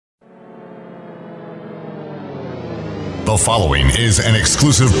The following is an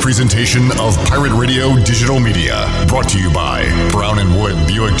exclusive presentation of Pirate Radio Digital Media, brought to you by Brown & Wood,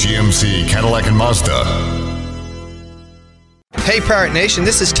 Buick GMC, Cadillac and Mazda. Hey Pirate Nation,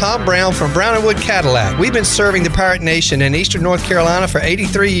 this is Tom Brown from Brown & Wood Cadillac. We've been serving the Pirate Nation in Eastern North Carolina for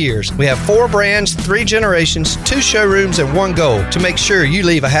 83 years. We have 4 brands, 3 generations, 2 showrooms, and 1 goal to make sure you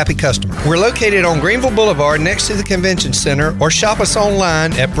leave a happy customer. We're located on Greenville Boulevard next to the Convention Center, or shop us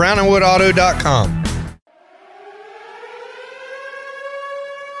online at brownandwoodauto.com.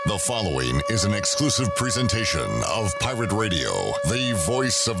 The following is an exclusive presentation of Pirate Radio, the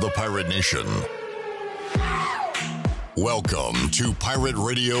voice of the Pirate Nation. Welcome to Pirate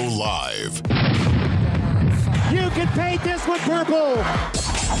Radio Live. You can paint this one purple.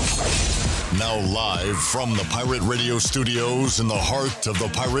 Now live from the Pirate Radio studios in the heart of the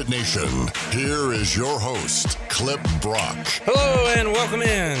Pirate Nation, here is your host, Clip Brock. Hello and welcome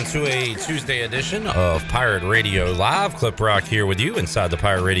in to a Tuesday edition of Pirate Radio Live. Clip Brock here with you inside the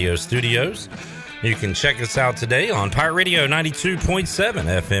Pirate Radio studios. You can check us out today on Pirate Radio 92.7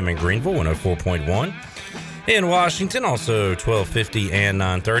 FM in Greenville, 104.1. In Washington, also 1250 and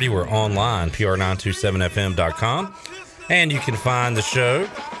 930. We're online, pr927fm.com. And you can find the show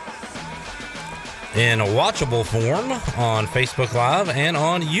in a watchable form on Facebook Live and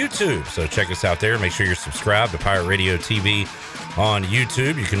on YouTube. So check us out there. Make sure you're subscribed to Pirate Radio TV on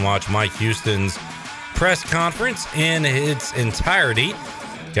YouTube. You can watch Mike Houston's press conference in its entirety.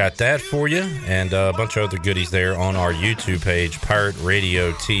 Got that for you. And a bunch of other goodies there on our YouTube page, Pirate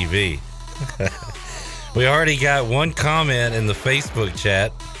Radio TV. We already got one comment in the Facebook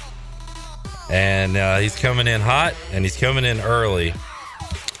chat, and he's coming in hot, and he's coming in early.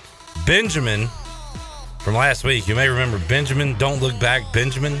 Benjamin, from last week, you may remember Benjamin, Don't Look Back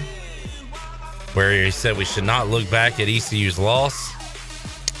Benjamin, where he said we should not look back at ECU's loss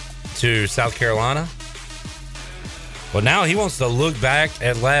to South Carolina. Well, now he wants to look back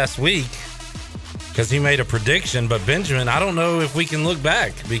at last week because he made a prediction, but Benjamin, I don't know if we can look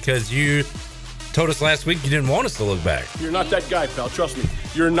back because you told us last week you didn't want us to look back. You're not that guy, pal. Trust me.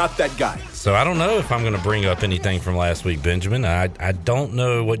 You're not that guy. So I don't know if I'm going to bring up anything from last week, Benjamin. I don't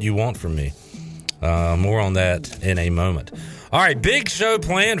know what you want from me. More on that in a moment. All right, big show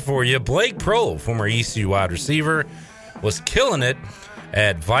planned for you. Blake Proehl, former ECU wide receiver, was killing it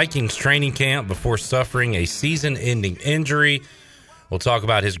at Vikings training camp before suffering a season-ending injury. We'll talk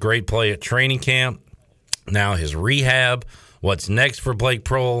about his great play at training camp, now his rehab, what's next for Blake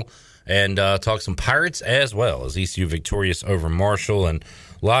Proehl, and talk some Pirates as well as ECU victorious over Marshall, and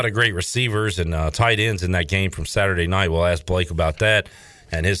a lot of great receivers and tight ends in that game from Saturday night. We'll ask Blake about that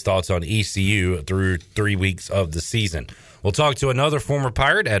and his thoughts on ECU through 3 weeks of the season. We'll talk to another former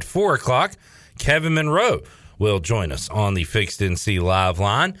Pirate at 4 o'clock. Kevin Monroe will join us on the Fixed NC Live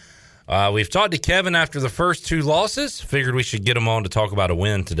line. We've talked to Kevin after the first 2 losses. Figured we should get him on to talk about a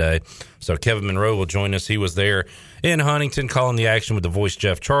win today. So Kevin Monroe will join us. He was there in Huntington calling the action with the voice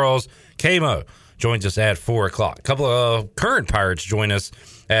Jeff Charles. K-Mo joins us at 4 o'clock. A couple of current Pirates join us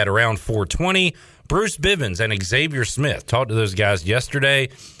at around 4:20. Bruce Bivens and Xavier Smith. Talked to those guys yesterday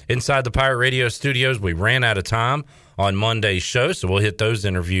inside the Pirate Radio studios. We ran out of time on Monday's show, so we'll hit those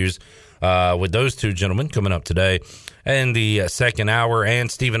interviews with those 2 gentlemen coming up today in the second hour.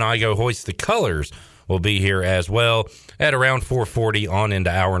 And Stephen Igo, Hoist the Colors, will be here as well at around 4:40 on into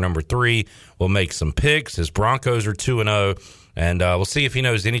hour number 3. We'll make some picks. His Broncos are 2-0, and we'll see if he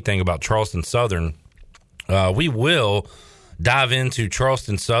knows anything about Charleston Southern. We will dive into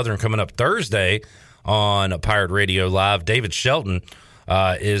Charleston Southern coming up Thursday on Pirate Radio Live. David Shelton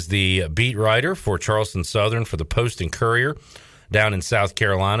is the beat writer for Charleston Southern for the Post and Courier down in South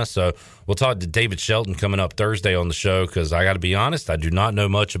Carolina. So we'll talk to David Shelton coming up Thursday on the show because I got to be honest, I do not know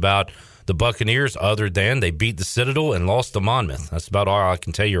much about the Buccaneers other than they beat the Citadel and lost to Monmouth. That's about all I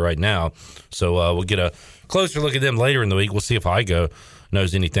can tell you right now. So we'll get a closer look at them later in the week. We'll see if Igo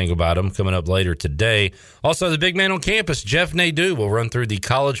knows anything about them coming up later today. Also, the big man on campus, Jeff Nadeau, will run through the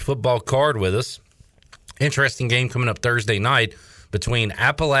college football card with us. Interesting game coming up Thursday night between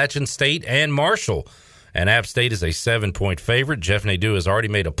Appalachian State and Marshall. And App State is a 7-point favorite. Jeff Nadeau has already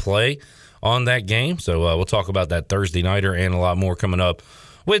made a play on that game. So we'll talk about that Thursday nighter and a lot more coming up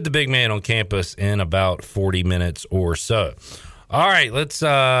with the big man on campus in about 40 minutes or so. All right, let's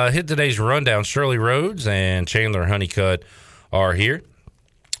hit today's rundown. Shirley Rhodes and Chandler Honeycutt are here.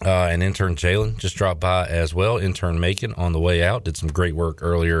 And intern Jalen just dropped by as well. Intern Macon on the way out. Did some great work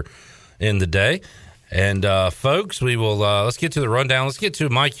earlier in the day. And, folks, we will let's get to the rundown. Let's get to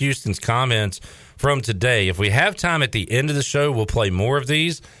Mike Houston's comments from today. If we have time at the end of the show, we'll play more of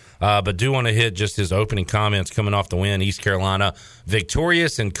these. But do want to hit just his opening comments coming off the win. East Carolina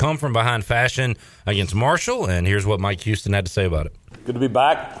victorious and come from behind fashion against Marshall. And here's what Mike Houston had to say about it. Good to be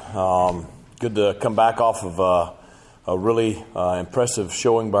back. Good to come back off of a really impressive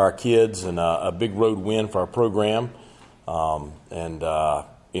showing by our kids and a big road win for our program. I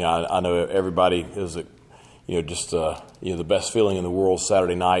know everybody is, the best feeling in the world.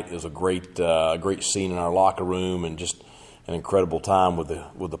 Saturday night is a great scene in our locker room and just an incredible time with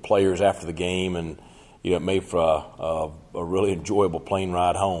the players after the game, and it made for a really enjoyable plane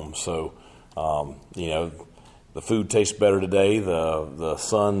ride home. So, the food tastes better today. The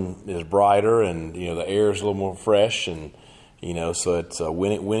sun is brighter, and the air is a little more fresh, and so it's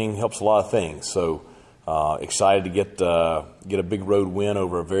winning helps a lot of things. So excited to get a big road win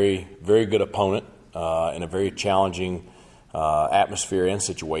over a very, very good opponent in a very challenging atmosphere and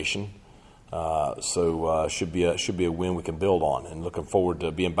situation. Should be a win we can build on, and looking forward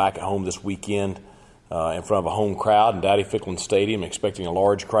to being back at home this weekend in front of a home crowd in Dowdy-Ficklen Stadium, expecting a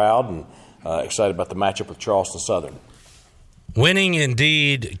large crowd, and excited about the matchup with Charleston Southern. Winning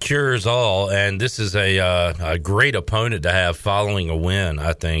indeed cures all, and this is a great opponent to have following a win,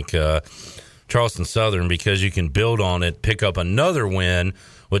 I think, Charleston Southern, because you can build on it, pick up another win,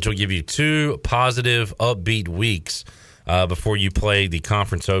 which will give you 2 positive, upbeat weeks before you play the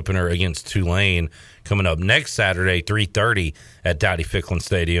conference opener against Tulane coming up next Saturday, 3:30 at Dowdy-Ficklen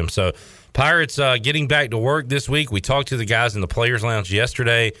Stadium. So Pirates getting back to work this week. We talked to the guys in the Players Lounge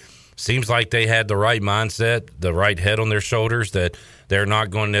yesterday. Seems like they had the right mindset, the right head on their shoulders, that they're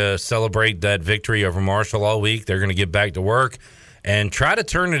not going to celebrate that victory over Marshall all week. They're going to get back to work and try to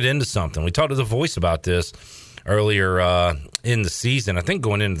turn it into something. We talked to The Voice about this earlier in the season, I think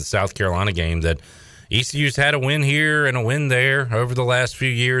going into the South Carolina game, that ECU's had a win here and a win there over the last few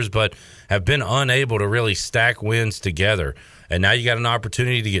years, but have been unable to really stack wins together. And now you got an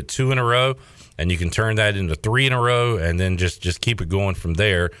opportunity to get 2 in a row, and you can turn that into 3 in a row and then just keep it going from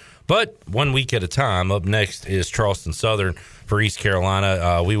there. But 1 week at a time. Up next is Charleston Southern for East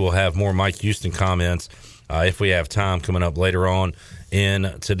Carolina. We will have more Mike Houston comments if we have time coming up later on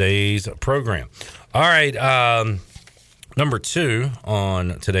in today's program. All right, number 2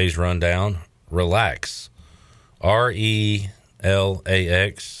 on today's rundown, relax. RELAX.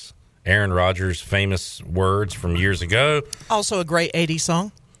 Aaron Rodgers' famous words from years ago. Also a great 80s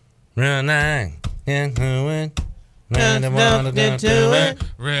song. Relax.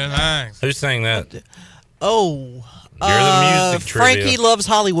 Who sang that? Oh, You're the music trivia. Frankie Loves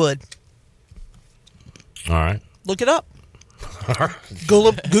Hollywood. All right. Look it up.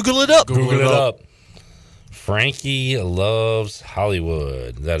 Google it up. Google it up. Frankie Loves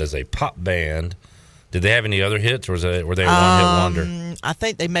Hollywood. That is a pop band. Did they have any other hits, or were they a one-hit wonder? I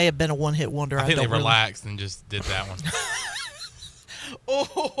think they may have been a one-hit wonder. I think they relaxed and just did that one.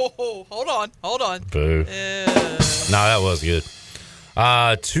 Oh, hold on. Boo. No, that was good.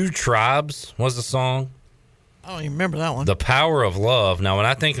 2 Tribes was the song. I don't even remember that one. The Power of Love. Now, when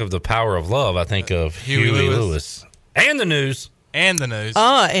I think of The Power of Love, I think of Huey Lewis. And the News. And the News.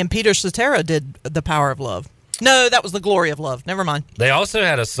 And Peter Cetera did The Power of Love. No, that was The Glory of Love. Never mind. They also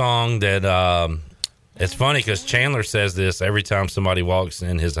had a song that, it's funny because Chandler says this every time somebody walks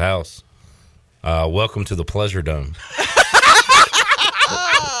in his house. Welcome to the Pleasure Dome.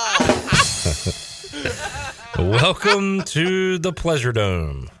 Welcome to the Pleasure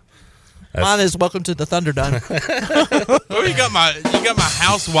Dome. Mine is Welcome to the Thunderdome. Oh, you got my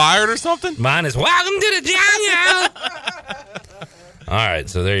house wired or something? Mine is Welcome to the Jungle. All right,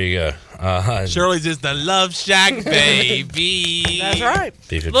 so there you go. Shirley's is the Love Shack, baby. That's right.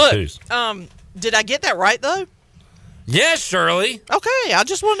 B-52s. Look, did I get that right, though? Yes, Shirley. Okay, I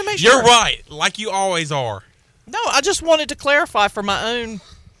just wanted to make sure. You're right, like you always are. No, I just wanted to clarify for my own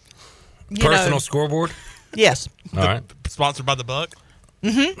personal scoreboard? Yes. All right. Sponsored by the Buck?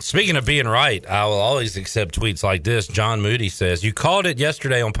 Mm-hmm. Speaking of being right, I will always accept tweets like this. John Moody says, you called it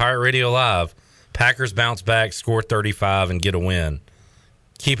yesterday on Pirate Radio Live. Packers bounce back, score 35, and get a win.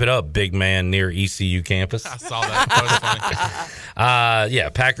 Keep it up, big man near ECU campus. I saw that. That was funny. Yeah,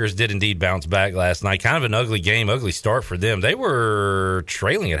 Packers did indeed bounce back last night. Kind of an ugly game, ugly start for them. They were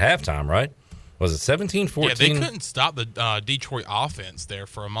trailing at halftime, right? Was it 17-14? Yeah, they couldn't stop the Detroit offense there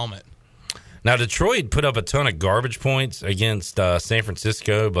for a moment. Now, Detroit put up a ton of garbage points against San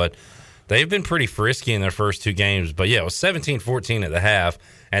Francisco, but they've been pretty frisky in their first 2 games. But, yeah, it was 17-14 at the half,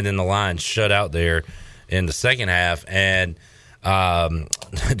 and then the Lions shut out there in the second half. And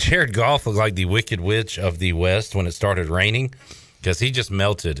Jared Goff looked like the Wicked Witch of the West when it started raining because he just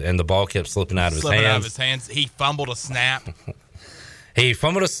melted, and the ball kept slipping out of his hands. He fumbled a snap. He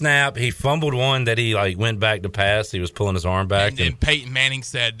fumbled a snap. He fumbled one that he went back to pass. He was pulling his arm back. And Peyton Manning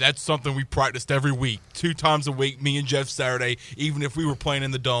said, that's something we practiced every week. 2 times a week, me and Jeff Saturday, even if we were playing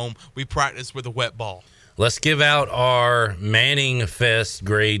in the dome, we practiced with a wet ball. Let's give out our Manning Fest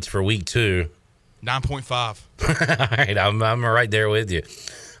grades for week 2. 9.5. All right, I'm right there with you.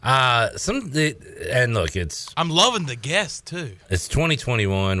 And look, I'm loving the guest too. It's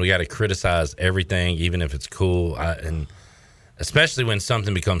 2021. We got to criticize everything, even if it's cool. And especially when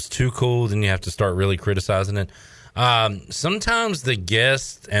something becomes too cool, then you have to start really criticizing it. Sometimes the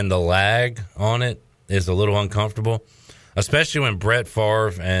guest and the lag on it is a little uncomfortable, especially when Brett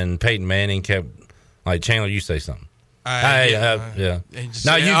Favre and Peyton Manning kept Chandler. You say something. Yeah.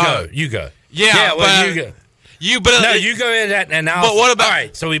 No, you go. Yeah, well, you go. You go ahead and I'll. But what about? All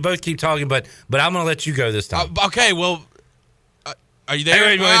right, so we both keep talking, but I'm going to let you go this time. Okay, well, are you there?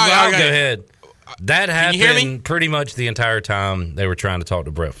 Wait, I'll go ahead. That Can you hear me? happened pretty much the entire time they were trying to talk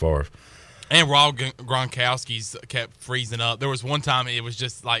to Brett Favre. And Rob Gronkowski's kept freezing up. There was one time it was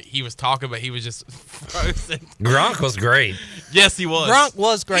just he was talking, but he was just frozen. Gronk was great. Yes, he was. Gronk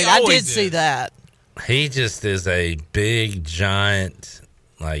was great. I did see that. He just is a big, giant,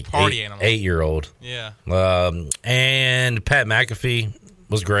 party animal. 8-year-old. Yeah. And Pat McAfee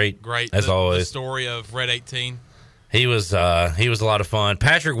was great. Great. As always. The story of Red 18. He was a lot of fun.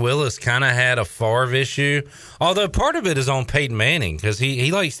 Patrick Willis kind of had a Favre issue, although part of it is on Peyton Manning because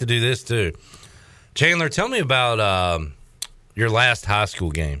he likes to do this too. Chandler, tell me about your last high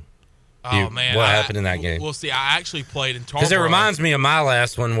school game. Man, what happened in that game? Well, see, I actually played in Tarboro. Because it reminds me of my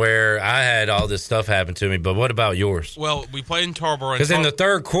last one where I had all this stuff happen to me. But what about yours? Well, we played in Tarboro. Because in the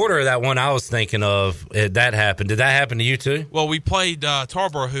third quarter of that one I was thinking of, that happened. Did that happen to you too? Well, we played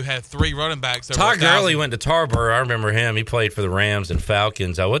Tarboro, who had 3 running backs. Todd Gurley went to Tarboro. I remember him. He played for the Rams and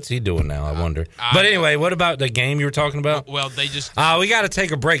Falcons. What's he doing now, I wonder? But anyway, what about the game you were talking about? Well, they just... we got to take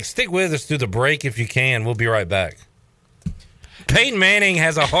a break. Stick with us through the break if you can. We'll be right back. Peyton Manning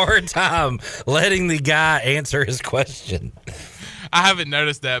has a hard time letting the guy answer his question. I haven't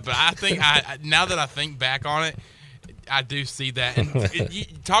noticed that, but I think now that I think back on it, I do see that.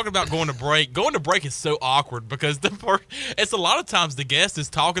 And talking about going to break is so awkward because it's a lot of times the guest is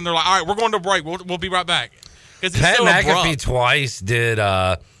talking. They're like, all right, we're going to break. We'll be right back. Pat McAfee twice did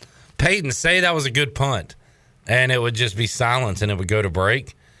Peyton say that was a good punt, and it would just be silence, and it would go to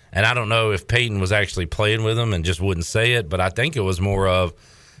break. And I don't know if Peyton was actually playing with him and just wouldn't say it, but I think it was more of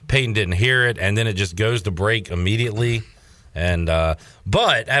Peyton didn't hear it, and then it just goes to break immediately. And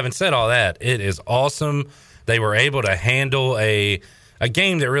but having said all that, it is awesome. They were able to handle a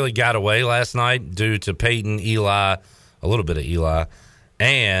game that really got away last night due to Peyton, Eli, a little bit of Eli,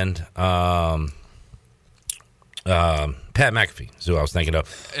 and Pat McAfee is who I was thinking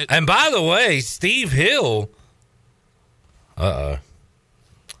of. And by the way, Steve Hill,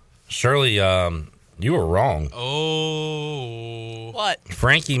 Shirley, you were wrong. Oh. What?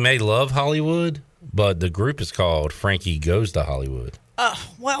 Frankie May Love Hollywood, but the group is called Frankie Goes to Hollywood.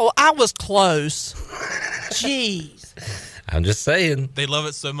 Well, I was close. Jeez. I'm just saying. They love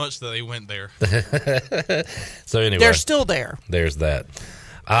it so much that they went there. So anyway. They're still there. There's that.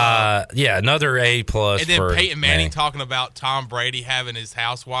 Another A+. And then Peyton Manning talking about Tom Brady having his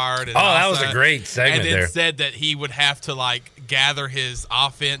house wired. And that was a great segment there. And then said that he would have to gather his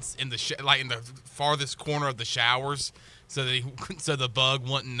offense in the in the farthest corner of the showers so the bug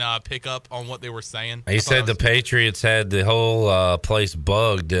wouldn't pick up on what they were saying. He said the Patriots had the whole place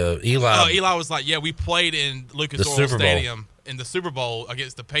bugged. Eli was like, yeah, we played in Lucas Oil Stadium in the Super Bowl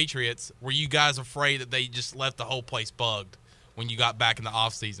against the Patriots. Were you guys afraid that they just left the whole place bugged when you got back in the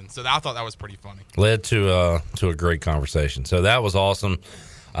offseason? So I thought that was pretty funny. Led to a great conversation. So that was awesome.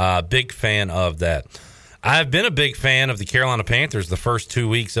 Big fan of that. I've been a big fan of the Carolina Panthers the first 2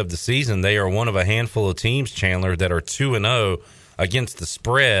 weeks of the season. They are one of a handful of teams, Chandler, that are 2-0 against the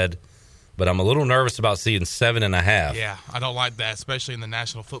spread, but I'm a little nervous about seeing 7.5. Yeah, I don't like that, especially in the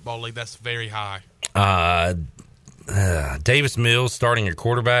National Football League. That's very high. Davis Mills starting at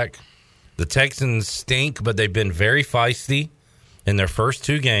quarterback. The Texans stink, but they've been very feisty in their first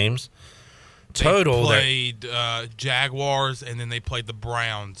 2 games. They played Jaguars, and then they played the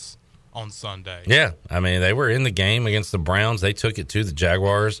Browns on Sunday. Yeah, I mean, they were in the game against the Browns. They took it to the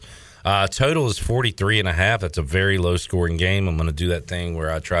Jaguars. Total is 43.5. That's a very low-scoring game. I'm going to do that thing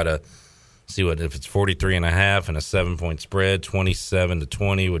where I try to see if it's 43.5 and a 7-point spread.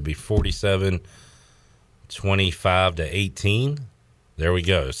 27-20 would be 47. 25-18. There we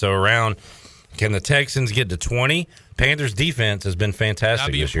go. So can the Texans get to 20? Panthers defense has been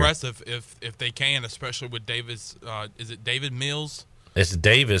fantastic this year. That'd be impressive if they can, especially with Davis. Is it David Mills? It's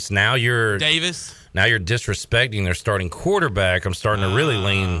Davis. Now you're disrespecting their starting quarterback. I'm starting to really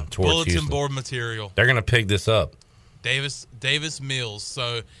lean towards bulletin Houston. board material. They're going to pick this up. Davis Mills.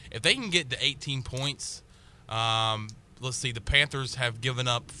 So if they can get to 18 points, let's see, the Panthers have given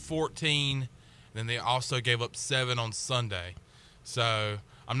up 14, and then they also gave up 7 on Sunday. So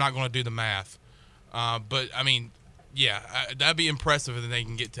I'm not going to do the math. But, I mean, yeah, that'd be impressive if they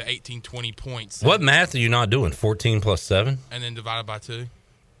can get to 18, 20 points. What math are you not doing? 14 plus 7? And then divided by 2.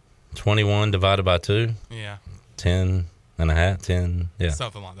 21 divided by 2? Yeah. 10 and a half, 10, yeah.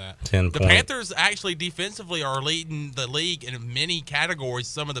 Something like that. 10 The Panthers actually defensively are leading the league in many categories,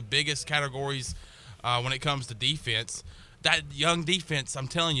 some of the biggest categories when it comes to defense. That young defense, I'm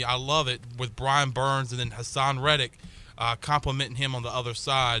telling you, I love it with Brian Burns and then Hassan Reddick complimenting him on the other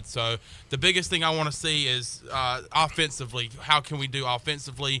side. So the biggest thing I want to see is offensively. How can we do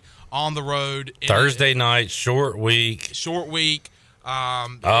offensively on the road? Thursday night, short week.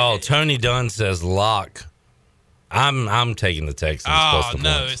 Tony Dunn says lock. I'm taking the Texans. Oh,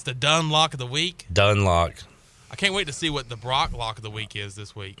 no, it's the Dunn lock of the week? Dunn lock. I can't wait to see what the Brock lock of the week is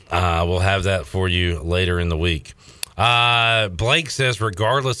this week. We'll have that for you later in the week. Blake says,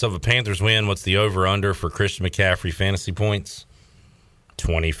 regardless of a Panthers win, what's the over-under for Christian McCaffrey fantasy points?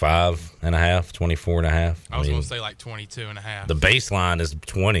 25 and a half, 24 and a half. I was going to say like 22 and a half. The baseline is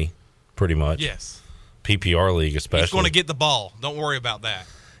 20, pretty much. Yes. PPR league especially. He's going to get the ball. Don't worry about that.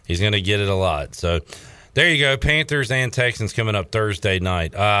 He's going to get it a lot. So there you go. Panthers and Texans coming up Thursday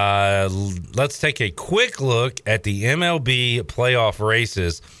night. Let's take a quick look at the MLB playoff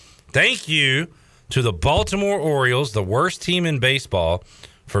races. Thank you to the Baltimore Orioles, the worst team in baseball,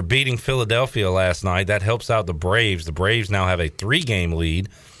 for beating Philadelphia last night. That helps out the Braves. The Braves now have a 3-game lead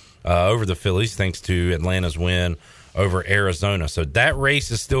over the Phillies thanks to Atlanta's win over Arizona. So that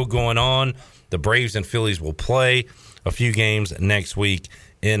race is still going on. The Braves and Phillies will play a few games next week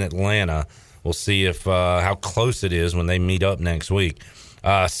in Atlanta. We'll see if how close it is when they meet up next week.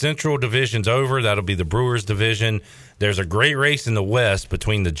 Central Division's over. That'll be the Brewers division. There's a great race in the West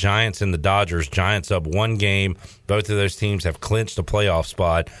between the Giants and the Dodgers. Giants up 1 game. Both of those teams have clinched a playoff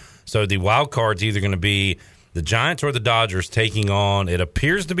spot. So the wild card's either going to be the Giants or the Dodgers taking on, it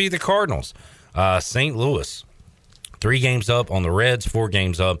appears to be the Cardinals. St. Louis, 3 games up on the Reds, 4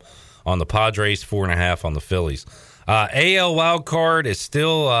 games up on the Padres, 4.5 on the Phillies. AL wild card is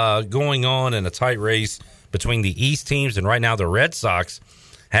still going on in a tight race between the East teams, and right now the Red Sox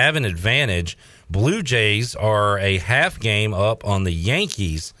have an advantage. Blue Jays are a half game up on the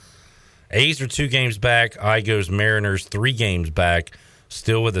Yankees. A's are 2 games back. Igos Mariners 3 games back,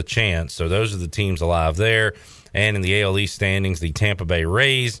 still with a chance. So those are the teams alive there. And in the AL East standings, the Tampa Bay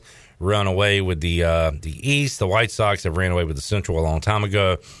Rays run away with the East. The White Sox have ran away with the Central a long time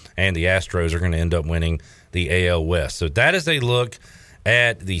ago, and the Astros are going to end up winning the AL West. So that is a look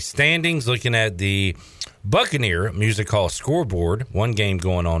at the standings, looking at the Buccaneer Music Hall scoreboard. 1 game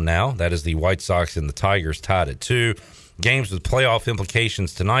going on now. That is the White Sox and the Tigers tied at 2. Games with playoff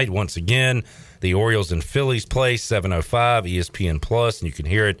implications tonight. Once again, the Orioles and Phillies play 7:05 ESPN Plus, and you can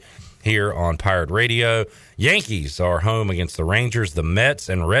hear it here on Pirate Radio. Yankees are home against the Rangers. The Mets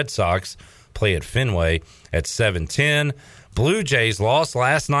and Red Sox play at Fenway at 7:10. Blue Jays lost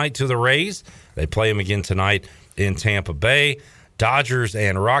last night to the Rays. They play them again tonight in Tampa Bay. Dodgers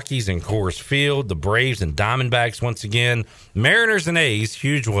and Rockies in Coors Field. The Braves and Diamondbacks once again. Mariners and A's,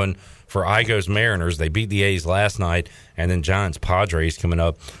 huge one for Igos Mariners. They beat the A's last night. And then Giants Padres coming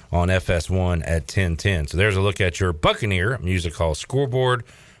up on FS1 at 10:10. So there's a look at your Buccaneer Music Hall scoreboard,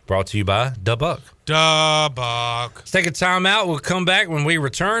 brought to you by Da Buck. Da Buck. Let's take a timeout. We'll come back. When we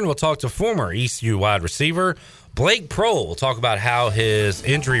return, we'll talk to former ECU wide receiver Blake Prohl. We'll talk about how his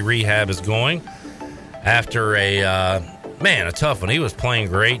injury rehab is going after a tough one. He was playing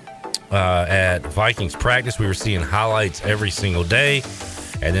great at Vikings practice. We were seeing highlights every single day,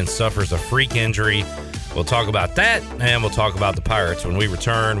 and then suffers a freak injury. We'll talk about that, and we'll talk about the Pirates when we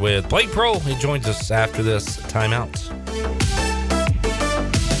return with Blake Prohl. He joins us after this timeout.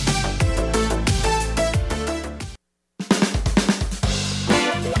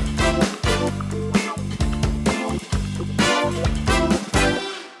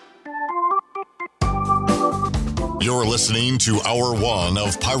 You're listening to Hour 1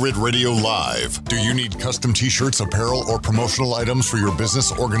 of Pirate Radio Live. Do you need custom t-shirts, apparel, or promotional items for your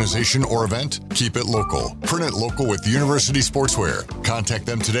business, organization, or event? Keep it local. Print it local with University Sportswear. Contact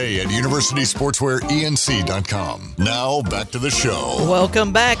them today at universitysportswearenc.com. Now, back to the show.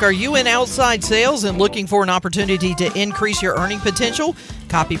 Welcome back. Are you in outside sales and looking for an opportunity to increase your earning potential?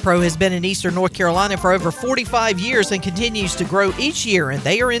 CopyPro has been in Eastern North Carolina for over 45 years and continues to grow each year, and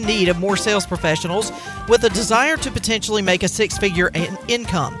they are in need of more sales professionals with a desire to potentially potentially make a six-figure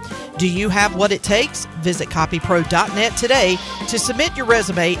income. Do you have what it takes? Visit copypro.net today to submit your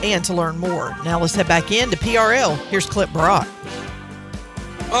resume and to learn more. Now let's head back into PRL. Here's Clip Barat.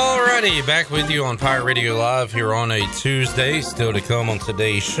 Alrighty, back with you on Pirate Radio Live here on a Tuesday. Still to come on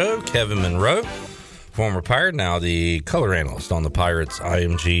today's show, Kevin Monroe, former Pirate, now the color analyst on the Pirates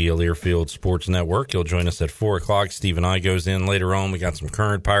IMG Learfield Sports Network. He'll join us at 4 o'clock. Steve and I goes in later on. We got some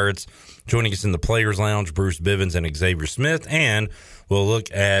current Pirates joining us in the Players Lounge, Bruce Bivens and Xavier Smith. And we'll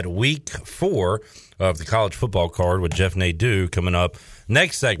look at week 4 of the college football card with Jeff Nadeau coming up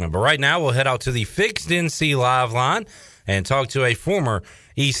next segment. But right now, we'll head out to the Fixed NC Live line and talk to a former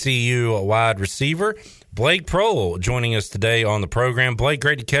ECU wide receiver, Blake Proehl, joining us today on the program. Blake,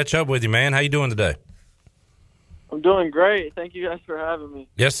 great to catch up with you, man. How you doing today? I'm doing great. Thank you guys for having me.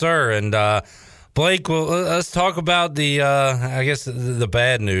 Yes, sir. And Blake, well, let's talk about the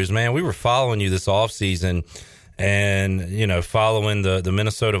bad news, man. We were following you this offseason and, following the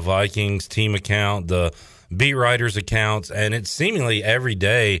Minnesota Vikings team account, the beat writers accounts, and it seemingly every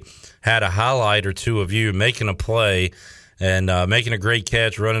day had a highlight or two of you making a play and making a great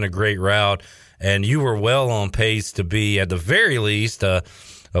catch, running a great route, and you were well on pace to be, at the very least, a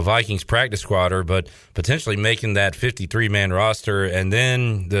Vikings practice squatter, but potentially making that 53-man roster. And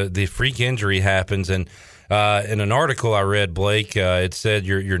then the freak injury happens, and in an article I read, Blake, it said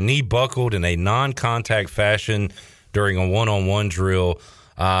your knee buckled in a non-contact fashion during a one-on-one drill.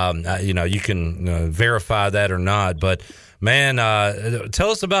 You can verify that or not, but man,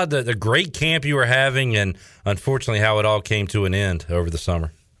 tell us about the great camp you were having and unfortunately how it all came to an end over the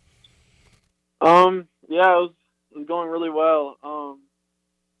summer. Yeah, it was going really well.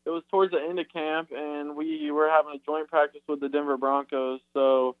 It was towards the end of camp, and we were having a joint practice with the Denver Broncos.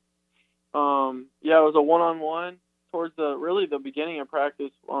 So, it was a one-on-one towards the beginning of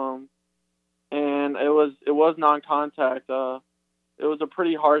practice, and it was non-contact. It was a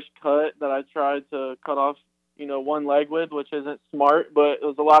pretty harsh cut that I tried to cut off, one leg with, which isn't smart, but it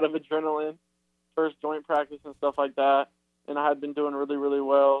was a lot of adrenaline, first joint practice and stuff like that, and I had been doing really, really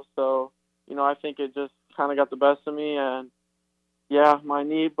well. So, I think it just kind of got the best of me, and yeah, my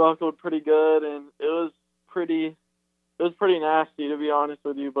knee buckled pretty good, and it was pretty nasty, to be honest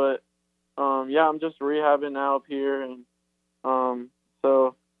with you. But I'm just rehabbing now up here, and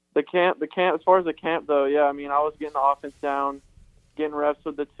so the camp. As far as the camp though, yeah, I was getting the offense down, getting reps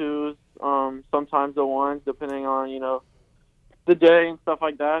with the twos, sometimes the ones, depending on the day and stuff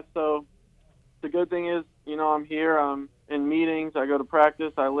like that. So the good thing is, I'm here. I'm in meetings. I go to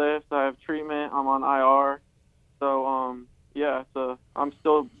practice. I lift. I have treatment. I'm on IR. So so I'm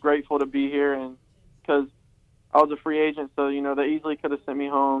still grateful to be here, and because I was a free agent, so they easily could have sent me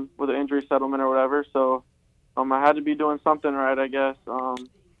home with an injury settlement or whatever. So I had to be doing something right, I guess.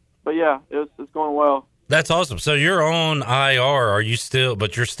 But yeah, it's going well. That's awesome. So you're on IR. Are you still?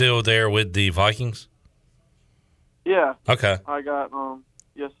 But you're still there with the Vikings? Yeah. Okay. I got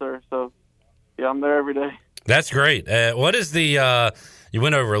yes, sir. So yeah, I'm there every day. That's great. What is the? You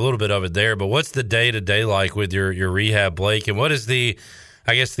went over a little bit of it there, but what's the day-to-day like with your rehab, Blake? And what is the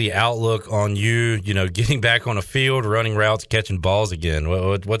outlook on you, getting back on a field, running routes, catching balls again?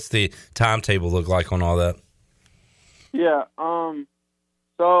 What's the timetable look like on all that? Yeah.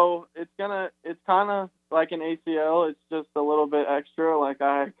 So it's kind of like an ACL. It's just a little bit extra. Like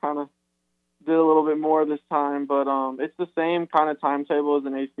I kind of did a little bit more this time, but it's the same kind of timetable as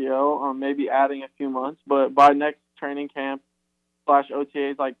an ACL. Maybe adding a few months, but by next training camp /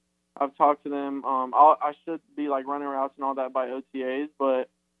 OTAs, like I've talked to them. I should be like running routes and all that by OTAs, but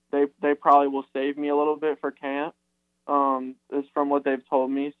they probably will save me a little bit for camp. Is from what they've told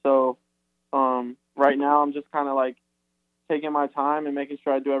me. So right now I'm just kind of like taking my time and making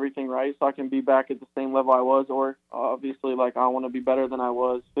sure I do everything right so I can be back at the same level I was, or obviously like I want to be better than I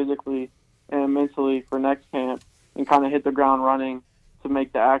was physically and mentally for next camp, and kind of hit the ground running to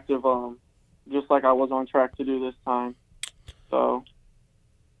make the active just like I was on track to do this time. So,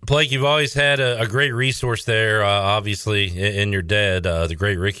 Blake, you've always had a great resource there, obviously, in your dad, the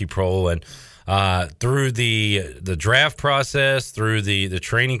great Ricky Proehl, and through the draft process, through the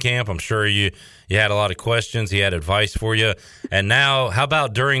training camp, I'm sure you had a lot of questions. He had advice for you. And now, how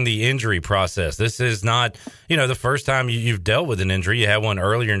about during the injury process? This is not, the first time you've dealt with an injury. You had one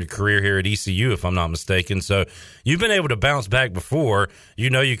earlier in your career here at ECU, if I'm not mistaken. So you've been able to bounce back before.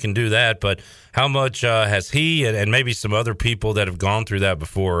 You can do that. But how much has he and maybe some other people that have gone through that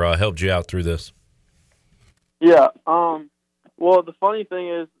before helped you out through this? Yeah. Well, the funny thing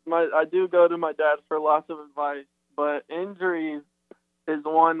is, I do go to my dad for lots of advice, but injuries is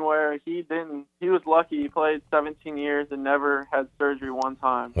one where he was lucky. He played 17 years and never had surgery one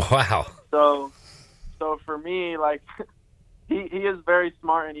time. Wow. So So for me, like, he is very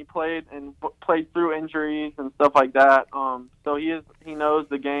smart, and he played through injuries and stuff like that. So he knows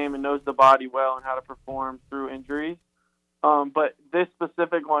the game and knows the body well and how to perform through injuries. But this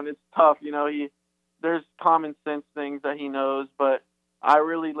specific one, it's tough. You know, there's common sense things that he knows, but I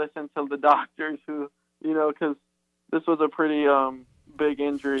really listen to the doctors who, you know, because this was a pretty big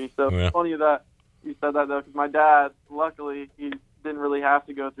injury. So it's funny that you said that, though, because my dad, luckily, he didn't really have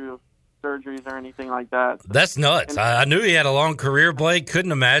to go through surgeries or anything like that. That's nuts. I knew he had a long career, Blake.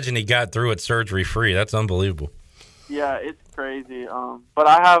 Couldn't imagine he got through it surgery-free. That's unbelievable. Yeah, it's crazy.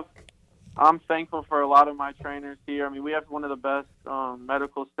 But I'm thankful for a lot of my trainers here. I mean, we have one of the best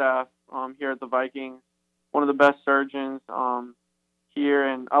medical staff here at the Vikings, one of the best surgeons here,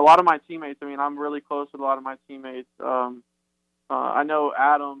 and a lot of my teammates. I mean, I'm really close with a lot of my teammates. I know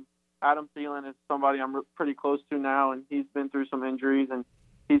Adam Thielen is somebody I'm pretty close to now, and he's been through some injuries, and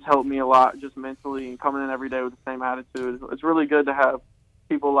he's helped me a lot just mentally and coming in every day with the same attitude. It's really good to have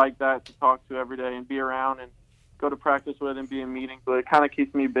people like that to talk to every day and be around and go to practice with and be in meetings. But it kind of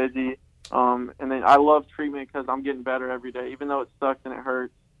keeps me busy. And then I love treatment because I'm getting better every day. Even though it sucks and it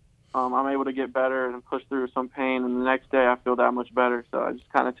hurts, I'm able to get better and push through some pain. And the next day I feel that much better. So I just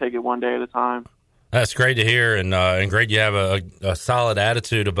kind of take it one day at a time. That's great to hear, and great you have a solid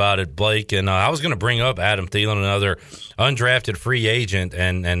attitude about it, Blake. And I was going to bring up Adam Thielen, another undrafted free agent,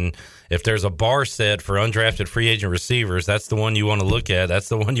 and if there's a bar set for undrafted free agent receivers, that's the one you want to look at. That's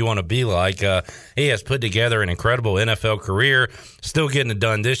the one you want to be like. He has put together an incredible NFL career, still getting it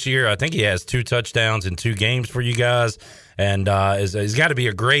done this year. I think he has 2 touchdowns in 2 games for you guys, and he's got to be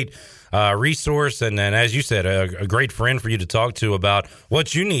a great resource, and then, as you said, a great friend for you to talk to about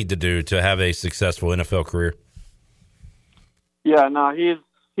what you need to do to have a successful NFL career. Yeah, no,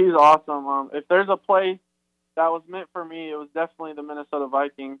 he's awesome. If there's a place that was meant for me, it was definitely the Minnesota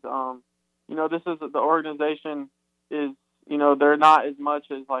Vikings. You know, this is the organization is, you know, they're not as much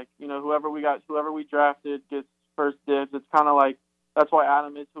as, like, you know, whoever we drafted gets first dibs. It's kind of like, that's why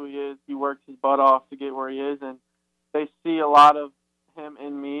Adam is who he is. He worked his butt off to get where he is, and they see a lot of him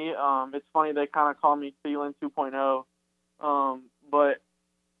in me. It's funny, they kind of call me Thielen 2.0, but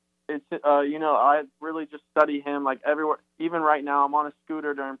it's you know, I really just study him like everywhere. Even right now, I'm on a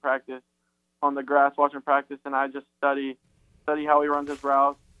scooter during practice on the grass watching practice, and I just study how he runs his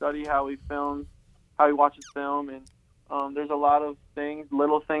routes, study how he films, how he watches film, and there's a lot of things,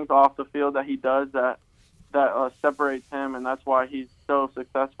 little things off the field that he does that separates him, and that's why he's so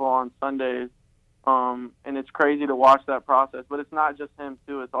successful on Sundays. And it's crazy to watch that process, but it's not just him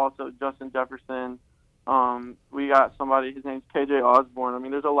too. It's also Justin Jefferson. We got somebody, his name's KJ Osborne. I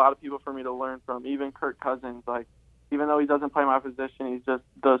mean, there's a lot of people for me to learn from, even Kirk Cousins. Like, even though he doesn't play my position, he's just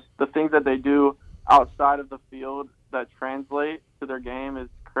the things that they do outside of the field that translate to their game is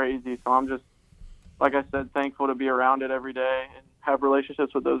crazy. So I'm just, like I said, thankful to be around it every day and have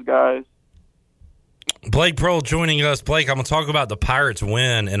relationships with those guys. Blake Proehl joining us. Blake, I'm going to talk about the Pirates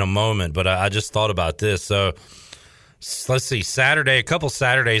win in a moment, but I just thought about this. So let's see, a couple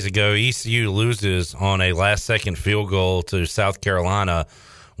Saturdays ago, ECU loses on a last-second field goal to South Carolina.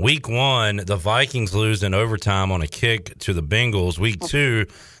 Week 1, the Vikings lose in overtime on a kick to the Bengals. Week 2,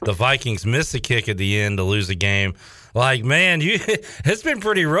 the Vikings miss a kick at the end to lose the game. Like, man, it's been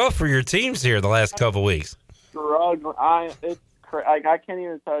pretty rough for your teams here the last couple weeks. I can't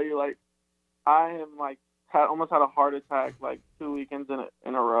even tell you, like, I am like almost had a heart attack like 2 weekends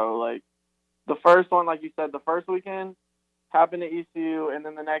in a row. Like, the first one, like you said, the first weekend happened at ECU, and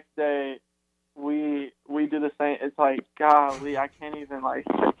then the next day we do the same. It's like, golly, I can't even like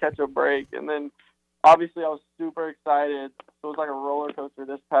catch a break. And then obviously I was super excited. So it was like a roller coaster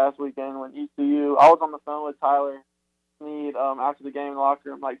this past weekend when ECU. I was on the phone with Tyler Snead after the game in the locker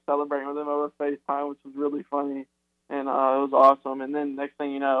room, like celebrating with him over FaceTime, which was really funny, and it was awesome. And then next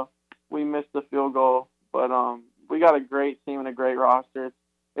thing you know, we missed the field goal, but we got a great team and a great roster.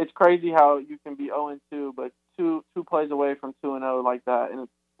 It's crazy how you can be 0-2, but two plays away from 2-0 like that. And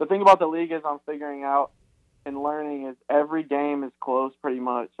the thing about the league is I'm figuring out and learning is every game is close pretty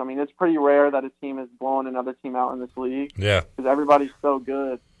much. I mean, it's pretty rare that a team is blowing another team out in this league. Yeah. Because everybody's so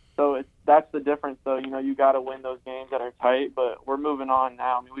good. So that's the difference, though. You know, you got to win those games that are tight, but we're moving on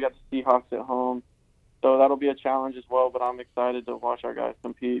now. I mean, we got the Seahawks at home. So that'll be a challenge as well, but I'm excited to watch our guys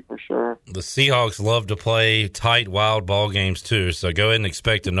compete for sure. The Seahawks love to play tight, wild ball games too, so go ahead and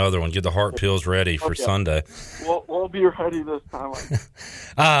expect another one. Get the heart pills ready for Sunday. We'll be ready this time.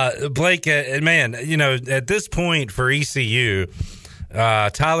 Blake, man, you know, at this point for ECU,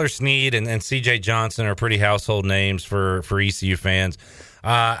 Tyler Snead and C.J. Johnson are pretty household names for ECU fans.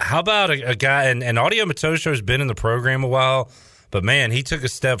 How about a guy, and Audio Matosho's been in the program a while, But, man, he took a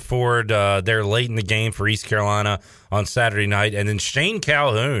step forward there late in the game for East Carolina on Saturday night. And then Shane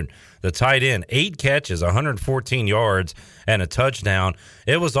Calhoun, the tight end, 8 catches, 114 yards, and a touchdown.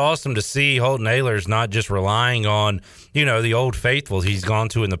 It was awesome to see Holton Ahlers not just relying on, the old faithfuls he's gone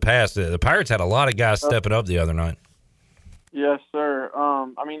to in the past. The Pirates had a lot of guys stepping up the other night. Yes, sir.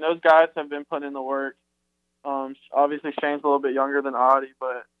 Those guys have been putting in the work. Obviously, Shane's a little bit younger than Audie,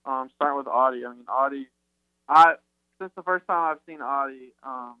 but starting with Audie, Audie, since the first time I've seen Audie,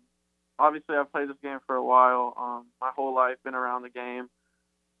 obviously I've played this game for a while, my whole life, been around the game,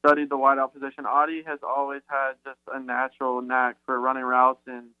 studied the wideout position. Audie has always had just a natural knack for running routes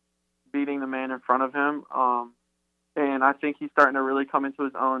and beating the man in front of him, and I think he's starting to really come into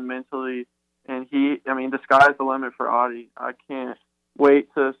his own mentally, and the sky's the limit for Audie. I can't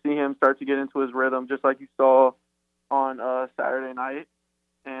wait to see him start to get into his rhythm, just like you saw on Saturday night.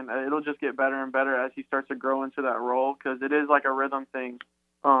 And it'll just get better and better as he starts to grow into that role, because it is like a rhythm thing.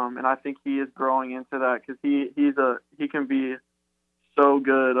 And I think he is growing into that, because he can be so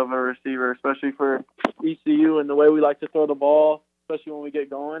good of a receiver, especially for ECU and the way we like to throw the ball, especially when we get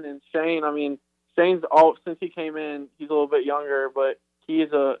going. And Shane, Shane's since he came in, he's a little bit younger, but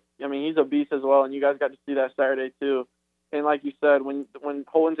he's a beast as well. And you guys got to see that Saturday too. And like you said, when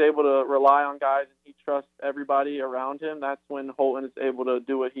Holton's able to rely on guys and he trusts everybody around him, that's when Holton is able to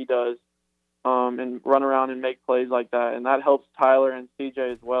do what he does, and run around and make plays like that. And that helps Tyler and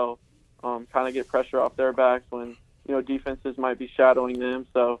CJ as well, kind of get pressure off their backs when, defenses might be shadowing them.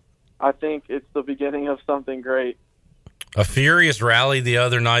 So I think it's the beginning of something great. A furious rally the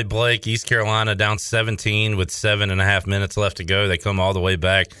other night, Blake. East Carolina down 17 with 7.5 minutes left to go. They come all the way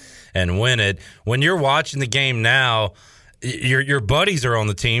back and win it. When you're watching the game now, your buddies are on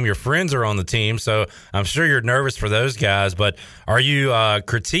the team, your friends are on the team, so I'm sure you're nervous for those guys. But are you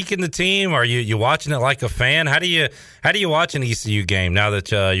critiquing the team? Are you watching it like a fan? How do you watch an ECU game now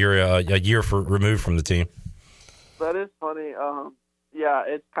that you're a year removed from the team? That is funny. Yeah,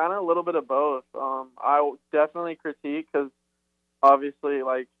 it's kind of a little bit of both. I definitely critique, because obviously,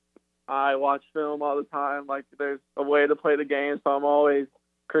 I watch film all the time. There's a way to play the game, so I'm always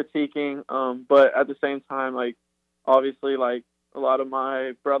critiquing. But at the same time, obviously, a lot of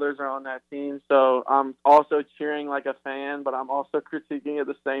my brothers are on that team, so I'm also cheering like a fan, but I'm also critiquing at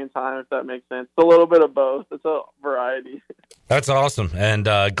the same time, if that makes sense. It's a little bit of both. It's a variety. That's awesome, and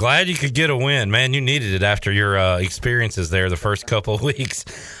glad you could get a win. Man, you needed it after your experiences there the first couple of weeks.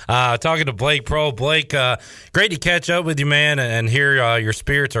 Talking to Blake Proehl. Blake, great to catch up with you, man, and hear your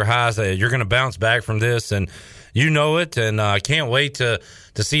spirits are high. You're going to bounce back from this, and you know it, and I can't wait to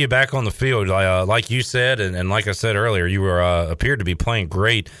see you back on the field. Like you said, and like I said earlier, you appeared to be playing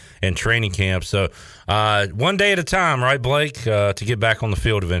great in training camp. So one day at a time, right, Blake, to get back on the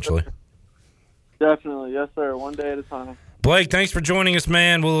field eventually? Definitely. Yes, sir. One day at a time. Blake, thanks for joining us,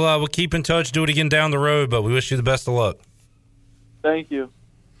 man. We'll keep in touch, do it again down the road, but we wish you the best of luck. Thank you.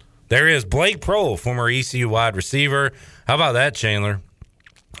 There is Blake Proehl, former ECU wide receiver. How about that, Chandler?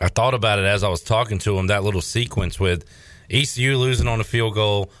 I thought about it as I was talking to him, that little sequence with ECU losing on a field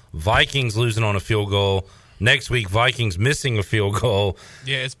goal, Vikings losing on a field goal, next week Vikings missing a field goal.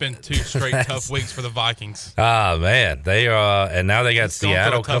 Yeah, it's been 2 straight tough weeks for the Vikings. Ah, man. They and now they got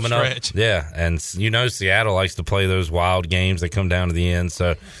Seattle coming up. Yeah, and Seattle likes to play those wild games that come down to the end.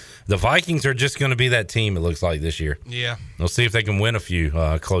 So the Vikings are just going to be that team, it looks like, this year. Yeah. We'll see if they can win a few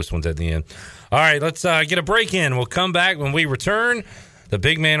close ones at the end. All right, let's get a break in. We'll come back when we return. The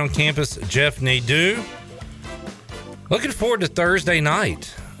big man on campus, Jeff Nadeau. Looking forward to Thursday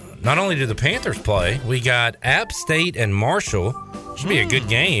night. Not only do the Panthers play, we got App State and Marshall. Should be a good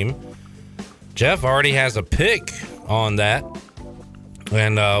game. Jeff already has a pick on that.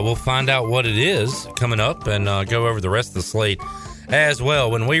 And we'll find out what it is coming up and go over the rest of the slate as well.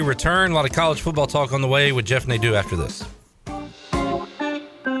 When we return, a lot of college football talk on the way with Jeff Nadeau after this.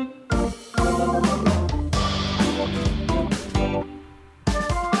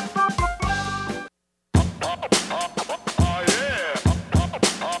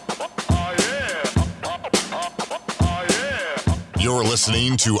 You're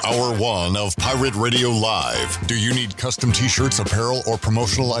listening to Hour 1 of Pirate Radio Live. Do you need custom t-shirts, apparel, or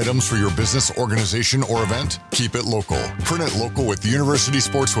promotional items for your business, organization, or event? Keep it local. Print it local with University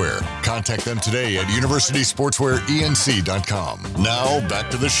Sportswear. Contact them today at universitysportswearenc.com. Now, back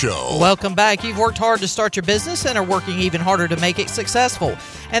to the show. Welcome back. You've worked hard to start your business and are working even harder to make it successful.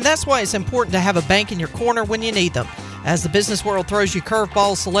 And that's why it's important to have a bank in your corner when you need them. As the business world throws you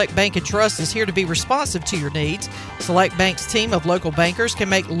curveballs, Select Bank & Trust is here to be responsive to your needs. Select Bank's team of local bankers can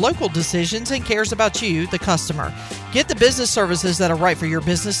make local decisions and cares about you, the customer. Get the business services that are right for your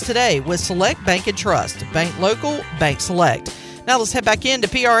business today with Select Bank & Trust. Bank local, bank select. Now let's head back into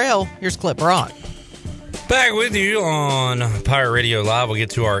PRL. Here's Clip Rock. Back with you on Pirate Radio Live. We'll get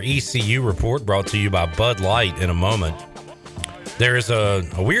to our ECU report brought to you by Bud Light in a moment. There is a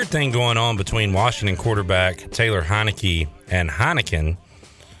weird thing going on between Washington quarterback Taylor Heinicke and Heineken.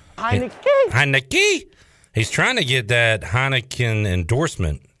 Heinicke! He's trying to get that Heineken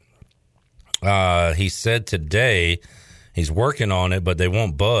endorsement. He said today he's working on it, but they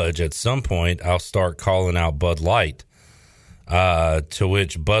won't budge. At some point, I'll start calling out Bud Light. To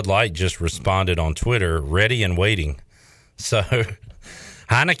which Bud Light just responded on Twitter, ready and waiting. So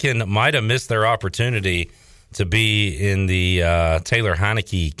Heineken might have missed their opportunity to be in the Taylor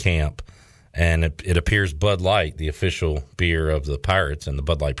Heinicke camp. And it appears Bud Light, the official beer of the Pirates and the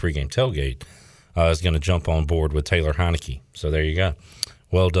Bud Light pregame tailgate, is going to jump on board with Taylor Heinicke. So there you go.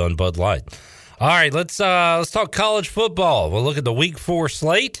 Well done, Bud Light. All right, let's talk college football. We'll look at the Week 4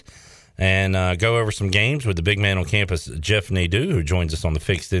 slate and go over some games with the big man on campus, Jeff Nadeau, who joins us on the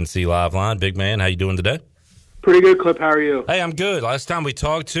Fixed NC Live line. Big man, how you doing today? Pretty good, Clip. How are you? Hey, I'm good. Last time we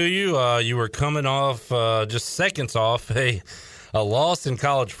talked to you, you were coming off just seconds off a loss in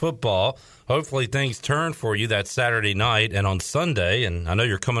college football. Hopefully things turn for you that Saturday night and on Sunday. And I know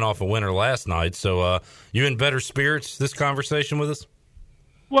you're coming off a winner last night, so you in better spirits this conversation with us?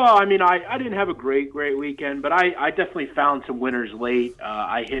 Well, I mean, I didn't have a great weekend, but I definitely found some winners late.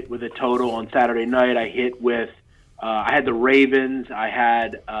 I hit with a total on Saturday night. I hit with I had the Ravens. I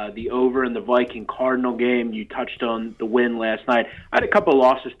had the over in the Viking-Cardinal game. You touched on the win last night. I had a couple of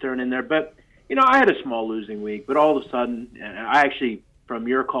losses thrown in there, but, you know, I had a small losing week. But all of a sudden, I actually, from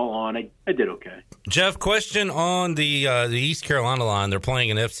your call on, I did okay. Jeff, question on the East Carolina line. They're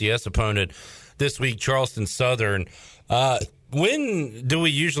playing an FCS opponent this week, Charleston Southern. When do we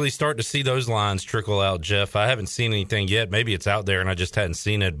usually start to see those lines trickle out, Jeff? I haven't seen anything yet. Maybe it's out there and I just hadn't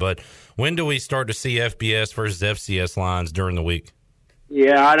seen it. But when do we start to see FBS versus FCS lines during the week?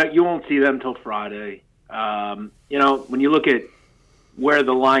 Yeah, you won't see them until Friday. You know, when you look at where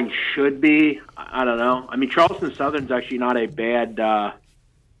the line should be, I don't know. I mean, Charleston Southern's actually not a bad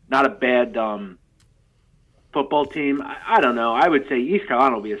football team. I don't know. I would say East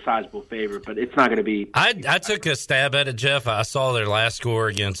Carolina will be a sizable favorite, but it's not going to be. I took a stab at it, Jeff. I saw their last score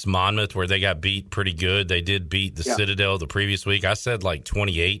against Monmouth where they got beat pretty good. They did beat the Citadel the previous week. I said like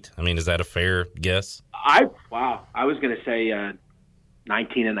 28. I mean, is that a fair guess? I was going to say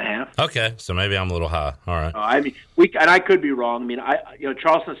 19.5. Okay, so maybe I'm a little high. All right. I mean, and I could be wrong. I mean,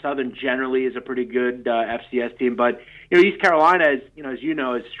 Charleston Southern generally is a pretty good FCS team, but East Carolina, as you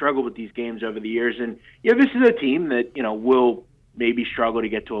know, has struggled with these games over the years, and this is a team that will maybe struggle to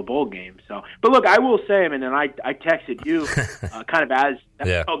get to a bowl game. So, but look, I will say, and I texted you kind of as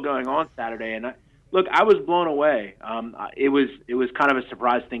that was going on Saturday, and I was blown away. It was kind of a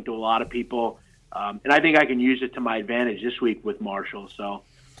surprise thing to a lot of people, and I think I can use it to my advantage this week with Marshall. So.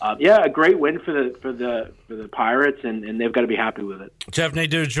 A great win for the Pirates, and they've got to be happy with it. Jeff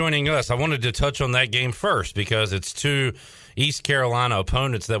Nadeau joining us. I wanted to touch on that game first because it's two East Carolina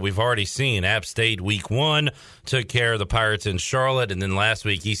opponents that we've already seen. App State Week 1 took care of the Pirates in Charlotte, and then last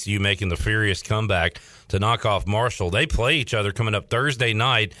week ECU making the furious comeback to knock off Marshall. They play each other coming up Thursday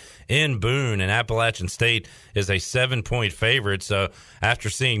night in Boone, and Appalachian State is a 7-point favorite. So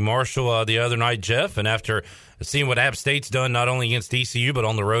after seeing Marshall the other night, Jeff, and after seeing what App State's done not only against ECU but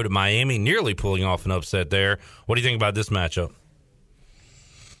on the road at Miami, nearly pulling off an upset there, what do you think about this matchup?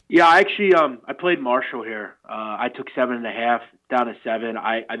 Yeah, I actually I played Marshall here. I took 7.5 down to 7.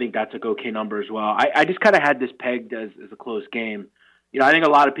 I think that's a okay number as well. I just kind of had this pegged as a close game. I think a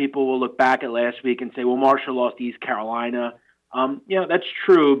lot of people will look back at last week and say, well, Marshall lost to East Carolina. That's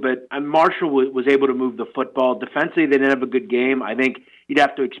true, but Marshall was able to move the football. Defensively, they didn't have a good game. I think you'd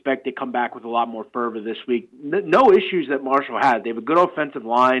have to expect to come back with a lot more fervor this week. No issues that Marshall had. They have a good offensive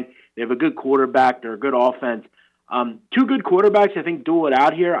line. They have a good quarterback. They're a good offense. Two good quarterbacks, I think, duel it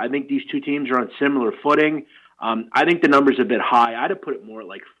out here. I think these two teams are on similar footing. I think the number's a bit high. I'd have put it more at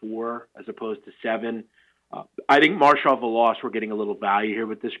like 4 as opposed to 7. I think Marshall off a loss, we're getting a little value here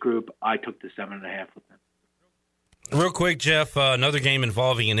with this group. I took the 7.5 with them. Real quick, Jeff, another game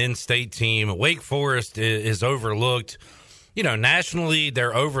involving an in-state team. Wake Forest is overlooked. Nationally,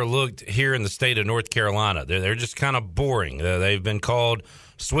 they're overlooked here in the state of North Carolina. They're just kind of boring. They've been called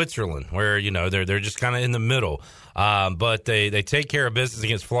Switzerland, where, they're just kind of in the middle. But they take care of business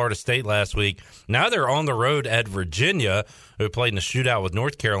against Florida State last week. Now they're on the road at Virginia, who played in a shootout with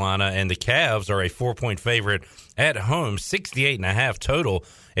North Carolina, and the Cavs are a 4-point favorite at home, 68.5 total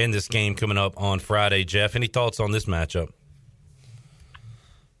in this game coming up on Friday. Jeff, any thoughts on this matchup?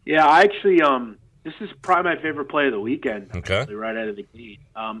 Yeah, I actually This is probably my favorite play of the weekend. Okay. Right out of the gate.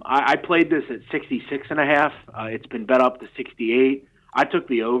 I played this at 66.5. It's been bet up to 68. I took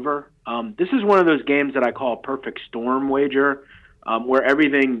the over. This is one of those games that I call a perfect storm wager, where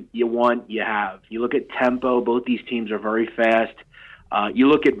everything you want, you have. You look at tempo. Both these teams are very fast. You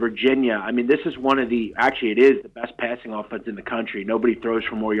look at Virginia. I mean, this is it is the best passing offense in the country. Nobody throws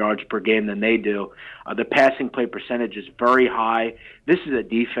for more yards per game than they do. The passing play percentage is very high. This is a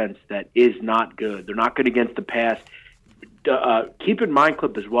defense that is not good. They're not good against the pass. Keep in mind,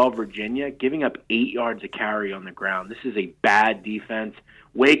 Clip, as well, Virginia giving up 8 yards a carry on the ground. This is a bad defense.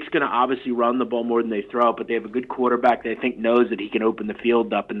 Wake's going to obviously run the ball more than they throw, but they have a good quarterback that I think knows that he can open the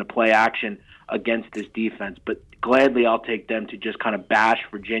field up in the play action against this defense. But gladly, I'll take them to just kind of bash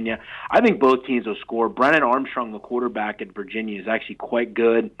Virginia. I think both teams will score. Brennan Armstrong, the quarterback at Virginia, is actually quite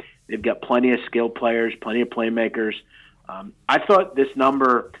good. They've got plenty of skilled players, plenty of playmakers. I thought this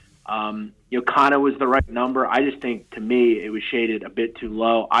number, kind of was the right number. I just think, to me, it was shaded a bit too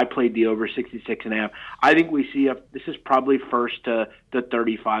low. I played the over 66.5. I think we see this is probably first to the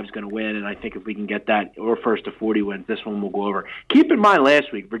 35 is going to win, and I think if we can get that, or first to 40 wins, this one will go over. Keep in mind,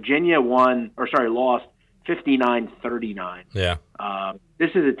 last week Virginia lost 59-39. Yeah. This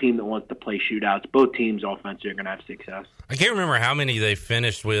is a team that wants to play shootouts. Both teams offensively are going to have success. I can't remember how many they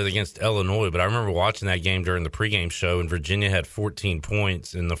finished with against Illinois, but I remember watching that game during the pregame show, and Virginia had 14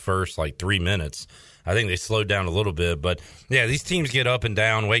 points in the first 3 minutes. I think they slowed down a little bit, but yeah, these teams get up and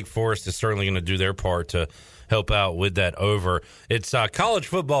down. Wake Forest is certainly going to do their part to help out with that over. It's College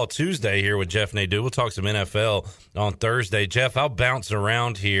Football Tuesday here with Jeff Nadeau. We'll talk some NFL on Thursday. Jeff, I'll bounce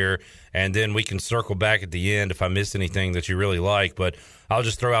around here, and then we can circle back at the end if I miss anything that you really like, but I'll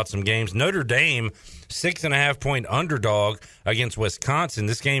just throw out some games. Notre Dame, 6.5-point underdog against Wisconsin.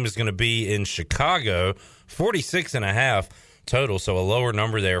 This game is going to be in Chicago, 46.5 total, so a lower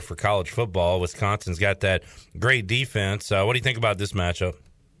number there for college football. Wisconsin's got that great defense. What do you think about this matchup?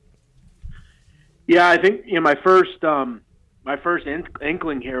 Yeah, I think my first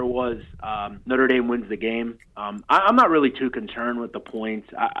inkling here was Notre Dame wins the game. I'm not really too concerned with the points.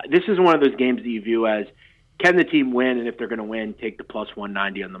 This is one of those games that you view as, can the team win, and if they're going to win, take the plus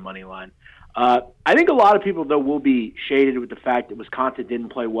 190 on the money line. I think a lot of people, though, will be shaded with the fact that Wisconsin didn't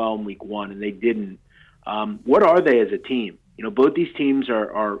play well in week one, and they didn't. What are they as a team? Both these teams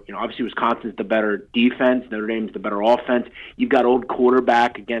are obviously Wisconsin's the better defense, Notre Dame's the better offense. You've got old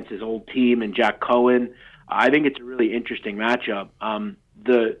quarterback against his old team and Jack Cohen. I think it's a really interesting matchup.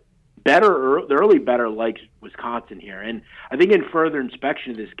 The early better likes Wisconsin here, and I think in further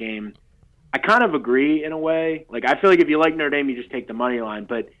inspection of this game, I kind of agree in a way. I feel like if you like Notre Dame, you just take the money line.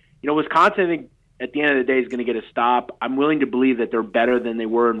 But Wisconsin, I think at the end of the day is going to get a stop. I'm willing to believe that they're better than they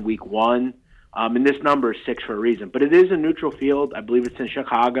were in week one. And this number is 6 for a reason. But it is a neutral field. I believe it's in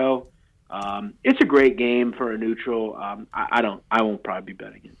Chicago. It's a great game for a neutral. I won't probably be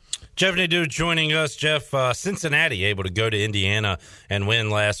betting it. Jeff Nadeau joining us. Jeff, Cincinnati able to go to Indiana and win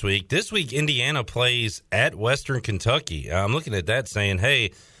last week. This week, Indiana plays at Western Kentucky. I'm looking at that saying,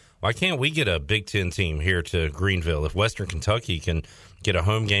 hey, why can't we get a Big Ten team here to Greenville if Western Kentucky can get a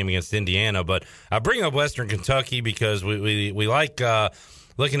home game against Indiana? But I bring up Western Kentucky because we like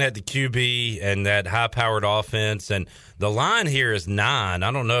looking at the QB and that high-powered offense, and the line here is 9.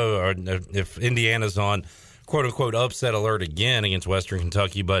 I don't know if Indiana's on quote-unquote upset alert again against Western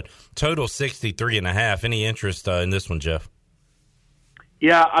Kentucky, but total 63.5. Any interest in this one, Jeff?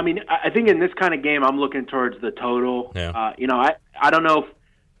 Yeah, I mean, I think in this kind of game, I'm looking towards the total. Yeah. I don't know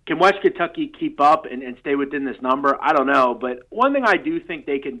can West Kentucky keep up and stay within this number? I don't know, but one thing I do think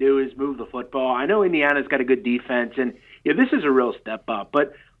they can do is move the football. I know Indiana's got a good defense, and this is a real step up.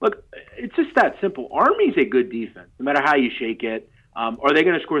 But look, it's just that simple. Army's a good defense, no matter how you shake it. Are they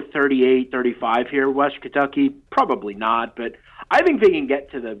going to score 38, 35 here, West Kentucky? Probably not, but I think they can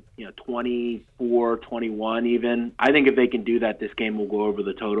get to the 24, 21 even. I think if they can do that, this game will go over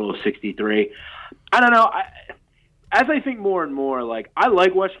the total of 63. I don't know. As I think more and more, I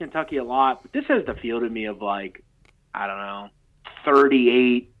like West Kentucky a lot, but this has the feel to me of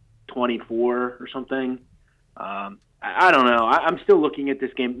 38, 24 or something. I don't know. I'm still looking at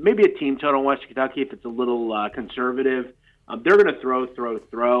this game. Maybe a team total in West Kentucky if it's a little conservative. They're going to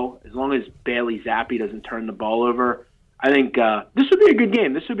throw. As long as Bailey Zappi doesn't turn the ball over, I think this would be a good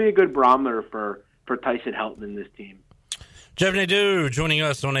game. This would be a good barometer for Tyson Helton and this team. Jeff Nadeau joining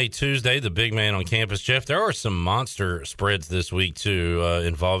us on a Tuesday, the big man on campus. Jeff, there are some monster spreads this week, too,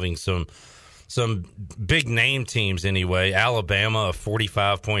 involving some big name teams anyway. Alabama, a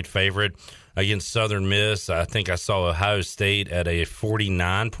 45-point favorite against Southern Miss. I think I saw Ohio State at a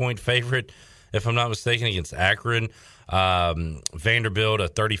 49-point favorite, if I'm not mistaken, against Akron. Vanderbilt, a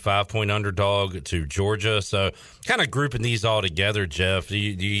 35-point underdog to Georgia. So kind of grouping these all together, Jeff, do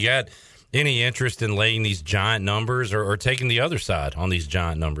you got any interest in laying these giant numbers or taking the other side on these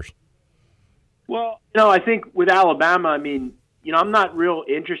giant numbers? Well, I think with Alabama, I'm not real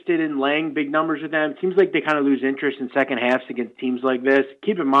interested in laying big numbers with them. It seems like they kind of lose interest in second halves against teams like this.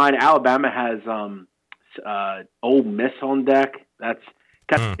 Keep in mind, Alabama has Ole Miss on deck. That's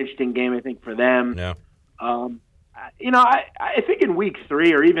kind of an interesting game, I think, for them. Yeah. I think in week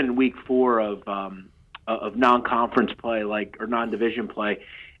 3 or even week 4 of non-conference play, or non-division play,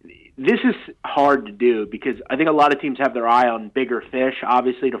 this is hard to do because I think a lot of teams have their eye on bigger fish,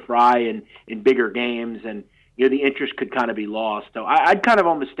 obviously, to fry in bigger games, and the interest could kind of be lost. So I'd kind of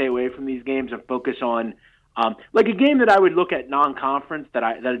almost stay away from these games and focus on a game that I would look at non-conference that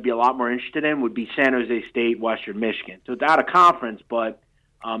I'd be a lot more interested in would be San Jose State, Western Michigan. So it's out of conference, but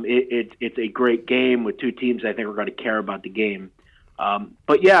it's a great game with two teams I think are going to care about the game.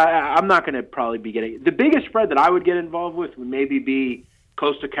 But yeah, I'm not going to probably be getting the biggest spread that I would get involved with would maybe be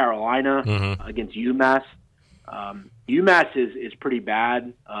Coastal Carolina against UMass. UMass is pretty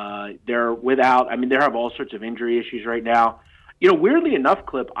bad. They're they have all sorts of injury issues right now. Weirdly enough,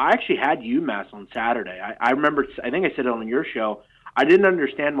 Clip, I actually had UMass on Saturday. I remember, I think I said it on your show, I didn't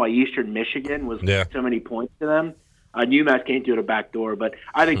understand why Eastern Michigan was so many points to them. UMass came to it a back door, but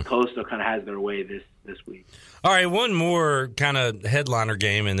I think Coastal kind of has their way this week. All right, one more kind of headliner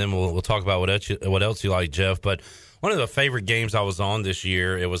game, and then we'll talk about what else you like, Jeff. But one of the favorite games I was on this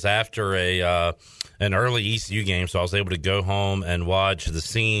year, it was after an early ECU game, so I was able to go home and watch the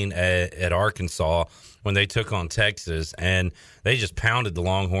scene at Arkansas when they took on Texas, and they just pounded the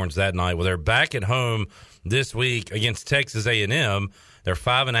Longhorns that night. Well, they're back at home this week against Texas A&M. They're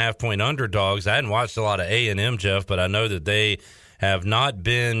 5.5-point underdogs. I hadn't watched a lot of A&M, Jeff, but I know that they have not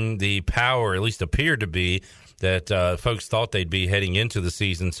been the power, at least appeared to be, that folks thought they'd be heading into the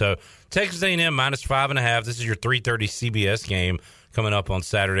season. So Texas A&M minus 5.5. This is your 3:30 CBS game coming up on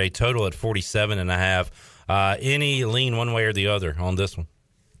Saturday. Total at 47.5. Any lean one way or the other on this one?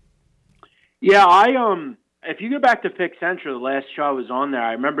 Yeah, if you go back to Pick Central, the last show I was on there,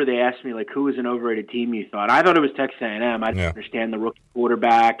 I remember they asked me who was an overrated team you thought. I thought it was Texas A&M. I didn't understand the rookie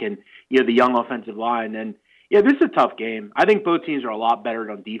quarterback and the young offensive line. And yeah, this is a tough game. I think both teams are a lot better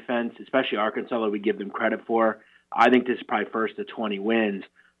on defense, especially Arkansas that we give them credit for. I think this is probably first of 20 wins.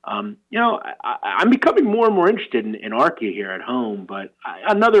 I'm becoming more and more interested in Arky here at home, but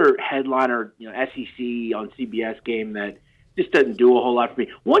another headliner, SEC on CBS game that just doesn't do a whole lot for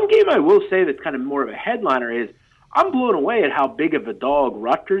me. One game I will say that's kind of more of a headliner is I'm blown away at how big of a dog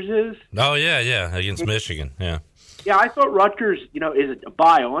Rutgers is. Oh, yeah, against Michigan, yeah. Yeah, I thought Rutgers, is a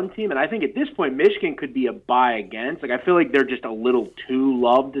buy-on team, and I think at this point Michigan could be a buy-against. I feel like they're just a little too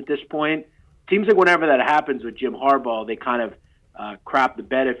loved at this point. Seems like whenever that happens with Jim Harbaugh, they kind of crap the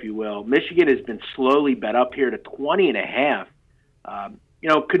bed, if you will. Michigan has been slowly bet up here to 20.5.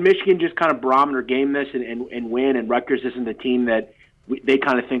 Could Michigan just kind of barometer game this and win, and Rutgers isn't the team that they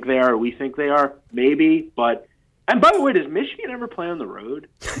kind of think they are or we think they are? Maybe, but – and by the way, does Michigan ever play on the road?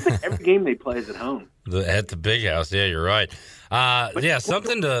 It's like every game they play is at home. At the Big House, yeah, you're right.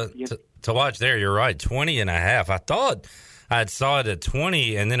 Something to watch there, you're right, 20.5. I thought I saw it at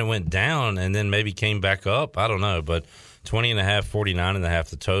 20, and then it went down, and then maybe came back up. I don't know, but 20.5, 49.5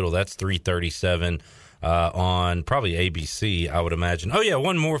 the total. That's 337 on probably ABC, I would imagine. Oh, yeah,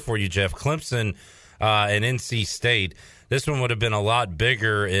 one more for you, Jeff. Clemson and NC State. This one would have been a lot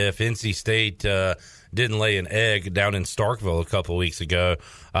bigger if NC State didn't lay an egg down in Starkville a couple of weeks ago.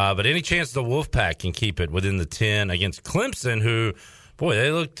 But any chance the Wolfpack can keep it within the 10 against Clemson, who, boy,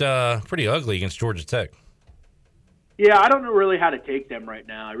 they looked pretty ugly against Georgia Tech. Yeah, I don't know really how to take them right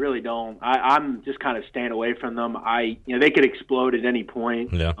now. I really don't. I'm just kind of staying away from them. They could explode at any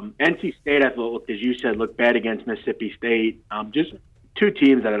point. Yeah. NC State, I thought, as you said, looked bad against Mississippi State. Just two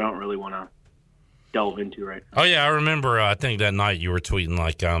teams that I don't really want to delve into right now. Oh yeah, I remember. I think that night you were tweeting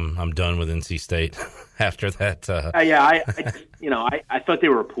I'm done with NC State after that. I thought they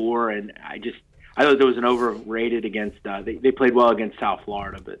were poor, and I thought there was an overrated against. They played well against South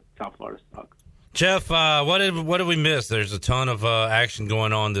Florida, but South Florida sucks. Jeff, what did we miss? There's a ton of action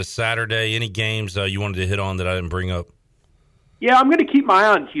going on this Saturday. Any games you wanted to hit on that I didn't bring up? Yeah, I'm going to keep my eye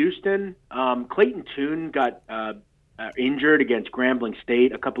on Houston. Clayton Tune got injured against Grambling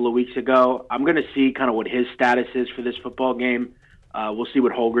State a couple of weeks ago. I'm going to see kind of what his status is for this football game. We'll see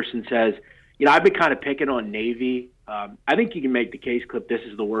what Holgerson says. I've been kind of picking on Navy. I think you can make the case, Clip, this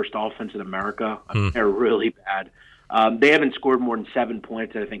is the worst offense in America. They're really bad. They haven't scored more than 7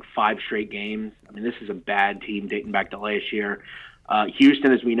 points in, I think, 5 straight games. This is a bad team dating back to last year.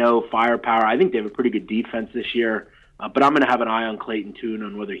 Houston, as we know, firepower. I think they have a pretty good defense this year. But I'm going to have an eye on Clayton Tune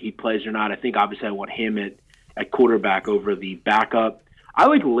on whether he plays or not. I think obviously I want him at quarterback over the backup. I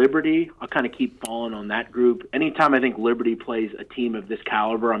like Liberty. I'll kind of keep falling on that group. Anytime I think Liberty plays a team of this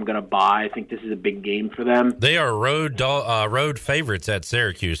caliber, I'm going to buy. I think this is a big game for them. They are road favorites at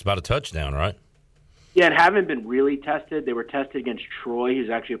Syracuse, about a touchdown, right? Yeah, and haven't been really tested. They were tested against Troy, who's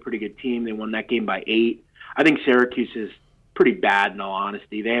actually a pretty good team. They won that game by 8. I think Syracuse is pretty bad, in all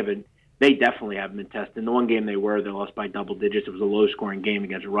honesty. They definitely haven't been tested. In the one game they lost by double digits. It was a low-scoring game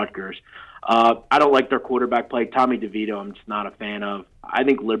against Rutgers. I don't like their quarterback play. Tommy DeVito, I'm just not a fan of. I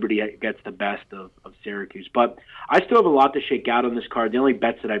think Liberty gets the best of Syracuse. But I still have a lot to shake out on this card. The only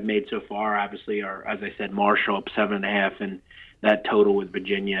bets that I've made so far, obviously, are, as I said, Marshall up 7.5, and that total with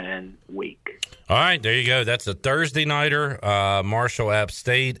Virginia and Wake. All right, there you go. That's a Thursday nighter, Marshall App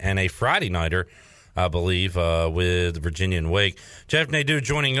State, and a Friday nighter, I believe, with Virginia and Wake. Jeff Nadeau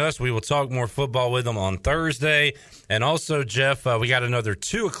joining us. We will talk more football with him on Thursday. And also, Jeff, we got another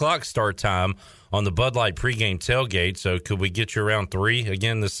 2 o'clock start time on the Bud Light pregame tailgate. So could we get you around 3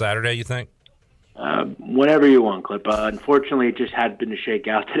 again this Saturday, you think? Whenever you want, Clip. Unfortunately, it just had been to shake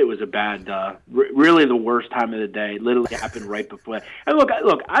out that it was a bad, really the worst time of the day. It literally happened right before. And look,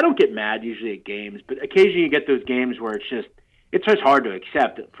 I don't get mad usually at games, but occasionally you get those games where it's just hard to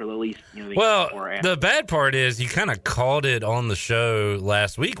accept it for the least. The bad part is you kind of called it on the show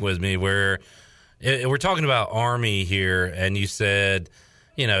last week with me, where we're talking about Army here, and you said,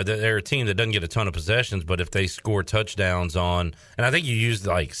 that they're a team that doesn't get a ton of possessions, but if they score touchdowns on, and I think you used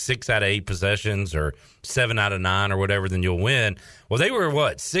like 6 out of 8 possessions or 7 out of 9 or whatever, then you'll win. Well, they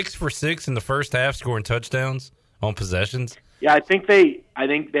were 6 for 6 in the first half scoring touchdowns on possessions. Yeah, I think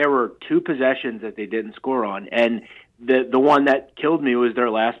there were 2 possessions that they didn't score on, and the one that killed me was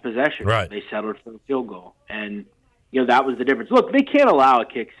their last possession. Right. They settled for the field goal, and that was the difference. Look, they can't allow a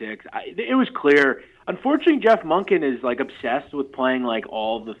kick six. It was clear. Unfortunately, Jeff Monken is obsessed with playing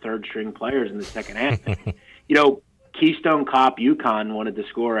all the third string players in the second half. Keystone Cop UConn wanted to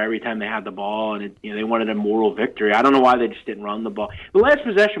score every time they had the ball, and they wanted a moral victory. I don't know why they just didn't run the ball. The last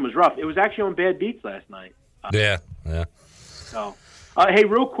possession was rough. It was actually on bad beats last night. Yeah. So, hey,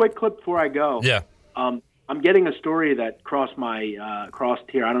 real quick clip before I go. Yeah. I'm getting a story that crossed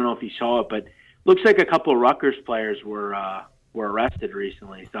here. I don't know if you saw it, but looks like a couple of Rutgers players were arrested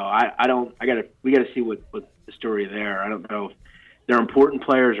recently. So we got to see what the story there. I don't know if they're important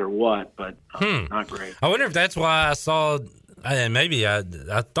players or what, but not great. I wonder if that's why I saw, and maybe I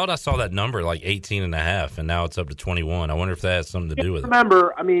thought I saw that number 18.5, and now it's up to 21. I wonder if that has something to do with it.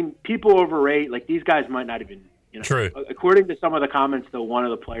 Remember, people overrate. These guys might not even. True. According to some of the comments, though, one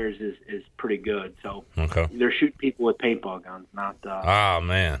of the players is pretty good. So okay. They're shooting people with paintball guns, not. Oh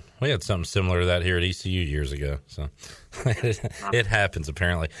man, we had something similar to that here at ECU years ago. So it happens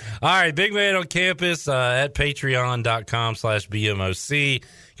apparently. All right, Big Man on Campus at Patreon.com/BMOC.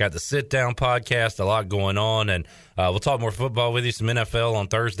 Got the Sit Down podcast. A lot going on, and we'll talk more football with you. Some NFL on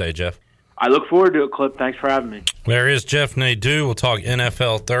Thursday, Jeff. I look forward to it, Clip. Thanks for having me. There is Jeff Nadeau. We'll talk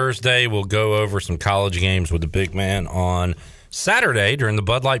NFL Thursday. We'll go over some college games with the Big Man on Saturday during the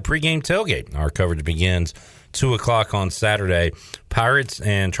Bud Light pregame tailgate. Our coverage begins 2 o'clock on Saturday. Pirates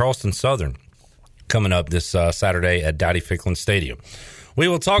and Charleston Southern coming up this Saturday at Dowdy-Ficklin Stadium. We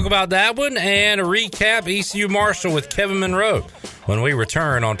will talk about that one and recap ECU Marshall with Kevin Monroe when we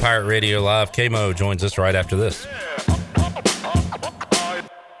return on Pirate Radio Live. K-Mo joins us right after this.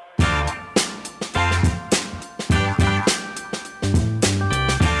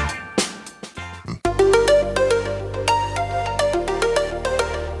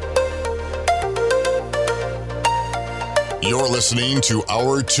 You're listening to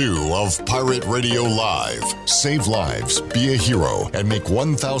Hour 2 of Pirate Radio Live. Save lives, be a hero, and make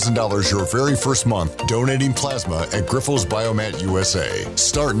 $1,000 your very first month donating plasma at Grifols Biomat USA.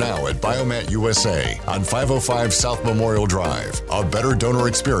 Start now at Biomat USA on 505 South Memorial Drive. A better donor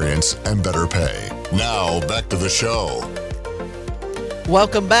experience and better pay. Now, back to the show.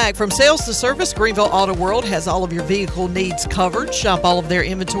 Welcome back. From sales to service, Greenville Auto World has all of your vehicle needs covered. Shop all of their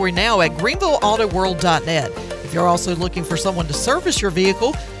inventory now at greenvilleautoworld.net. If you're also looking for someone to service your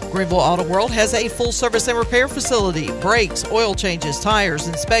vehicle, Greenville Auto World has a full service and repair facility. Brakes, oil changes, tires,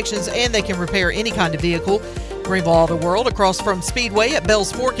 inspections, and they can repair any kind of vehicle. Greenville Auto World across from Speedway at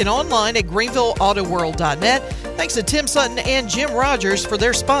Bells Fork and online at greenvilleautoworld.net. Thanks to Tim Sutton and Jim Rogers for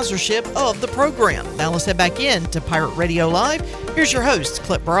their sponsorship of the program. Now let's head back in to Pirate Radio Live. Here's your host,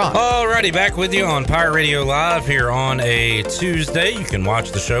 Clip Brock. Alrighty, back with you on Pirate Radio Live here on a Tuesday. You can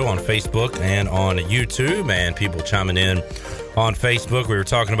watch the show on Facebook and on YouTube, and people chiming in on Facebook. We were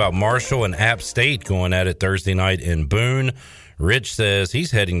talking about Marshall and App State going at it Thursday night in Boone. Rich says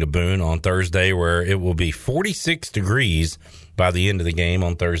he's heading to Boone on Thursday, where it will be 46 degrees by the end of the game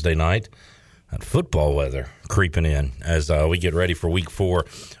on Thursday night. That football weather creeping in as we get ready for week 4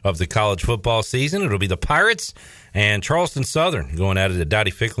 of the college football season. It'll be the Pirates and Charleston Southern going at it at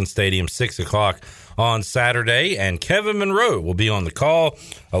Dowdy Ficklin Stadium, 6 o'clock on Saturday. And Kevin Monroe will be on the call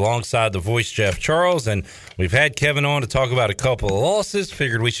alongside the voice Jeff Charles. And we've had Kevin on to talk about a couple of losses.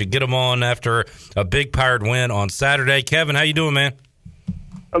 Figured we should get him on after a big Pirate win on Saturday. Kevin, how you doing, man?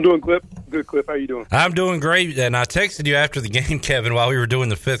 I'm doing Clip. Good, Clip. How you doing? I'm doing great. And I texted you after the game, Kevin, while we were doing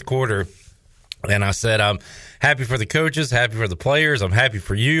the 5th quarter. And I said, I'm happy for the coaches, happy for the players. I'm happy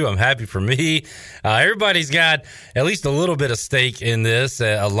for you. I'm happy for me. Everybody's got at least a little bit of stake in this,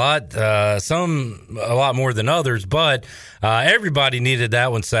 a lot more than others. But everybody needed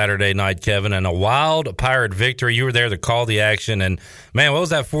that one Saturday night, Kevin, and a wild Pirate victory. You were there to call the action. And, man, what was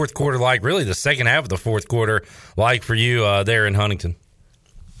that 4th quarter like? Really the second half of the 4th quarter like for you there in Huntington?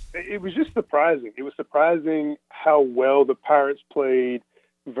 It was just surprising. It was surprising how well the Pirates played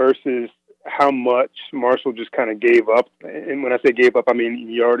versus how much Marshall just kind of gave up. And when I say gave up, I mean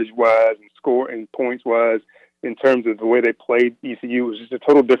yardage-wise and score and points-wise in terms of the way they played ECU. It was just a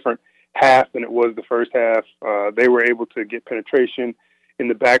total different half than it was the first half. They were able to get penetration in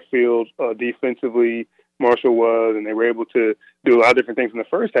the backfield defensively, Marshall was, and they were able to do a lot of different things in the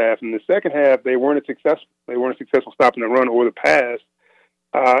first half. In the second half, they weren't successful. They weren't successful stopping the run or the pass.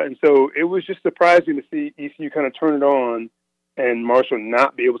 And so it was just surprising to see ECU kind of turn it on and Marshall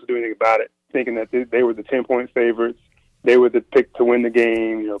not be able to do anything about it, thinking that they were the 10-point favorites. They were the pick to win the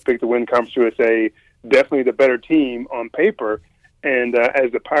game, pick to win Conference USA, definitely the better team on paper. And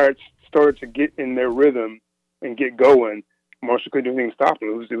as the Pirates started to get in their rhythm and get going, Marshall couldn't do anything to stop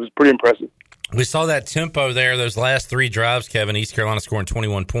them. It was pretty impressive. We saw that tempo there, those last 3 drives, Kevin. East Carolina scoring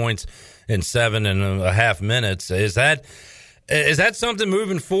 21 points in 7.5 minutes. Is that something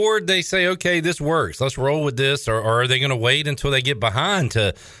moving forward? They say, okay, this works. Let's roll with this. Or are they going to wait until they get behind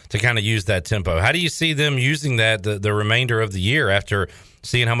to kind of use that tempo? How do you see them using that the remainder of the year after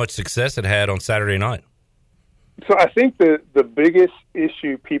seeing how much success it had on Saturday night? So I think the biggest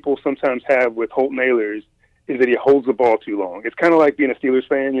issue people sometimes have with Holton Ahlers is that he holds the ball too long. It's kind of like being a Steelers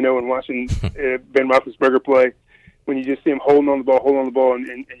fan, and watching Ben Roethlisberger play, when you just see him holding on the ball,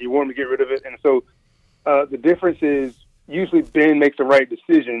 and you want him to get rid of it. And so the difference is, usually Ben makes the right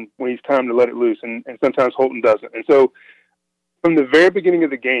decision when it's time to let it loose, and sometimes Holton doesn't. And so from the very beginning of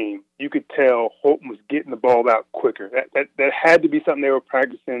the game, you could tell Holton was getting the ball out quicker. That had to be something they were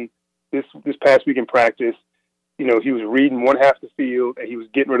practicing this past week in practice. He was reading one half the field, and he was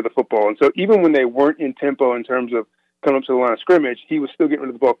getting rid of the football. And so even when they weren't in tempo in terms of coming up to the line of scrimmage, he was still getting rid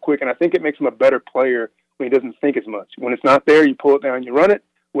of the ball quick. And I think it makes him a better player when he doesn't think as much. When it's not there, you pull it down, you run it.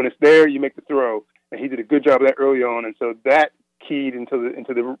 When it's there, you make the throw. And he did a good job of that early on, and so that keyed into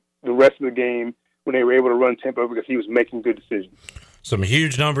the rest of the game when they were able to run tempo because he was making good decisions. Some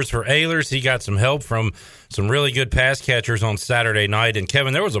huge numbers for Ahlers. He got some help from some really good pass catchers on Saturday night. And,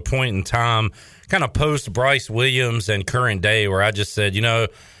 Kevin, there was a point in time kind of post Bryce Williams and current day where I just said,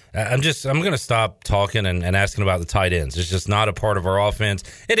 I'm going to stop talking and asking about the tight ends. It's just not a part of our offense.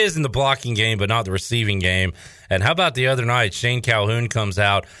 It is in the blocking game, but not the receiving game. And how about the other night? Shane Calhoun comes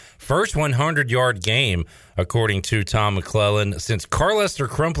out. First 100-yard game, according to Tom McClellan, since Carlester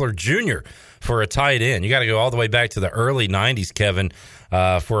Crumpler Jr. for a tight end. You got to go all the way back to the early 90s, Kevin,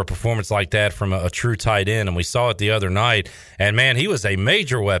 for a performance like that from a true tight end. And we saw it the other night. And, man, he was a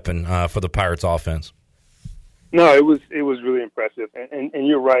major weapon for the Pirates offense. No, it was really impressive. And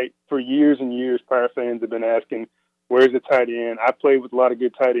you're right. For years and years, Pirate fans have been asking, where's the tight end? I played with a lot of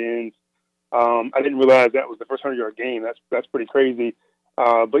good tight ends. I didn't realize that was the first 100-yard game. That's pretty crazy.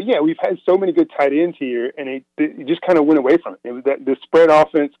 But, yeah, we've had so many good tight ends here, and it just kind of went away from it. It was that the spread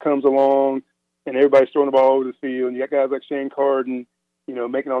offense comes along, and everybody's throwing the ball over the field. And you got guys like Shane Carden,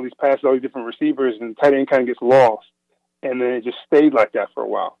 making all these passes, all these different receivers, and the tight end kind of gets lost. And then it just stayed like that for a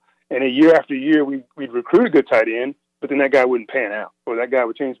while. And year after year, we'd recruit a good tight end, but then that guy wouldn't pan out, or that guy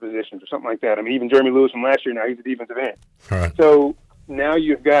would change positions or something like that. I mean, even Jeremy Lewis from last year, now he's a defensive end. Right. So now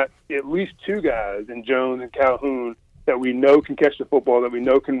you've got at least 2 guys in Jones and Calhoun that we know can catch the football, that we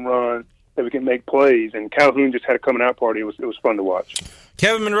know can run, that we can make plays. And Calhoun just had a coming out party. It was fun to watch.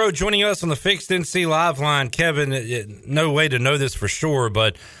 Kevin Monroe joining us on the Fixed NC Live line. Kevin, no way to know this for sure,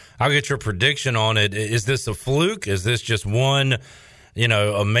 but I'll get your prediction on it. Is this a fluke? Is this just one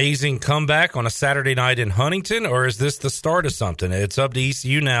amazing comeback on a Saturday night in Huntington, or is this the start of something? It's up to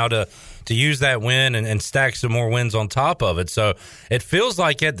ECU now to use that win and stack some more wins on top of it. So it feels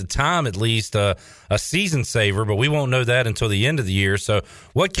like at the time, at least, a season saver, but we won't know that until the end of the year. So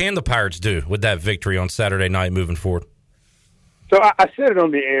what can the Pirates do with that victory on Saturday night moving forward? So I said it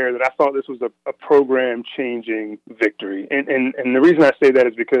on the air that I thought this was a program-changing victory. And the reason I say that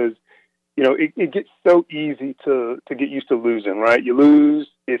is because, it gets so easy to get used to losing, right? You lose.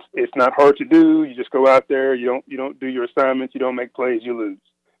 It's not hard to do. You just go out there. You don't do your assignments. You don't make plays. You lose,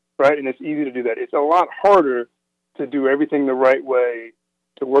 right? And it's easy to do that. It's a lot harder to do everything the right way,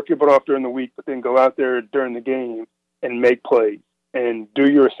 to work your butt off during the week, but then go out there during the game and make plays and do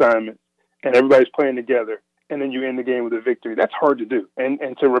your assignments, and everybody's playing together, and then you end the game with a victory. That's hard to do. And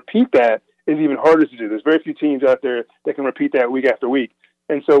to repeat that is even harder to do. There's very few teams out there that can repeat that week after week.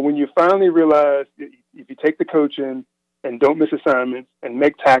 And so when you finally realize if you take the coaching and don't miss assignments and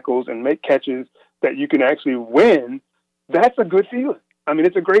make tackles and make catches, that you can actually win, that's a good feeling. I mean,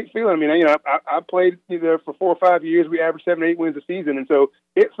 it's a great feeling. I mean, I played there for 4 or 5 years. We averaged 7 or 8 wins a season. And so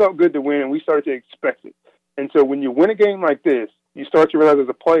it felt good to win, and we started to expect it. And so when you win a game like this, you start to realize as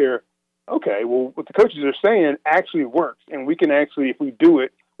a player, okay, well, what the coaches are saying actually works. And we can actually, if we do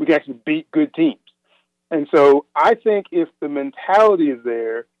it, we can actually beat good teams. And so I think if the mentality is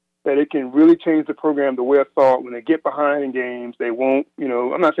there, that it can really change the program the way I thought. When they get behind in games, they won't,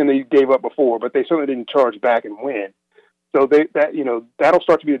 I'm not saying they gave up before, but they certainly didn't charge back and win. So that'll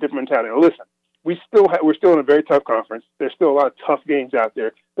start to be a different mentality. Now, listen, we're still in a very tough conference. There's still a lot of tough games out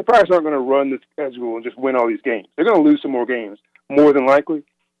there. The Pirates aren't going to run the schedule and just win all these games. They're going to lose some more games, more than likely.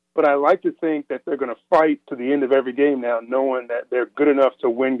 But I like to think that they're going to fight to the end of every game now, knowing that they're good enough to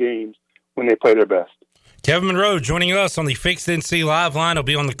win games when they play their best. Kevin Monroe joining us on the Fixed NC Live line. He'll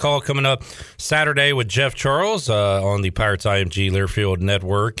be on the call coming up Saturday with Jeff Charles on the Pirates IMG Learfield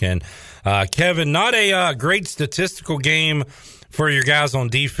Network. And Kevin, not a great statistical game for your guys on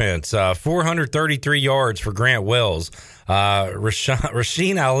defense. 433 yards for Grant Wells.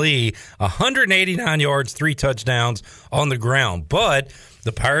 Rasheen Ali, 189 yards, 3 touchdowns on the ground. But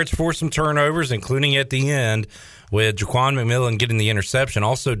the Pirates forced some turnovers, including at the end, with Jaquan McMillan getting the interception.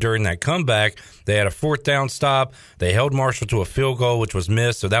 Also during that comeback, they had a 4th down stop. They held Marshall to a field goal, which was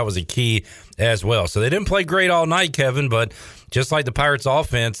missed, so that was a key as well. So they didn't play great all night, Kevin, but just like the Pirates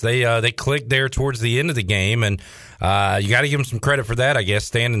offense, they clicked there towards the end of the game, and you got to give them some credit for that, I guess,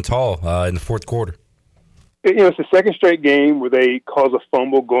 standing tall in the fourth quarter. It's the second straight game where they cause a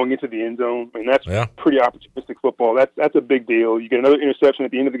fumble going into the end zone. I mean, that's pretty opportunistic football. That's a big deal. You get another interception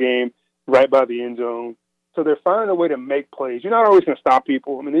at the end of the game right by the end zone. So they're finding a way to make plays. You're not always going to stop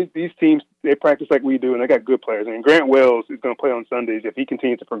people. I mean, these teams, they practice like we do, and they got good players. I mean, Grant Wells is going to play on Sundays if he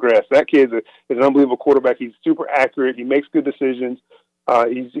continues to progress. That kid is an unbelievable quarterback. He's super accurate. He makes good decisions.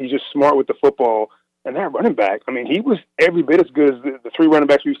 He's just smart with the football. And that running back, I mean, he was every bit as good as the 3 running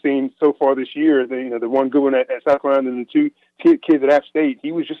backs we've seen so far this year. The one good one at South Carolina and the 2 kids at App State.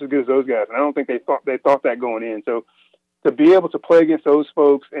 He was just as good as those guys. And I don't think they thought that going in. So to be able to play against those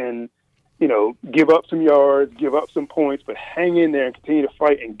folks and give up some yards, give up some points, but hang in there and continue to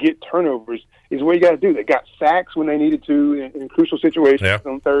fight and get turnovers is what you got to do. They got sacks when they needed to in crucial situations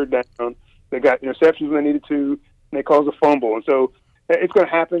on 3rd down. They got interceptions when they needed to, and they caused a fumble. And so it's going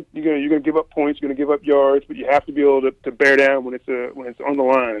to happen. You're going to give up points. You're going to give up yards, but you have to be able to bear down when it's on the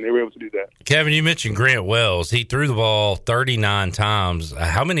line, and they were able to do that. Kevin, you mentioned Grant Wells. He threw the ball 39 times.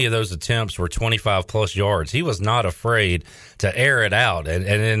 How many of those attempts were 25-plus yards? He was not afraid to air it out. And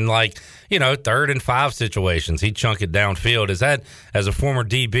in 3rd and 5 situations, he'd chunk it downfield. Is that, as a former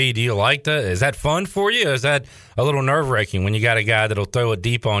DB, do you like that? Is that fun for you? Or is that a little nerve-wracking when you got a guy that'll throw it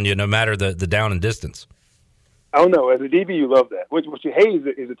deep on you no matter the down and distance? I don't know. As a DB, you love that. What you hate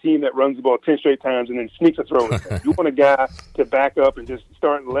is a team that runs the ball 10 straight times and then sneaks a throw. You want a guy to back up and just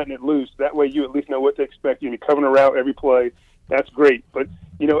start letting it loose. That way you at least know what to expect. You'll be covering a route every play. That's great. But,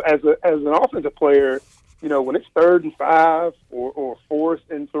 as an offensive player, when it's 3rd and 5 or 4th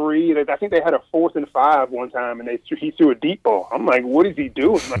and 3, I think they had a 4th and 5 one time, and he threw a deep ball. I'm like, what is he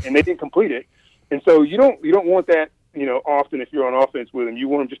doing? And they didn't complete it. And so you don't want that. Often if you're on offense with him, you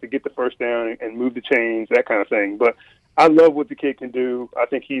want him just to get the first down and move the chains, that kind of thing. But I love what the kid can do. I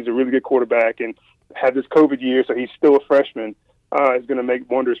think he's a really good quarterback and had this COVID year, so he's still a freshman. Is going to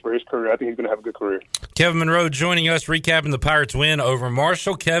make wonders for his career. I think he's going to have a good career. Kevin Monroe joining us, recapping the Pirates' win over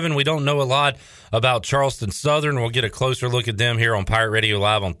Marshall. Kevin, we don't know a lot about Charleston Southern. We'll get a closer look at them here on Pirate Radio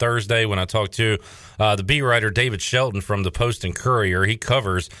Live on Thursday when I talk to the beat writer David Shelton from the Post and Courier. He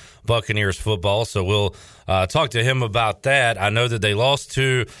covers Buccaneers football, so we'll talk to him about that. I know that they lost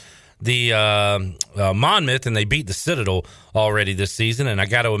to the Monmouth, and they beat the Citadel already this season, and I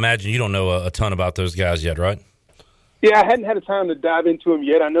got to imagine you don't know a ton about those guys yet, right? Yeah, I hadn't had a time to dive into him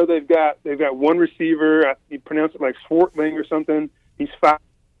yet. I know they've got one receiver. He pronounced it like Swartling or something. He's 5,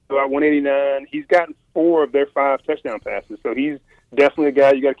 about 189. He's gotten 4 of their 5 touchdown passes, so he's definitely a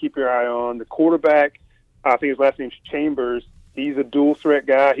guy you got to keep your eye on. The quarterback, I think his last name's Chambers. He's a dual threat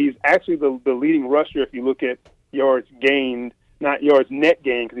guy. He's actually the leading rusher if you look at yards gained, not yards net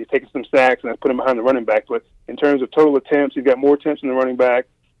gained, because he's taken some sacks and that's put him behind the running back. But in terms of total attempts, he's got more attempts than the running back,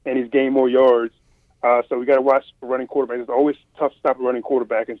 and he's gained more yards. So we got to watch for running quarterback. It's always tough to stop a running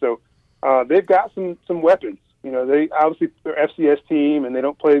quarterback, and so they've got some weapons. You know, they obviously they're FCS team, and they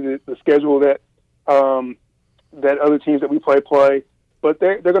don't play the schedule that that other teams that we play. But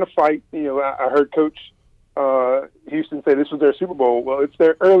they're going to fight. You know, I heard Coach Houston say this was their Super Bowl. Well, it's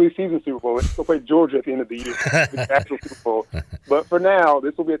their early season Super Bowl. They'll play Georgia at the end of the year, the actual Super Bowl. But for now,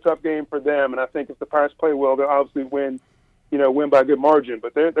 this will be a tough game for them. And I think if the Pirates play well, they'll obviously win by a good margin.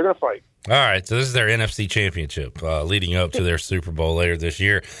 But they're going to fight. All right, so this is their NFC Championship leading up to their Super Bowl later this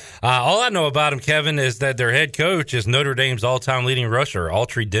year. All I know about them, Kevin, is that their head coach is Notre Dame's all-time leading rusher,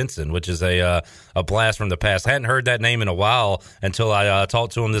 Autry Denson, which is a blast from the past. I hadn't heard that name in a while until I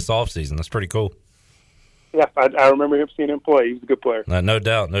talked to him this offseason. That's pretty cool. Yeah, I remember seeing him play. He was a good player. No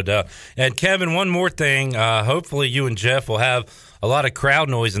doubt. And, Kevin, one more thing. Hopefully you and Jeff will have a lot of crowd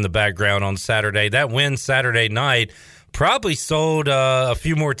noise in the background on Saturday. That win Saturday night probably sold a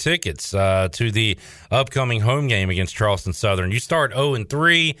few more tickets to the upcoming home game against Charleston Southern. You start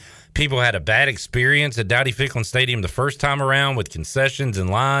 0-3. People had a bad experience at Dowdy-Ficklen Stadium the first time around with concessions and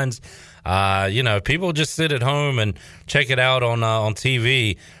lines. People just sit at home and check it out on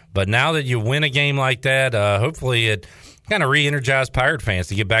TV. But now that you win a game like that, hopefully it kind of re-energized Pirate fans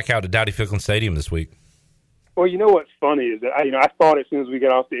to get back out to Dowdy-Ficklen Stadium this week. Well, you know what's funny is that I thought as soon as we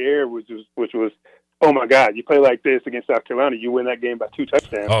got off the air, which was, oh my God, you play like this against South Carolina, you win that game by 2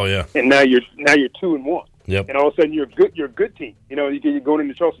 touchdowns. Oh yeah, and now you're 2-1. Yep. And all of a sudden you're a good team. You know, you're going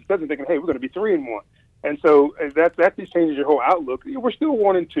into Charleston Southern thinking, hey, we're going to be 3-1. And so that just changes your whole outlook. We're still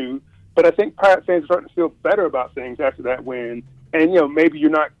 1-2, but I think Pirate fans are starting to feel better about things after that win. And, maybe you're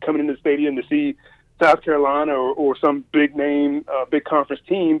not coming into the stadium to see South Carolina or some big name, big conference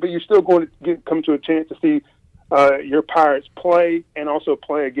team, but you're still going to come to a chance to see your Pirates play and also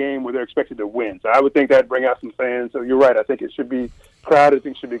play a game where they're expected to win. So I would think that'd bring out some fans. So you're right. I think it should be crowded. I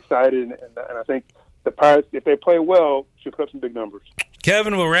think it should be excited. And I think the Pirates, if they play well, should put up some big numbers.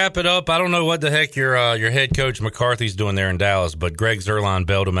 Kevin, we'll wrap it up. I don't know what the heck your head coach McCarthy's doing there in Dallas, but Greg Zuerlein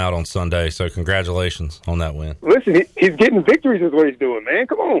bailed him out on Sunday, so congratulations on that win. Listen, he's getting victories is what he's doing, man.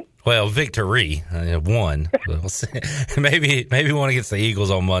 Come on. Well, victory, one. We'll see. Maybe one against the Eagles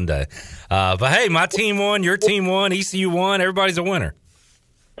on Monday. But, hey, my team won, your team won, ECU won. Everybody's a winner.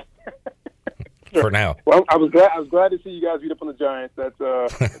 For now. Well, I was glad to see you guys beat up on the Giants. That's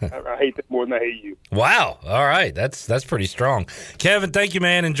I hate that more than I hate you. Wow. All right. That's pretty strong. Kevin, thank you,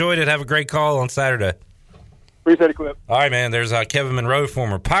 man. Enjoyed it. Have a great call on Saturday. Appreciate it, Clip. All right, man. There's Kevin Monroe,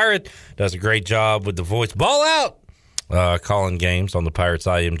 former Pirate. Does a great job with the voice. Ball out! Calling games on the Pirates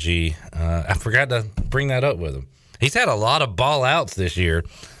IMG. I forgot to bring that up with him. He's had a lot of ball outs this year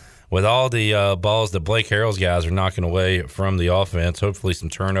with all the balls that Blake Harrell's guys are knocking away from the offense. Hopefully some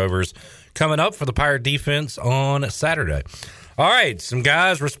turnovers coming up for the Pirate defense on Saturday. All right, some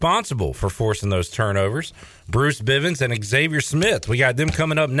guys responsible for forcing those turnovers. Bruce Bivens and Xavier Smith. We got them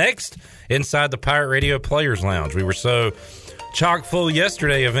coming up next inside the Pirate Radio Players Lounge. We were so chock full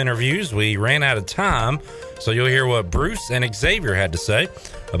yesterday of interviews, we ran out of time. So you'll hear what Bruce and Xavier had to say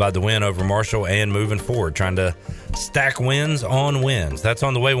about the win over Marshall and moving forward, trying to stack wins on wins. That's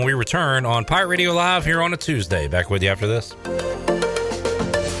on the way when we return on Pirate Radio Live here on a Tuesday. Back with you after this.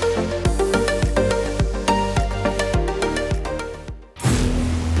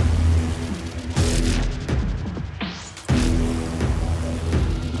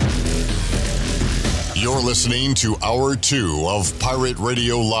 You're listening to Hour 2 of Pirate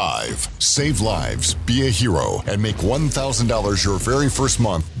Radio Live. Save lives, be a hero, and make $1,000 your very first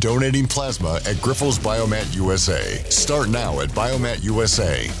month donating plasma at Grifols Biomat USA. Start now at Biomat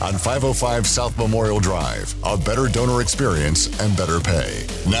USA on 505 South Memorial Drive. A better donor experience and better pay.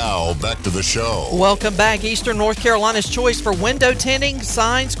 Now, back to the show. Welcome back. Eastern North Carolina's choice for window tinting,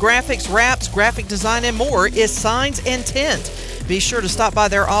 signs, graphics, wraps, graphic design, and more is Signs and Tint. Be sure to stop by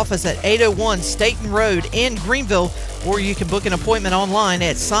their office at 801 Staten Road in Greenville, or you can book an appointment online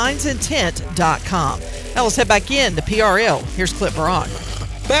at signsandtint.com. Now let's head back in to PRL. Here's Clip Barak.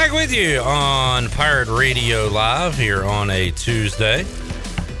 Back with you on Pirate Radio Live here on a Tuesday.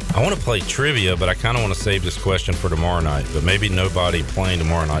 I want to play trivia, but I kind of want to save this question for tomorrow night. But maybe nobody playing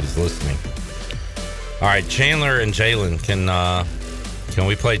tomorrow night is listening. All right, Chandler and Jalen, can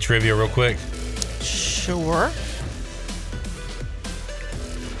we play trivia real quick? Sure.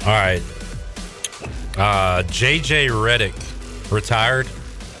 All right. J.J. Redick retired.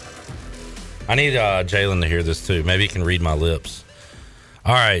 I need Jalen to hear this too. Maybe he can read my lips.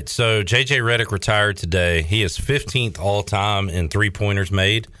 All right, so J.J. Redick retired today. He is 15th all-time in three-pointers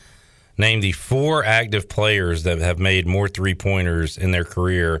made. Name the 4 active players that have made more three-pointers in their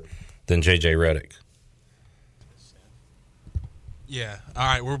career than J.J. Redick. Yeah. All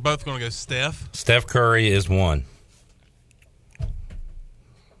right, we're both going to go Steph. Steph Curry is 1.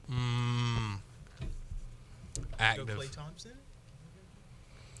 Active.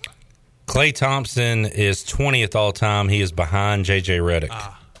 Klay Thompson is 20th all-time. He is behind J.J. Redick.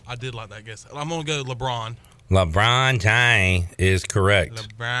 I did like that guess. I'm going to go LeBron. LeBron James is correct.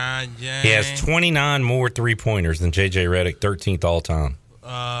 LeBron James. He has 29 more three-pointers than J.J. Redick, 13th all-time.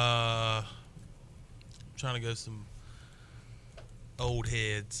 I'm trying to go some old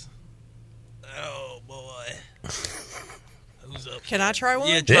heads. Oh, boy. Who's up? Can I try one?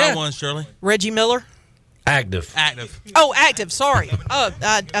 Yeah, try one, Shirley. Reggie Miller? Active. Oh, active. Sorry. Oh,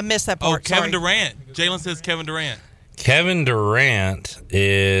 I missed that part. Kevin Durant. Jalen says Kevin Durant. Kevin Durant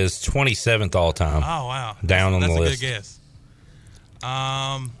is 27th all-time. Oh, wow. Down on the list. That's a good guess.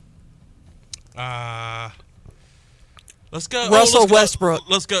 Let's go. Russell Westbrook.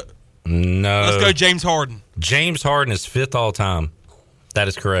 Let's go. No. Let's go James Harden. James Harden is 5th all-time. That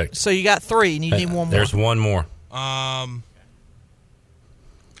is correct. So you got 3 and you need one more. There's one more.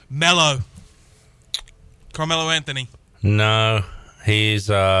 Melo. Carmelo Anthony. No. He's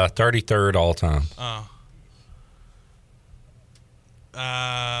 33rd all-time. Oh.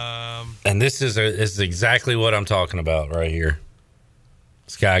 And this is exactly what I'm talking about right here.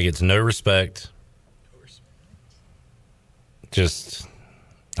 This guy gets no respect. Just,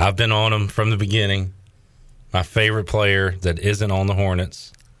 I've been on him from the beginning. My favorite player that isn't on the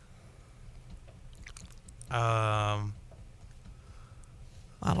Hornets.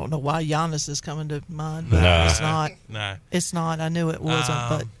 I don't know why Giannis is coming to mind, but No. it's not. No. It's not. I knew it wasn't,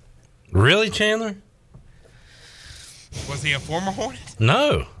 but Really, Chandler? Was he a former Hornet?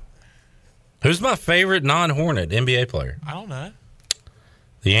 No. Who's my favorite non-Hornet NBA player? I don't know.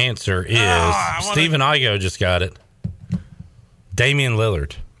 The answer is Stephen Igo just got it. Damian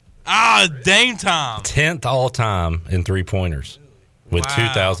Lillard. Dame Time. 10th all-time in three-pointers with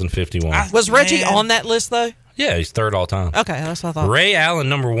 2,051. was Reggie on that list though? Yeah, he's 3rd all-time. Okay, that's what I thought. Ray Allen,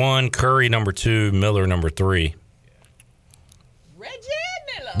 number 1. Curry, number 2. Miller, number 3. Reggie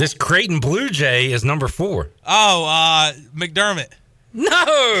Miller. This Creighton Blue Jay is number 4. Oh, McDermott.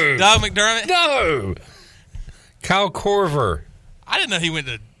 No! Doug McDermott? No! Kyle Korver. I didn't know he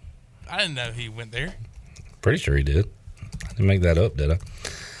went there. Pretty sure he did. I didn't make that up, did I?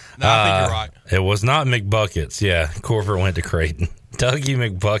 No, I think you're right. It was not McBuckets. Yeah, Korver went to Creighton. Dougie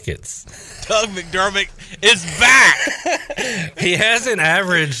McBuckets. Doug McDermott is back. He hasn't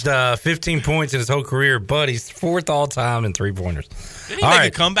averaged 15 points in his whole career, but he's 4th all-time in three-pointers. Did he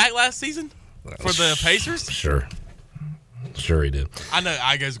make a comeback last season for the Pacers? Sure he did. I know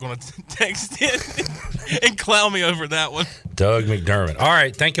Igo's going to text in and clown me over that one. Doug McDermott. All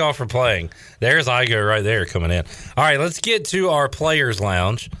right, thank you all for playing. There's Igo right there coming in. All right, let's get to our Players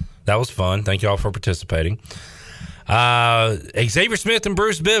Lounge. That was fun. Thank you all for participating. Xavier Smith and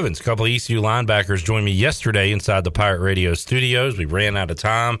Bruce Bivens, a couple of ECU linebackers, joined me yesterday inside the Pirate Radio studios. We ran out of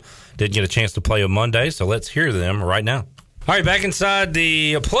time. Didn't get a chance to play on Monday, so let's hear them right now. All right, back inside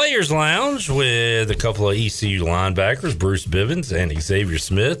the Players Lounge with a couple of ECU linebackers, Bruce Bivens and Xavier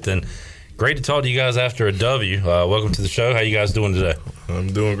Smith. And great to talk to you guys after a W. Welcome to the show. How you guys doing today?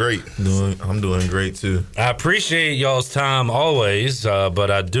 I'm doing great. I'm doing great, too. I appreciate y'all's time always,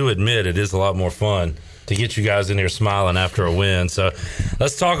 but I do admit it is a lot more fun to get you guys in here smiling after a win. So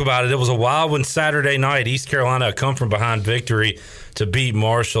let's talk about it. It was a wild one Saturday night. East Carolina, a come-from-behind victory to beat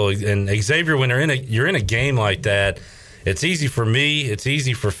Marshall. And Xavier, when you're in a game like that, it's easy for me, it's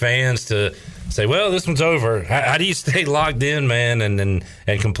easy for fans to say, well, this one's over. How do you stay locked in, man, and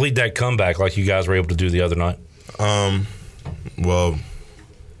complete that comeback like you guys were able to do the other night? Well,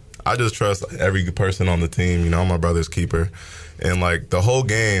 I just trust every person on the team. You know, I'm my brother's keeper. And, like, the whole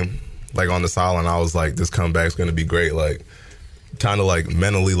game, like, on the sideline, I was like, this comeback's going to be great. Like, kind of, like,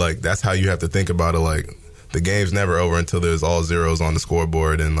 mentally, like, that's how you have to think about it. Like, the game's never over until there's all zeros on the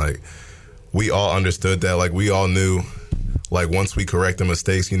scoreboard. And, like, we all understood that. Like, we all knew, like, once we correct the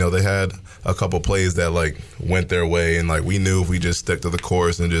mistakes, you know, they had a couple plays that, like, went their way. And, like, we knew if we just stuck to the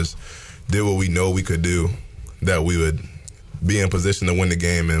course and just did what we know we could do, that we would be in position to win the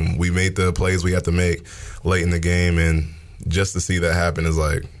game. And we made the plays we had to make late in the game. And just to see that happen is,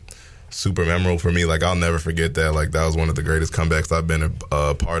 like, super memorable for me. Like, I'll never forget that. Like, that was one of the greatest comebacks I've been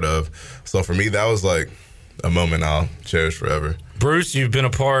a part of. So for me, that was, like, a moment I'll cherish forever. Bruce, you've been a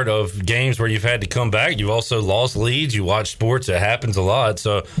part of games where you've had to come back. You've also lost leads. You watch sports. It happens a lot.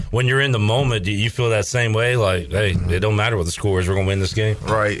 So when you're in the moment, do you feel that same way? Like, hey, it don't matter what the score is. We're going to win this game.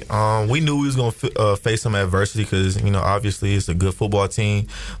 Right. We knew we was going to face some adversity because, obviously it's a good football team.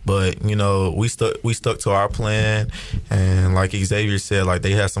 But, we stuck to our plan. And like Xavier said, like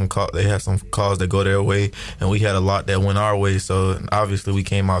they had some calls that go their way. And we had a lot that went our way. So obviously we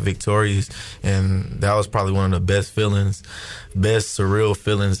came out victorious. And that was probably one of the best surreal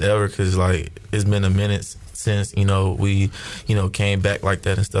feelings ever because, like, it's been a minute since, we, came back like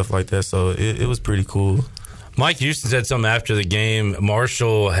that and stuff like that. So it was pretty cool. Mike Houston said something after the game.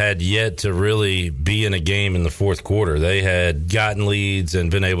 Marshall had yet to really be in a game in the fourth quarter. They had gotten leads and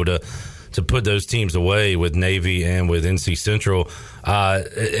been able to put those teams away with Navy and with NC Central.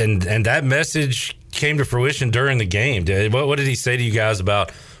 And that message came to fruition during the game. What did he say to you guys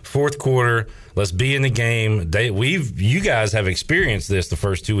about fourth quarter? Let's be in the game. You guys have experienced this the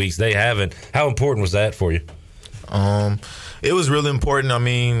first 2 weeks. They haven't. How important was that for you? It was really important. I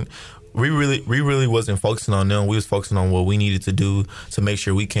mean, we really wasn't focusing on them. We was focusing on what we needed to do to make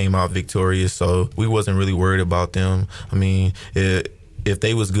sure we came out victorious. So we wasn't really worried about them. I mean, if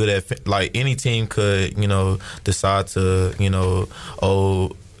they was good at, like, any team could, decide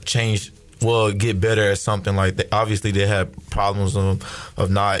to, change. Well, get better at something like that. Obviously, they had problems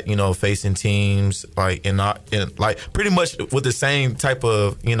of not, facing teams like pretty much with the same type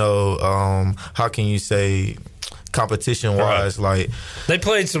of, how can you say, competition wise, right. Like they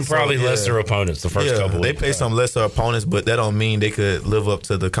played some probably lesser opponents the first couple weeks. They played some lesser opponents, but that don't mean they could live up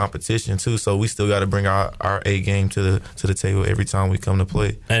to the competition too. So we still got to bring our A game to the table every time we come to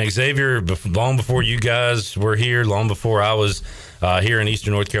play. And Xavier, long before you guys were here, long before I was here in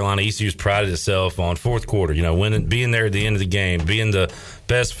Eastern North Carolina, ECU's prided itself on fourth quarter, winning, being there at the end of the game, being the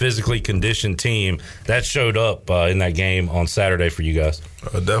best physically conditioned team. That showed up in that game on Saturday for you guys.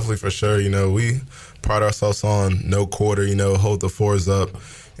 Definitely, for sure. We pride ourselves on no quarter, hold the fours up.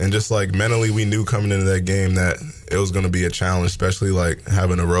 And just like mentally, we knew coming into that game that it was going to be a challenge, especially like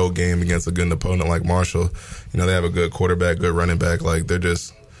having a road game against a good opponent like Marshall. They have a good quarterback, good running back. Like, they're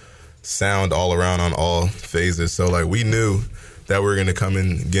just sound all around on all phases. So, like, we knew that we were going to come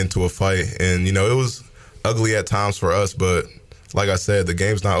and get into a fight. And, it was ugly at times for us. But like I said, the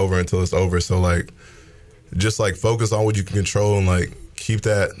game's not over until it's over. So, like, just, like, focus on what you can control and, like, keep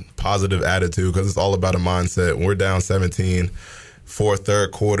that positive attitude because it's all about a mindset. When we're down 17 for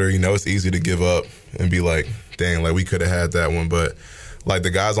third quarter, it's easy to give up and be like, dang, like, we could have had that one. But, like,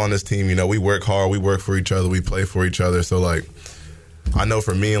 the guys on this team, we work hard, we work for each other, we play for each other. So, like, I know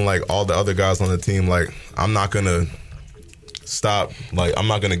for me and, like, all the other guys on the team, like, I'm not going to stop. Like, I'm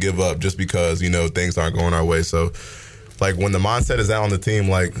not going to give up just because, things aren't going our way. So, like, when the mindset is out on the team,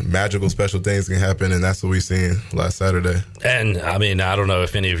 like, magical special things can happen, and that's what we seen last Saturday. And, I mean, I don't know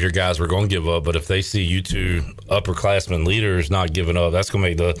if any of your guys were going to give up, but if they see you two upperclassmen leaders not giving up, that's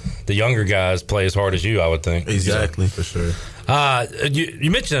going to make the younger guys play as hard as you, I would think. Exactly. For sure. You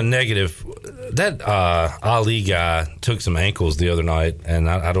mentioned a negative. That Ali guy took some ankles the other night, and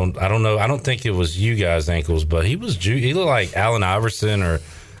I don't know. I don't think it was you guys' ankles, but he looked like Allen Iverson or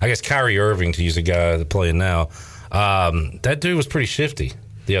I guess Kyrie Irving, to use a guy that's playing now. That dude was pretty shifty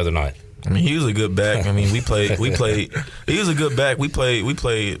the other night. I mean, he was a good back. I mean, we played. He was a good back. We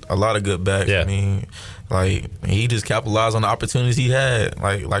played a lot of good backs. Yeah. I mean, like, he just capitalized on the opportunities he had,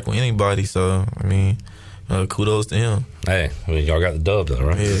 like with anybody. So, I mean, kudos to him. Hey, I mean, y'all got the dub though,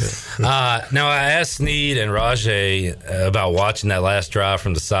 right? Yeah. Now, I asked Snead and Rajay about watching that last drive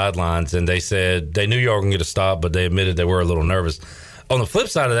from the sidelines, and they said they knew y'all were going to get a stop, but they admitted they were a little nervous. On the flip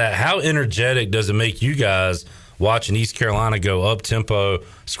side of that, how energetic does it make you guys watching East Carolina go up tempo,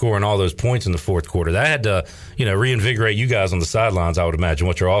 scoring all those points in the fourth quarter? That had to, reinvigorate you guys on the sidelines, I would imagine,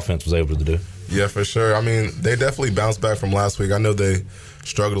 what your offense was able to do. Yeah, for sure. I mean, they definitely bounced back from last week. I know they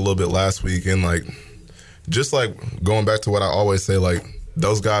struggled a little bit last week, and, like, just, like, going back to what I always say, like,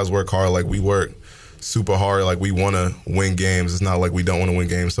 those guys work hard. Like, we work super hard. Like, we want to win games. It's not like we don't want to win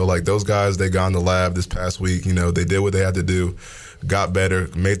games. So, like, those guys, they got in the lab this past week. They did what they had to do, got better,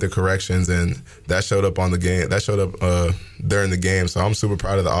 made the corrections, and that showed up on the game. That showed up during the game. So I'm super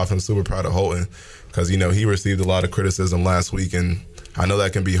proud of the offense, super proud of Holton because, he received a lot of criticism last week, and I know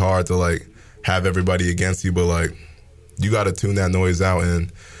that can be hard to, like, have everybody against you, but, like, you got to tune that noise out,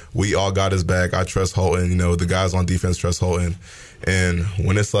 and we all got his back. I trust Holton. The guys on defense trust Holton. And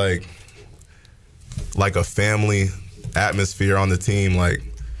when it's, like a family atmosphere on the team, like,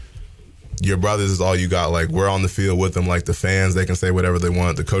 your brothers is all you got. Like, we're on the field with them. Like, the fans, they can say whatever they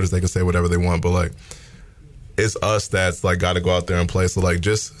want. The coaches, they can say whatever they want. But, like, it's us that's, like, got to go out there and play. So, like,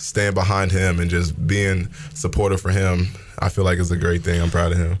 just stand behind him and just being supportive for him. I feel like it's a great thing. I'm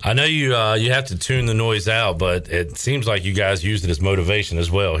proud of him. I know you have to tune the noise out, but it seems like you guys used it as motivation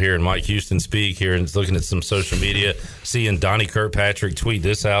as well. Hearing Mike Houston speak here and looking at some social media, seeing Donnie Kirkpatrick tweet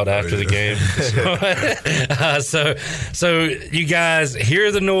this out after the game. So you guys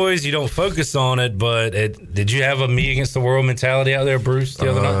hear the noise, you don't focus on it, but did you have a me against the world mentality out there, Bruce, the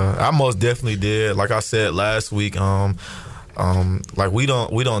other night? I most definitely did. Like I said last week, like we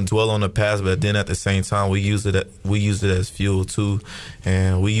don't dwell on the past, but then at the same time we use it as fuel too,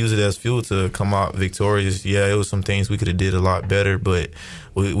 and we use it as fuel to come out victorious. Yeah, it was some things we could have did a lot better, but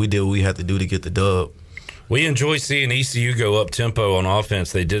we did what we had to do to get the dub. We enjoy seeing ECU go up tempo on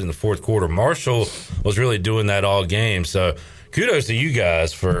offense. They did in the fourth quarter. Marshall was really doing that all game. So kudos to you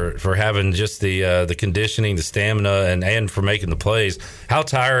guys for having just the conditioning, the stamina, and for making the plays. How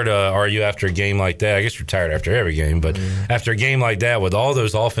tired are you after a game like that? I guess you're tired after every game, but after a game like that with all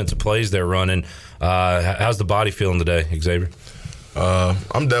those offensive plays they're running, how's the body feeling today, Xavier?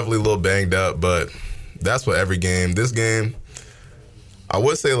 I'm definitely a little banged up, but that's what every game. This game, I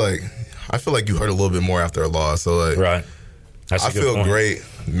would say, like, I feel like you hurt a little bit more after a loss. So, like, right. That's I feel great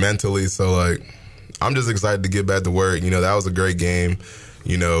mentally. So, like, I'm just excited to get back to work. You know, that was a great game.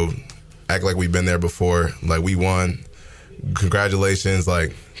 You know, act like we've been there before. Like, we won. Congratulations.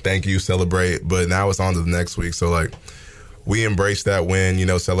 Like, thank you. Celebrate. But now it's on to the next week. So, like, we embraced that win, you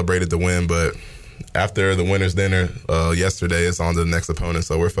know, celebrated the win. But after the winner's dinner yesterday, it's on to the next opponent.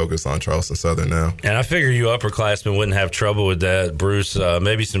 So we're focused on Charleston Southern now. And I figure you upperclassmen wouldn't have trouble with that, Bruce.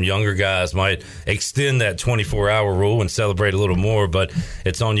 Maybe some younger guys might extend that 24-hour rule and celebrate a little more, but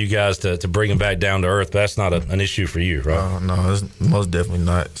it's on you guys to bring them back down to earth. But that's not an issue for you, right? No, it's most definitely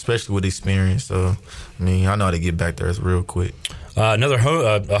not, especially with experience. So, I mean, I know how to get back there real quick. Another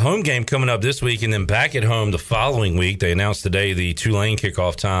home game coming up this week, and then back at home the following week. They announced today the Tulane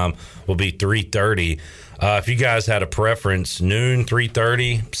kickoff time will be 3:30. If you guys had a preference, noon,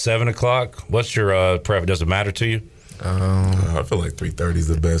 3:30, 7 o'clock, what's your preference? Does it matter to you? I feel like 3:30 is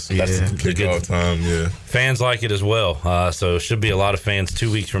the best kickoff time. Yeah, fans like it as well. So it should be a lot of fans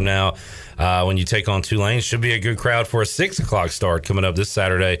 2 weeks from now. When you take on Tulane, it should be a good crowd for a 6 o'clock start coming up this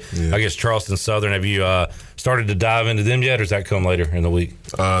Saturday. Yeah. I guess Charleston Southern, have you started to dive into them yet, or does that come later in the week?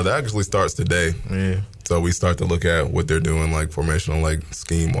 That actually starts today. Yeah. So we start to look at what they're doing, like formational, like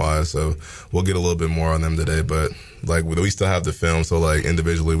scheme-wise. So we'll get a little bit more on them today. But, like, we still have the film. So, like,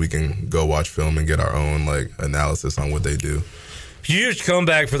 individually we can go watch film and get our own, like, analysis on what they do. Huge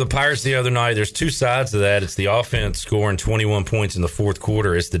comeback for the Pirates the other night. There's two sides to that. It's the offense scoring 21 points in the fourth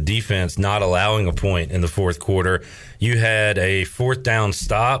quarter. It's the defense not allowing a point in the fourth quarter. You had a fourth down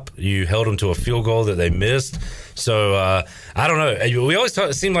stop. You held them to a field goal that they missed. So, I don't know. We always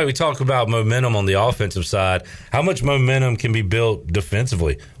it seems like we talk about momentum on the offensive side. How much momentum can be built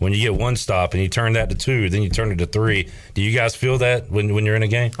defensively when you get one stop and you turn that to two, then you turn it to three? Do you guys feel that when you're in a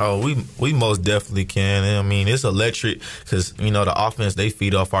game? Oh, we most definitely can. I mean, it's electric because, you know, the offense, they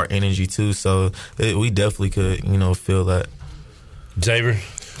feed off our energy too. So we definitely could, you know, feel that. Xavier,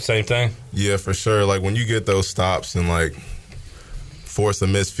 same thing? Yeah, for sure. Like, when you get those stops and, like, force a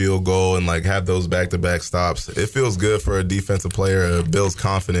missed field goal and, like, have those back-to-back stops, it feels good for a defensive player. It builds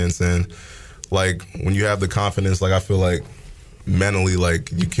confidence. And, like, when you have the confidence, like, I feel like mentally,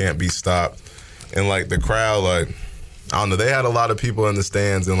 like, you can't be stopped. And, like, the crowd, like, I don't know, they had a lot of people in the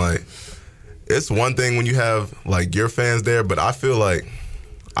stands. And, like, it's one thing when you have, like, your fans there, but I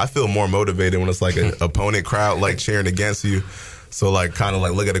feel more motivated when it's, like, an opponent crowd, like, cheering against you. So, like, kind of,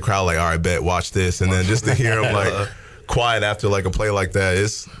 like, look at the crowd like, all right, bet, watch this. And then just to hear them, like, quiet after, like, a play like that,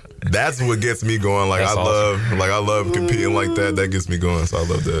 that's what gets me going. Like, I love competing like that. That gets me going, so I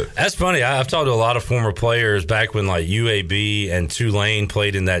love that. That's funny. I've talked to a lot of former players back when, like, UAB and Tulane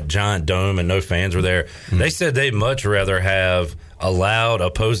played in that giant dome and no fans were there. Mm-hmm. They said they'd much rather have a loud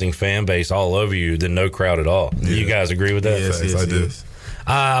opposing fan base all over you than no crowd at all. Yeah. Do you guys agree with that? Yes, I do.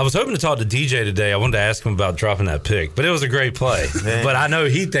 I was hoping to talk to DJ today. I wanted to ask him about dropping that pick, but it was a great play. But I know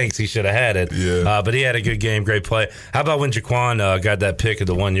he thinks he should have had it. Yeah. But he had a good game, great play. How about when Jaquan got that pick at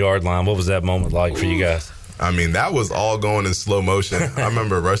the 1 yard line? What was that moment like for you guys? I mean, that was all going in slow motion. I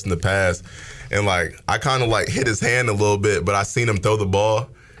remember rushing the pass, and, like, I kind of, like, hit his hand a little bit, but I seen him throw the ball.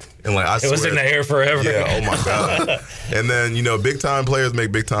 And, like, it was in the air forever. Yeah, oh my God. And then, you know, big time players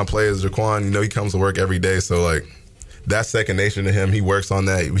make big time plays. Jaquan, you know, he comes to work every day, so, like, that's second nature to him. He works on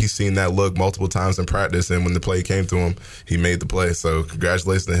that. He's seen that look multiple times in practice, and when the play came to him, he made the play. So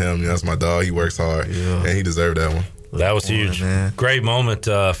congratulations to him. You know, that's my dog. He works hard, and he deserved that one. That was huge. Man. Great moment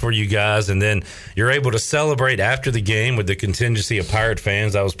for you guys. And then you're able to celebrate after the game with the contingency of Pirate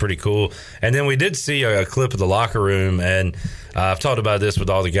fans. That was pretty cool. And then we did see a clip of the locker room. And I've talked about this with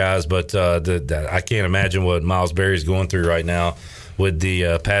all the guys, but I can't imagine what Miles Berry's going through right now with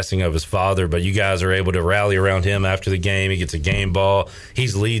the passing of his father. But you guys are able to rally around him after the game. He gets a game ball.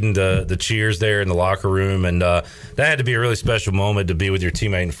 He's leading the cheers there in the locker room. And that had to be a really special moment to be with your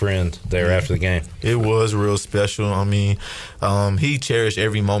teammate and friend there after the game. It was real special. I mean, he cherished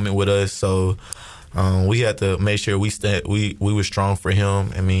every moment with us. So we had to make sure we were strong for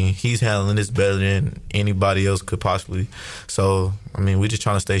him. I mean, he's handling this better than anybody else could possibly. So, I mean, we're just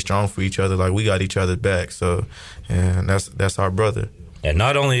trying to stay strong for each other. Like, we got each other back. So, and that's our brother. And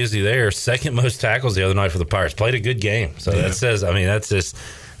not only is he there, second most tackles the other night for the Pirates. Played a good game. So that says, I mean,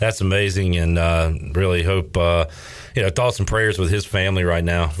 that's amazing. And really hope, thoughts and prayers with his family right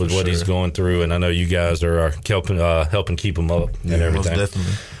now with what he's going through. And I know you guys are helping keep him up and everything. Most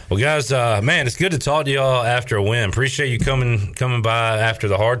definitely. Well, guys, man, it's good to talk to y'all after a win. Appreciate you coming by after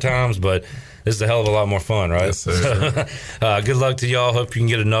the hard times, but this is a hell of a lot more fun, right? Yes, sir. Good luck to y'all. Hope you can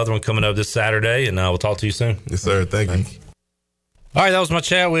get another one coming up this Saturday, and we'll talk to you soon. Yes, sir. Thank you. All right, that was my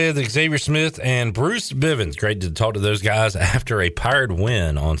chat with Xavier Smith and Bruce Bivens. Great to talk to those guys after a Pirate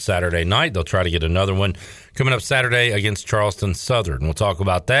win on Saturday night. They'll try to get another one coming up Saturday against Charleston Southern. We'll talk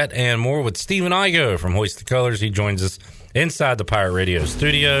about that and more with Stephen Igo from Hoist the Colors. He joins us inside the Pirate Radio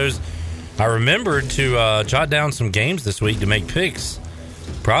studios. I remembered to jot down some games this week to make picks.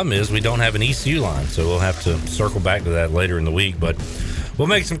 Problem is we don't have an ECU line, so we'll have to circle back to that later in the week. But we'll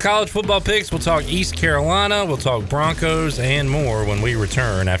make some college football picks. We'll talk East Carolina. We'll talk Broncos and more when we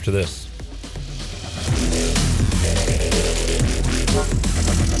return after this.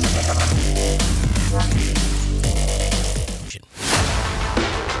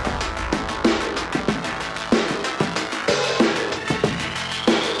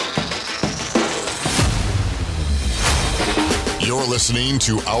 You're listening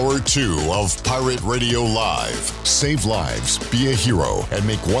to Hour 2 of Pirate Radio Live. Save lives, be a hero, and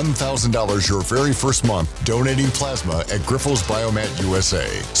make $1,000 your very first month donating plasma at Grifols Biomat USA.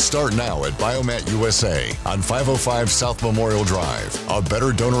 Start now at Biomat USA on 505 South Memorial Drive. A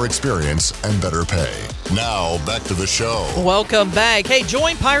better donor experience and better pay. Now, back to the show. Welcome back. Hey,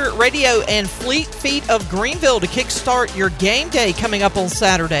 join Pirate Radio and Fleet Feet of Greenville to kickstart your game day coming up on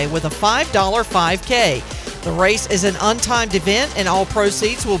Saturday with a $5 5K. The race is an untimed event, and all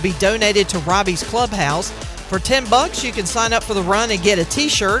proceeds will be donated to Robbie's Clubhouse. For $10, you can sign up for the run and get a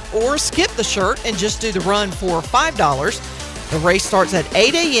T-shirt, or skip the shirt and just do the run for $5. The race starts at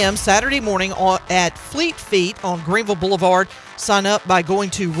 8 a.m. Saturday morning at Fleet Feet on Greenville Boulevard. Sign up by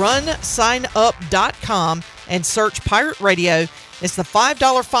going to runsignup.com and search Pirate Radio. It's the $5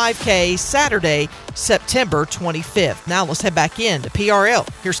 5K Saturday, September 25th. Now let's head back in to PRL.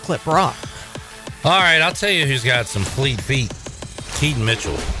 Here's Clip Brock. All right, I'll tell you who's got some fleet feet. Keaton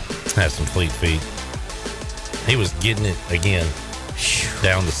Mitchell has some fleet feet. He was getting it again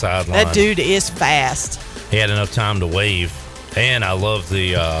down the sideline. That dude is fast. He had enough time to wave. And I love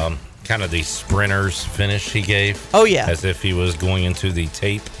the kind of the sprinter's finish he gave. Oh, yeah. As if he was going into the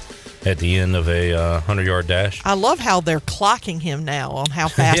tape at the end of a 100-yard dash. I love how they're clocking him now on how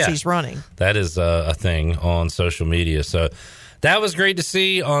fast he's running. That is a thing on social media. So that was great to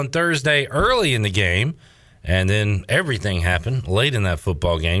see on Thursday early in the game, and then everything happened late in that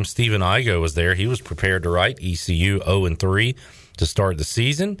football game. Stephen Igo was there. He was prepared to write ECU 0-3 to start the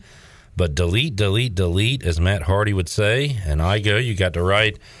season, but delete, as Matt Hardy would say. And Igo, you got to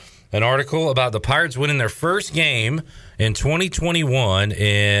write an article about the Pirates winning their first game in 2021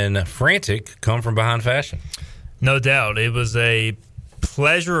 in frantic come-from-behind fashion. No doubt. It was a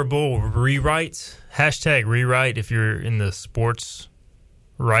pleasurable rewrite. Hashtag rewrite if you're in the sports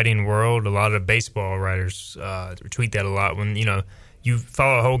writing world. A lot of baseball writers tweet that a lot. When you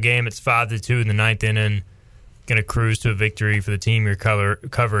follow a whole game, it's 5-2 in the ninth inning, going to cruise to a victory for the team you're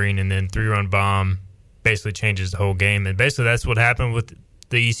covering, and then 3-run bomb basically changes the whole game. And basically that's what happened with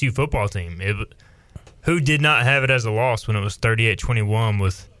the ECU football team. Who did not have it as a loss when it was 38-21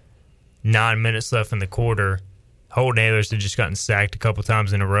 with 9 minutes left in the quarter? Holton Ahlers had just gotten sacked a couple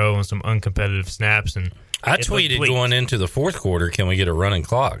times in a row on some uncompetitive snaps. And I tweeted going into the fourth quarter, can we get a running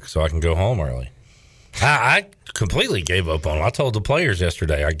clock so I can go home early? I completely gave up on them. I told the players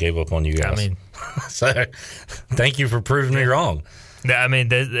yesterday I gave up on you guys. I mean, so thank you for proving me wrong. I mean,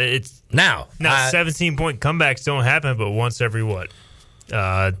 it's now 17-point comebacks don't happen, but once every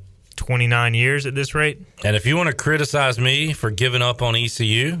 29 years at this rate. And if you want to criticize me for giving up on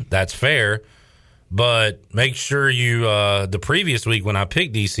ECU, that's fair. But make sure you, the previous week when I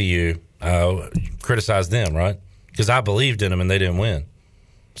picked ECU, criticize them, right? because I believed in them and they didn't win.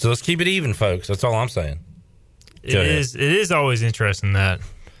 So let's keep it even, folks. That's all I'm saying. It is always interesting that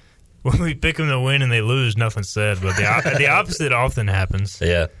when we pick them to win and they lose, nothing's said. But the opposite often happens.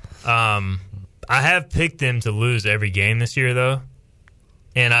 Yeah. I have picked them to lose every game this year, though.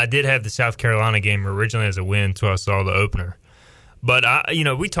 And I did have the South Carolina game originally as a win until I saw the opener. But,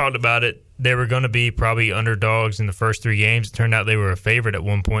 we talked about it. They were going to be probably underdogs in the first 3 games. It turned out they were a favorite at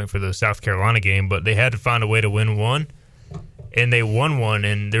one point for the South Carolina game, but they had to find a way to win one. And they won one,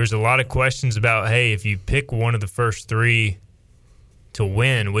 and there's a lot of questions about, hey, if you pick one of the first 3 to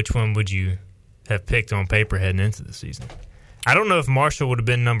win, which one would you have picked on paper heading into the season? I don't know if Marshall would have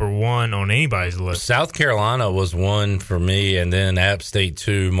been number 1 on anybody's list. South Carolina was 1 for me, and then App State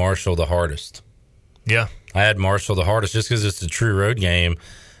 2, Marshall the hardest. Yeah. I had Marshall the hardest just because it's a true road game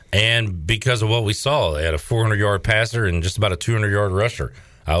and because of what we saw. They had a 400-yard passer and just about a 200-yard rusher.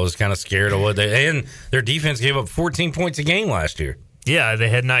 I was kind of scared of what and their defense gave up 14 points a game last year. Yeah, they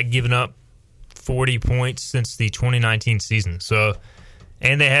had not given up 40 points since the 2019 season. So,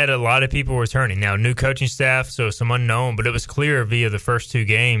 and they had a lot of people returning. Now, new coaching staff, so some unknown, but it was clear via the first 2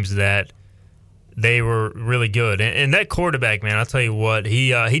 games that they were really good. And that quarterback, man, I'll tell you what,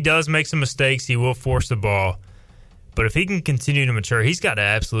 he does make some mistakes. He will force the ball. But if he can continue to mature, he's got an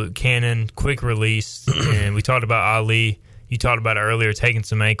absolute cannon, quick release. And we talked about Ali. You talked about it earlier, taking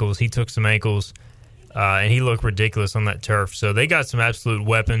some ankles. He took some ankles, and he looked ridiculous on that turf. So they got some absolute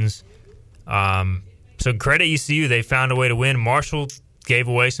weapons. So credit ECU. They found a way to win. Marshall gave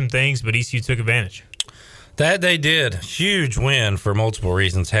away some things, but ECU took advantage. That they did. Huge win for multiple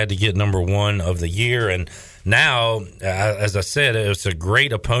reasons. Had to get number 1 of the year. And now, as I said, it's a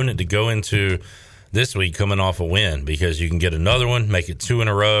great opponent to go into this week coming off a win because you can get another one, make it 2 in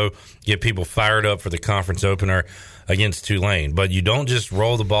a row, get people fired up for the conference opener against Tulane. But you don't just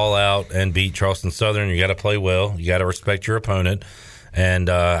roll the ball out and beat Charleston Southern. You got to play well. You got to respect your opponent. And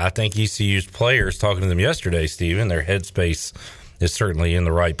I think ECU's players, talking to them yesterday, Stephen, their headspace is certainly in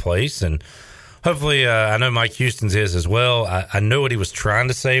the right place. And hopefully, I know Mike Houston's is as well. I know what he was trying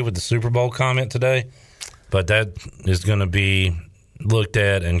to say with the Super Bowl comment today, but that is going to be looked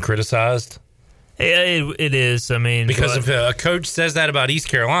at and criticized. It is. I mean, because if a coach says that about East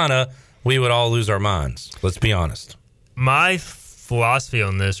Carolina, we would all lose our minds. Let's be honest. My philosophy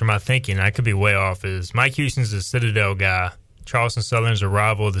on this, or my thinking, I could be way off, is Mike Houston's a Citadel guy. Charleston Southern's a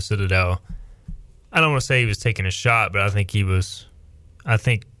rival of the Citadel. I don't want to say he was taking a shot, but I think he was. I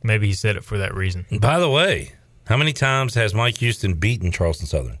think maybe he said it for that reason. By the way, how many times has Mike Houston beaten Charleston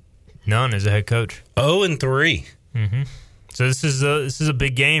Southern? None as a head coach. 0-3. Mm-hmm. So this is a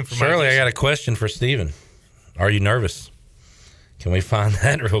big game for Shirley, Mike. I got a question for Stephen. Are you nervous? Can we find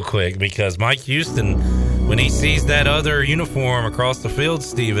that real quick? Because Mike Houston, when he sees that other uniform across the field,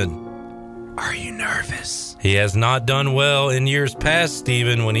 Stephen, are you nervous? He has not done well in years past,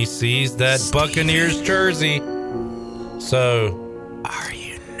 Stephen, when he sees that Buccaneers jersey. So, are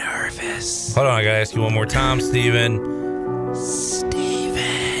you nervous? Hold on, I gotta ask you one more time, Stephen.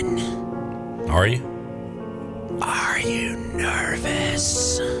 Are you? Are you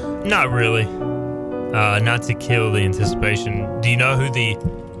nervous? Not really. Not to kill the anticipation. Do you know who the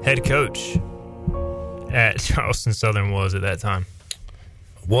head coach at Charleston Southern was at that time?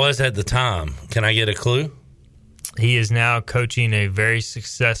 Was at the time. Can I get a clue? He is now coaching a very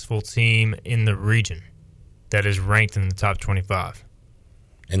successful team in the region that is ranked in the top 25.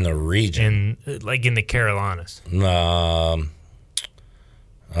 In the region? In the Carolinas. The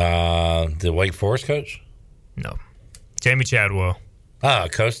Wake Forest coach? No. Jamie Chadwell.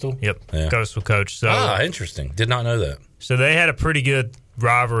 Coastal? Yep. Yeah. Coastal coach. So, interesting. Did not know that. So they had a pretty good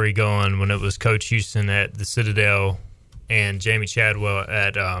rivalry going when it was Coach Houston at the Citadel and Jamie Chadwell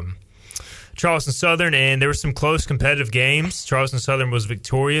at Charleston Southern, and there were some close competitive games. Charleston Southern was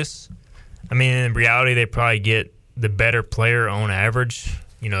victorious. I mean, in reality, they probably get the better player on average.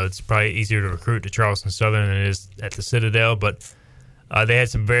 You know, it's probably easier to recruit to Charleston Southern than it is at the Citadel, but they had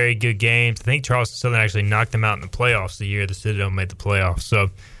some very good games. I think Charleston Southern actually knocked them out in the playoffs the year the Citadel made the playoffs.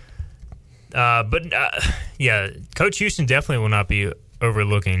 So, Coach Houston definitely will not be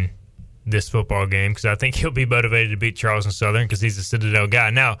overlooking this football game because I think he'll be motivated to beat Charleston Southern because he's a Citadel guy.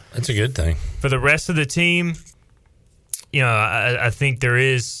 Now, that's a good thing. For the rest of the team, you know, I think they're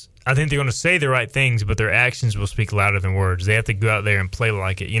going to say the right things, but their actions will speak louder than words. They have to go out there and play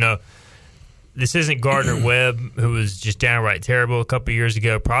like it. You know, this isn't Gardner Webb, who was just downright terrible a couple years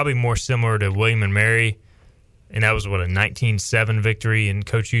ago, probably more similar to William and Mary, and that was, a 19-7 victory in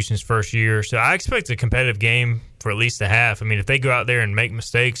Coach Houston's first year. So I expect a competitive game for at least a half. I mean, if they go out there and make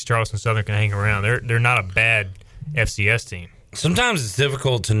mistakes, Charleston Southern can hang around. They're not a bad FCS team. Sometimes it's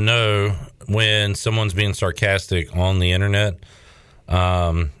difficult to know when someone's being sarcastic on the internet.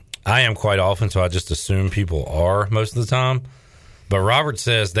 I am quite often, so I just assume people are most of the time. But Robert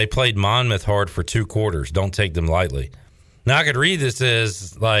says they played Monmouth hard for 2 quarters. Don't take them lightly. Now, I could read this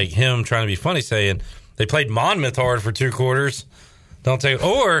as like him trying to be funny, saying they played Monmouth hard for 2 quarters. Don't take,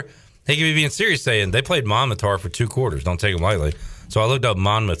 or he could be being serious, saying they played Monmouth hard for 2 quarters. Don't take them lightly. So I looked up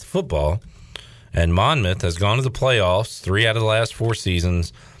Monmouth football, and Monmouth has gone to the playoffs 3 out of the last 4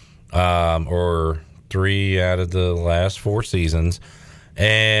 seasons, or 3 out of the last 4 seasons,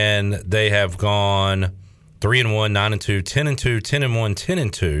 and they have gone 3-1, 9-2, 10-2, 10-1,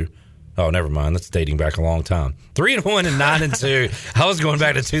 10-2. Oh, never mind. That's dating back a long time. 3-1 and 9-2. I was going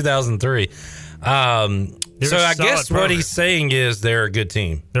back to 2003. So I guess what he's saying is they're a good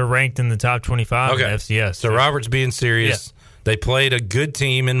team. They're ranked in the top 25 in the FCS. So Robert's being serious. Yeah. They played a good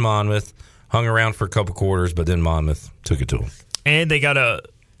team in Monmouth, hung around for a couple quarters, but then Monmouth took it to them. And they got a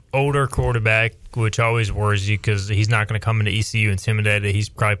older quarterback, which always worries you because he's not going to come into ECU intimidated. He's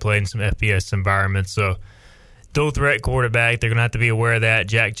probably played in some FBS environments. So dual threat quarterback, they're going to have to be aware of that.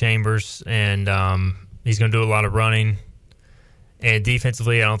 Jack Chambers, and he's going to do a lot of running. And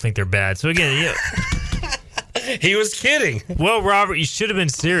defensively, I don't think they're bad. So again, he was kidding. Well, Robert, you should have been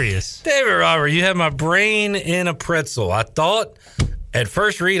serious. David Robert, you had my brain in a pretzel. I thought at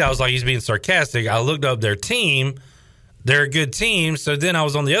first read, I was like, he's being sarcastic. I looked up their team. They're a good team. So then I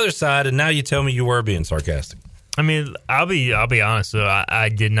was on the other side, and now you tell me you were being sarcastic. I mean, I'll be honest. So I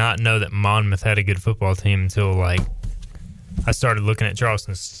did not know that Monmouth had a good football team until I started looking at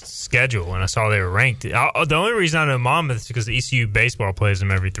Charleston's schedule, and I saw they were ranked. The only reason I know Monmouth is because ECU baseball plays them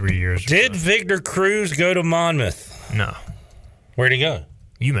every 3 years. Did Victor Cruz go to Monmouth? No. Where'd he go?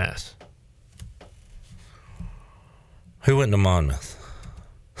 UMass. Who went to Monmouth?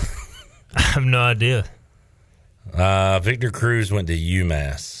 I have no idea. Victor Cruz went to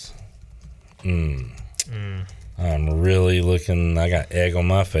UMass. I'm really looking. I got egg on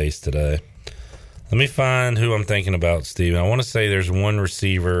my face today. Let me find who I'm thinking about, Steven. I want to say there's one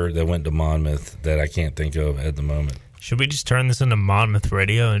receiver that went to Monmouth that I can't think of at the moment. Should we just turn this into Monmouth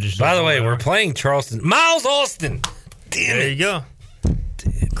radio and just? By the way, we're playing Charleston. Miles Austin. Damn there it. You go.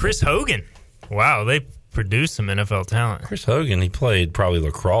 Chris Hogan. Wow, they produced some NFL talent. Chris Hogan, he played probably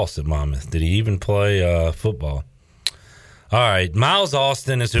lacrosse at Monmouth. Did he even play football? All right, Miles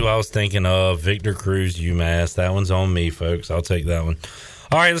Austin is who I was thinking of. Victor Cruz, UMass. That one's on me, folks. I'll take that one.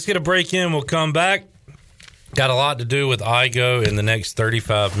 All right, let's get a break in. We'll come back. Got a lot to do with Igo in the next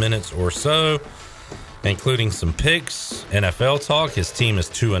 35 minutes or so, including some picks, NFL talk. His team is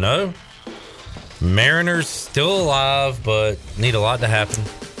 2-0. Mariners still alive, but need a lot to happen.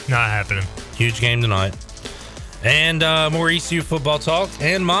 Not happening. Huge game tonight. And more ECU football talk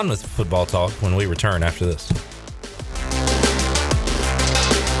and Monmouth football talk when we return after this.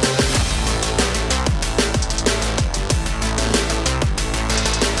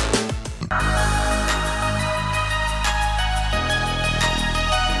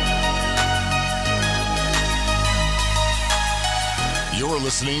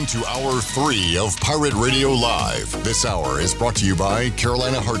 Listening to Hour 3 of Pirate Radio Live. This hour is brought to you by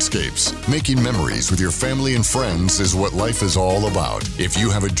Carolina Hardscapes. Making memories with your family and friends is what life is all about. If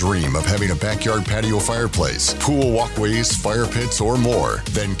you have a dream of having a backyard patio fireplace, pool walkways, fire pits, or more,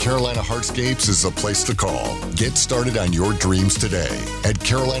 then Carolina Hardscapes is the place to call. Get started on your dreams today at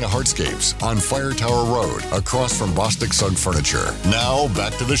Carolina Hardscapes on Fire Tower Road, across from Bostic Sugg Furniture. Now,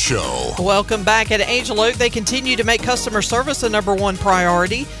 back to the show. Welcome back. At Angel Oak, they continue to make customer service the number one priority.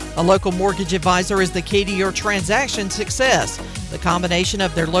 A local mortgage advisor is the key to your transaction success. The combination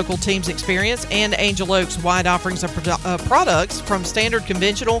of their local team's experience and Angel Oak's wide offerings of products from standard,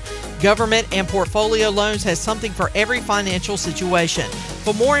 conventional, government, and portfolio loans has something for every financial situation.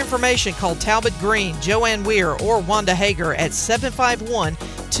 For more information, call Talbot Green, Joanne Weir, or Wanda Hager at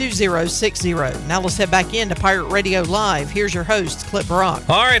 751-2060. Now let's head back into Pirate Radio Live. Here's your host, Clip Brock.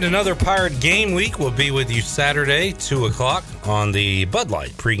 All right, another Pirate Game Week will be with you Saturday, 2 o'clock on the Bud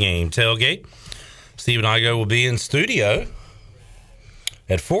Light pregame tailgate. Steve and Igo will be in studio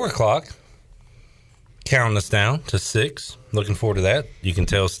at 4 o'clock, counting us down to 6. Looking forward to that. You can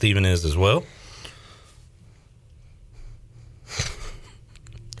tell Steven is as well.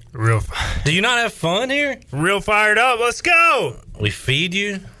 Do you not have fun here? Real fired up. Let's go. We feed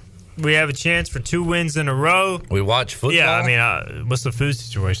you. We have a chance for 2 wins in a row. We watch football. Yeah, I mean, what's the food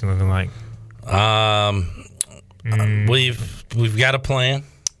situation looking like? We've got a plan.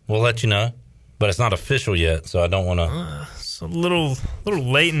 We'll let you know, but it's not official yet, so I don't want to. It's a little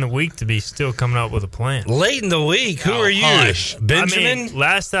late in the week to be still coming up with a plan. Late in the week? Who are you, Benjamin? I mean,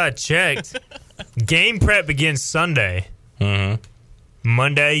 last I checked, game prep begins Sunday. Mm-hmm.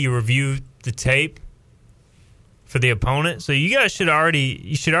 Monday, you review the tape for the opponent. So you guys should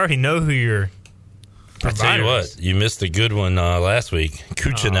already know who your I tell you what, you missed a good one last week.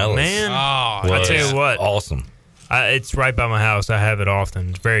 Cuccinellis. Oh, man. I tell you what. Awesome. It's right by my house. I have it often.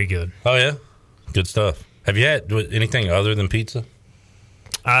 It's very good. Oh, yeah? Good stuff. Have you had anything other than pizza?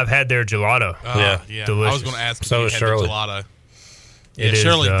 I've had their gelato. Yeah. Delicious. I was going to ask if So you is had Shirley. the gelato. It Yeah, is,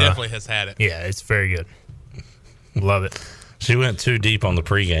 Shirley definitely has had it. Yeah, it's very good. Love it. She went too deep on the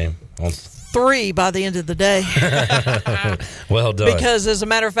pregame. 3 by the end of the day. Well done. Because, as a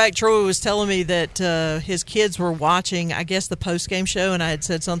matter of fact, Troy was telling me that his kids were watching, I guess, the post-game show, and I had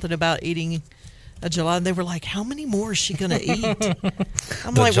said something about eating a gelato. And they were like, how many more is she going to eat?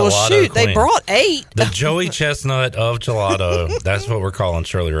 I'm like, well, shoot, they brought 8. The Joey Chestnut of gelato. That's what we're calling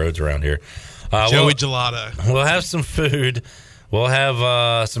Shirley Rhodes around here. Joey Gelato. We'll have some food. We'll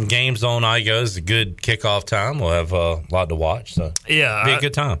have some games on IGO. It's a good kickoff time. We'll have a lot to watch. So Yeah. be a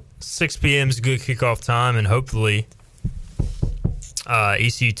good time. 6 p.m. is a good kickoff time, and hopefully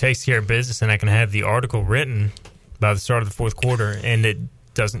ECU takes care of business, and I can have the article written by the start of the fourth quarter, and it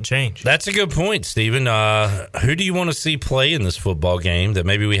doesn't change. That's a good point, Stephen. Who do you want to see play in this football game that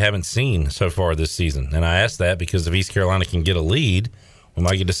maybe we haven't seen so far this season? And I ask that because if East Carolina can get a lead, we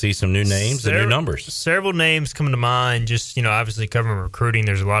might get to see some new names and new numbers. Several names come to mind. Just, obviously covering recruiting,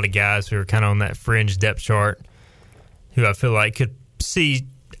 there's a lot of guys who are kind of on that fringe depth chart who I feel like could see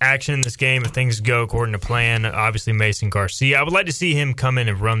action in this game if things go according to plan. Obviously, Mason Garcia. I would like to see him come in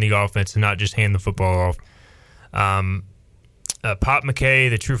and run the offense and not just hand the football off. Pop McKay,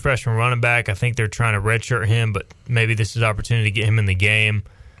 the true freshman running back, I think they're trying to redshirt him, but maybe this is an opportunity to get him in the game.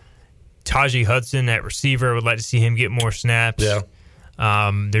 Tajee Hudson at receiver, I would like to see him get more snaps. Yeah.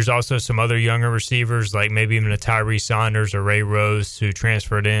 There's also some other younger receivers, like maybe even a Tyree Saunders or Ray Rose who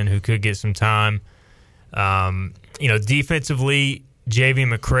transferred in who could get some time. Defensively, J.V.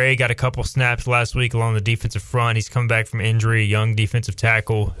 McCray got a couple snaps last week along the defensive front. He's come back from injury, a young defensive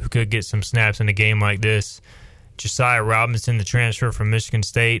tackle who could get some snaps in a game like this. Josiah Robinson, the transfer from Michigan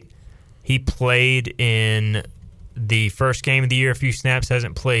State, he played in the first game of the year, a few snaps,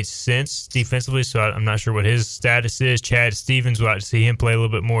 hasn't played since defensively, so I'm not sure what his status is. Chad Stevens, we'll like to see him play a little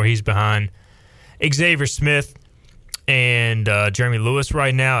bit more. He's behind Xavier Smith and Jeremy Lewis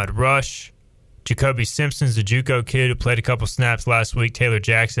right now at rush. Jacoby Simpson's the JUCO kid who played a couple snaps last week. Taylor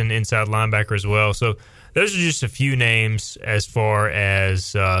Jackson, inside linebacker as well. So those are just a few names as far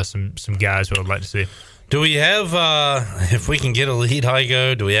as some guys who I'd like to see. Do we have, if we can get a lead,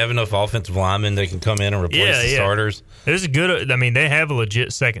 Higo, do we have enough offensive linemen that can come in and replace the starters? There's a good, they have a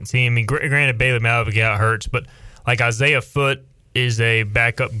legit second team. Granted, Bailey Malvick got hurt, but like Isaiah Foote is a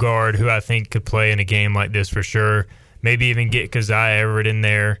backup guard who I think could play in a game like this for sure. Maybe even get Keziah Everett in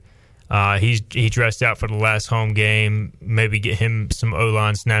there. He dressed out for the last home game. Maybe get him some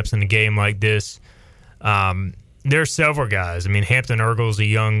O-line snaps in a game like this. There are several guys. Hampton Ergel's a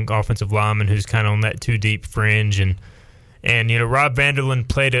young offensive lineman who's kind of on that too deep fringe, and Rob Vanderland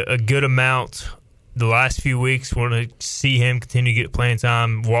played a good amount the last few weeks. Want to see him continue to get playing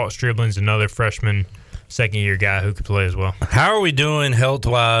time. Walt Stribling's another freshman, second-year guy who could play as well. How are we doing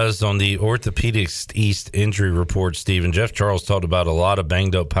health-wise on the Orthopedics East injury report, Stephen? Jeff Charles talked about a lot of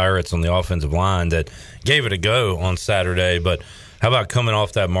banged-up Pirates on the offensive line that gave it a go on Saturday, but how about coming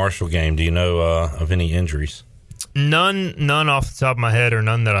off that Marshall game? Do you know of any injuries? None off the top of my head, or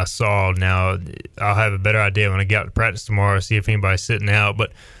none that I saw. Now, I'll have a better idea when I get out to practice tomorrow, see if anybody's sitting out.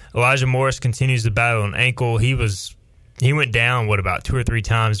 But Elijah Morris continues to battle an ankle. He went down, about 2 or 3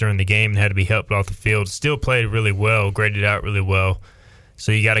 times during the game and had to be helped off the field. Still played really well, graded out really well.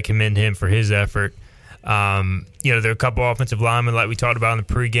 So you got to commend him for his effort. There are a couple offensive linemen, like we talked about in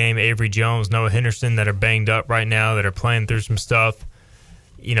the pregame, Avery Jones, Noah Henderson, that are banged up right now, that are playing through some stuff.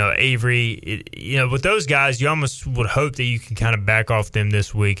 Avery, with those guys, you almost would hope that you can kind of back off them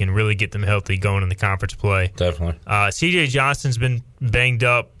this week and really get them healthy going in the conference play. Definitely. C.J. Johnson's been banged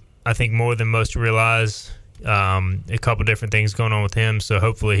up, I think, more than most realize. A couple different things going on with him, so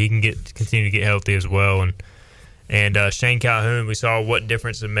hopefully he can continue to get healthy as well. And Shane Calhoun, we saw what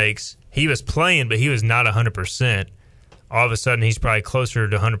difference it makes. He was playing, but he was not 100%. All of a sudden, he's probably closer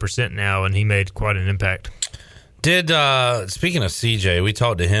to 100% now, and he made quite an impact. Speaking of CJ, we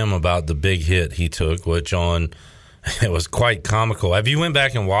talked to him about the big hit he took, which it was quite comical. Have you went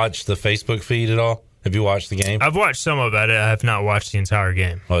back and watched the Facebook feed at all? Have you watched the game? I've watched some of it. I have not watched the entire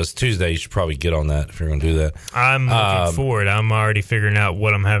game. Well, it's Tuesday. You should probably get on that if you're going to do that. I'm looking forward. I'm already figuring out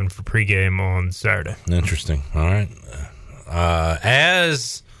what I'm having for pregame on Saturday. Interesting. All right.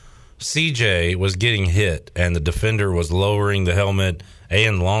 As CJ was getting hit and the defender was lowering the helmet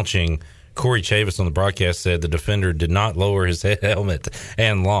and launching, Corey Chavis on the broadcast said the defender did not lower his helmet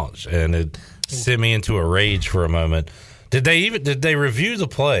and launch, and it sent me into a rage for a moment. Did they review the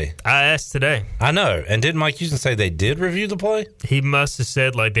play? I asked today. I know. And didn't Mike Houston say they did review the play? He must have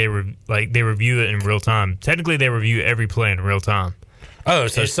said they review it in real time. Technically, they review every play in real time. Oh,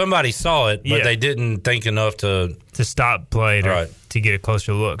 so somebody saw it, but they didn't think enough to stop play to get a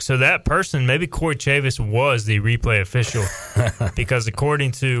closer look. So that person, maybe Corey Chavis, was the replay official because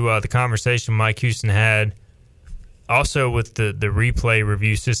according to the conversation Mike Houston had, also with the replay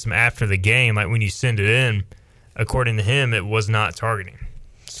review system after the game, like when you send it in, according to him, it was not targeting.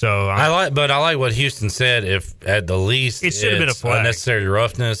 So I like what Houston said. If at the least it should have been a flag. Unnecessary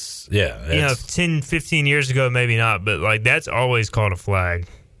roughness. Yeah, 10, 15 years ago, maybe not, but that's always called a flag.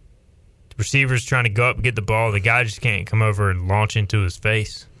 The receiver's trying to go up and get the ball. The guy just can't come over and launch into his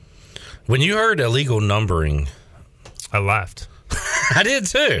face. When you heard illegal numbering, I laughed. I did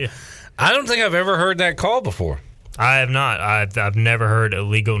too. Yeah. I don't think I've ever heard that call before. I have not. I've never heard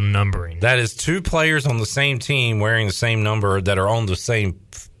illegal numbering. That is two players on the same team wearing the same number that are on the same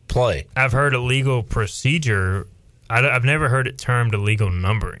play. I've heard illegal procedure. I've never heard it termed illegal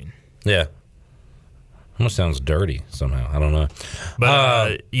numbering. Yeah. Almost sounds dirty somehow. I don't know.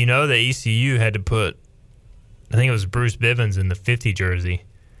 But the ECU had to put, I think it was Bruce Bivens in the 50 jersey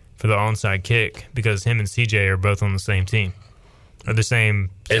for the onside kick because him and CJ are both on the same team. Or the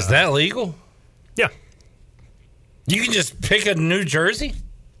same. Is that legal? Yeah. You can just pick a new jersey?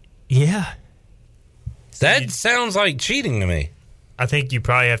 Yeah. That sounds like cheating to me. I think you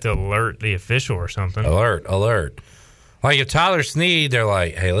probably have to alert the official or something. Alert. Like if Tyler Snead, they're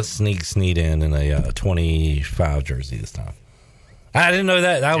like, hey, let's sneak Snead in a 25 jersey this time. I didn't know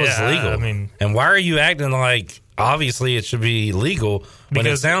that was legal. And why are you acting like obviously it should be legal when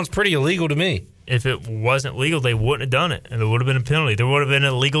it sounds pretty illegal to me? If it wasn't legal, they wouldn't have done it, and there would have been a penalty. There would have been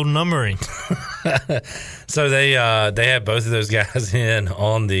illegal numbering. So they had both of those guys in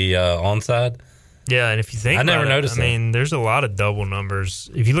on the onside. Yeah, and if you think I never noticed that. There's a lot of double numbers.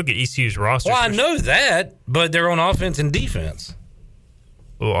 If you look at ECU's roster, well, I know that, but they're on offense and defense.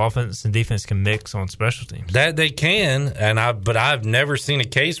 Well, offense and defense can mix on special teams. That they can, but I've never seen a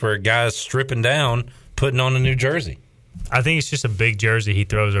case where a guy's stripping down, putting on a new jersey. I think it's just a big jersey he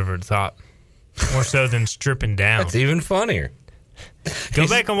throws over the top. More so than stripping down. That's even funnier. Go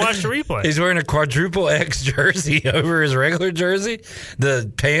back and watch the replay. He's wearing a quadruple X jersey over his regular jersey. The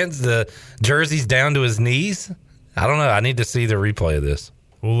pants, the jersey's down to his knees. I don't know. I need to see the replay of this.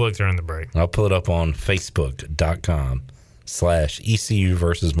 We'll look during the break. I'll pull it up on Facebook.com/ECU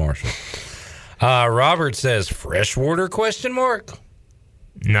versus Marshall. Robert says, freshwater ?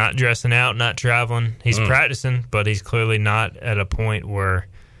 Not dressing out, not traveling. He's practicing, but he's clearly not at a point where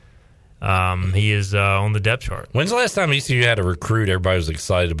he is on the depth chart. When's the last time ECU had a recruit everybody was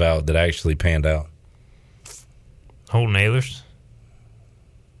excited about that actually panned out? Holton Ahlers.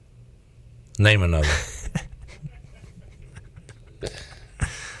 Name another.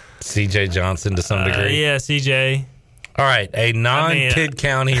 CJ Johnson to some degree. Yeah, CJ. All right, a non-Pitt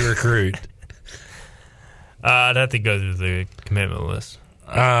County recruit. I'd have to go through the commitment list.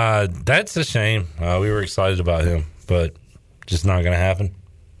 That's a shame. We were excited about him, but just not going to happen.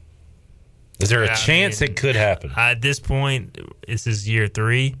 Is there a chance it could happen? At this point, this is year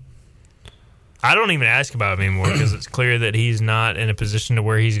 3. I don't even ask about him anymore because it's clear that he's not in a position to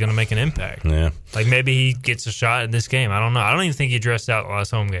where he's going to make an impact. Yeah. Like maybe he gets a shot in this game. I don't know. I don't even think he dressed out the last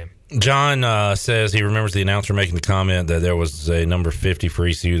home game. John says he remembers the announcer making the comment that there was a number 50 for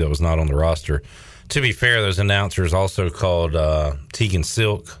ECU that was not on the roster. To be fair, those announcers also called Tegan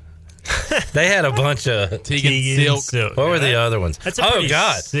Silk. They had a bunch of Tegan Silk. What were the other ones? That's a pretty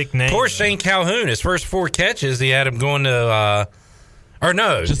sick name. Poor Shane Calhoun. His first 4 catches, he had him going to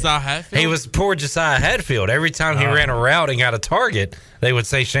Josiah Hatfield? He was poor Josiah Hatfield. Every time he ran a route and got a target, they would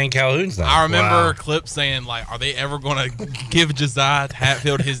say Shane Calhoun's name. I remember clips saying, are they ever going to give Josiah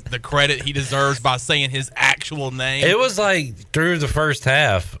Hatfield the credit he deserves by saying his actual name? It was through the first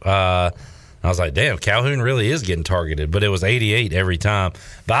half, I was like, damn, Calhoun really is getting targeted. But it was 88 every time.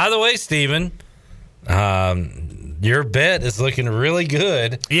 By the way, Steven, your bet is looking really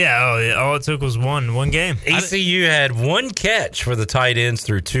good. Yeah, all it took was one game. ECU had 1 catch for the tight ends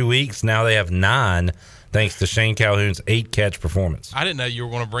through 2 weeks. Now they have 9, thanks to Shane Calhoun's 8-catch performance. I didn't know you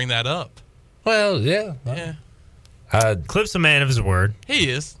were going to bring that up. Well, yeah. Clip's a man of his word. He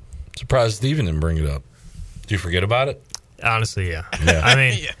is. Surprised Steven didn't bring it up. Did you forget about it? Honestly, yeah. I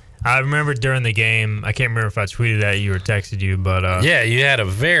mean... yeah. I remember during the game, I can't remember if I tweeted at you or texted you, but... yeah, you had a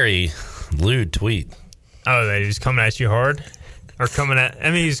very lewd tweet. Oh, that he was coming at you hard? Or coming at...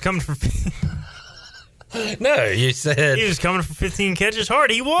 I mean, he was coming for... No, you said he was coming for 15 catches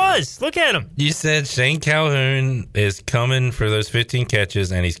hard. He was. Look at him. You said Shane Calhoun is coming for those 15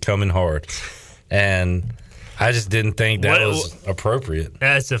 catches, and he's coming hard. And I just didn't think that was appropriate.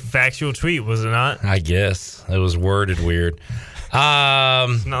 That's a factual tweet, was it not? I guess. It was worded weird. It's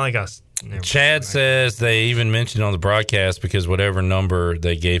not like us. Chad says they even mentioned on the broadcast because whatever number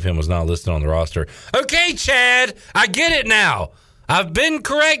they gave him was not listed on the roster. Okay, Chad, I get it now. I've been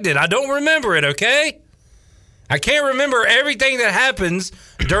corrected. I don't remember it, okay? I can't remember everything that happens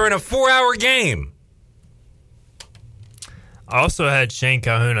during a 4-hour game. I also had Shane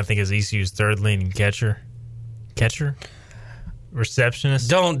Calhoun, I think, as ECU's third leading catcher? Receptionist?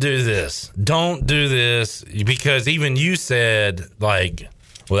 Don't do this. Don't do this because even you said, like,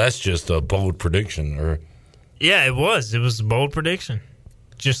 well, that's just a bold prediction. Yeah, it was. It was a bold prediction.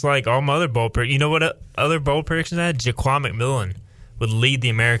 Just like all my other bold predictions. You know what other bold predictions I had? Jaquan McMillan would lead the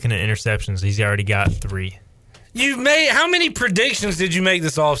American in interceptions. He's already got 3. How many predictions did you make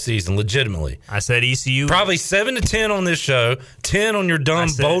this offseason, legitimately? I said ECU. Probably 7 to 10 on this show, 10 on your dumb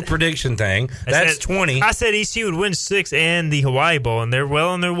bold prediction thing. That's 20. I said ECU would win 6 and the Hawaii Bowl, and they're well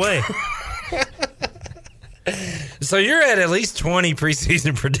on their way. So you're at least 20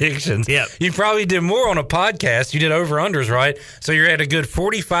 preseason predictions. Yeah. You probably did more on a podcast. You did over-unders, right? So you're at a good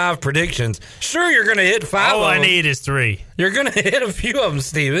 45 predictions. Sure, you're going to hit 5 All of them. I need is 3. You're going to hit a few of them,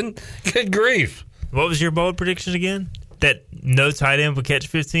 Steven. Good grief. What was your bold prediction again? That no tight end would catch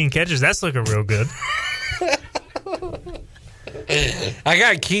 15 catches? That's looking real good. I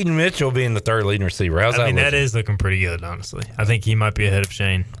got Keaton Mitchell being the third leading receiver. How's that looking? That is looking pretty good, honestly. I think he might be ahead of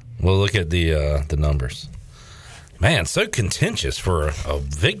Shane. We'll look at the numbers. Man, so contentious for a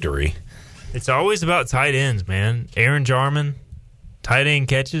victory. It's always about tight ends, man. Aaron Jarman, tight end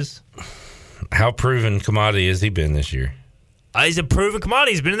catches. How proven commodity has he been this year? He's a proven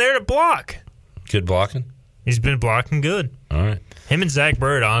commodity. He's been there to block. Good blocking? He's been blocking good. All right. Him and Zach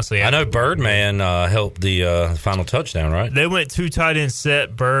Bird, honestly. I know Birdman helped the final touchdown, right? They went 2 tight end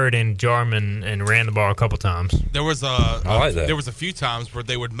set, Bird and Jarman, and ran the ball a couple times. There was I like that. There was a few times where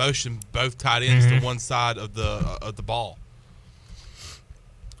they would motion both tight ends to one side of the ball.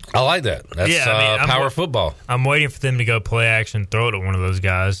 I like that. That's power football. I'm waiting for them to go play action, throw it at one of those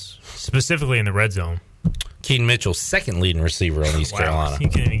guys, specifically in the red zone. Keaton Mitchell, second leading receiver on East Carolina. You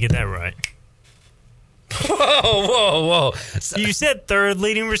can't even get that right. Whoa. You said third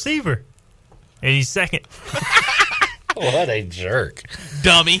leading receiver. And he's second. What a jerk.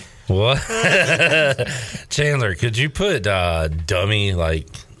 Dummy. What? Chandler, could you put dummy like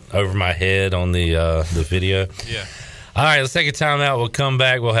over my head on the video? Yeah. All right, let's take a timeout. We'll come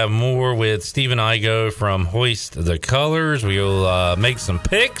back. We'll have more with Stephen Igo from Hoist the Colors. We'll make some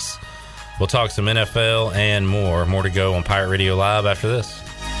picks. We'll talk some NFL and more. More to go on Pirate Radio Live after this.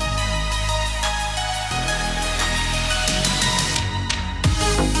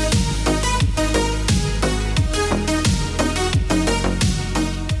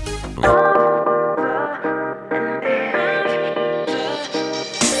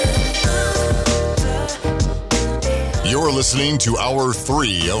 You're listening to Hour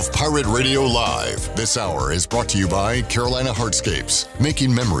 3 of Pirate Radio Live. This hour is brought to you by Carolina Hardscapes.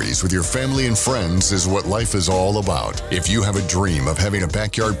 Making memories with your family and friends is what life is all about. If you have a dream of having a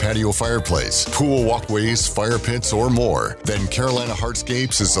backyard patio fireplace, pool walkways, fire pits, or more, then Carolina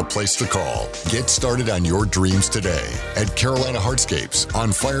Hardscapes is the place to call. Get started on your dreams today at Carolina Hardscapes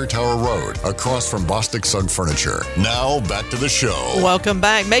on Fire Tower Road, across from Bostic Sugg Furniture. Now, back to the show. Welcome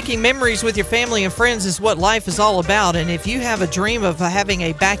back. Making memories with your family and friends is what life is all about. And if you have a dream of having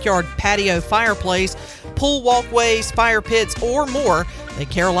a backyard patio fireplace, pool walkways, fire pits, or more, then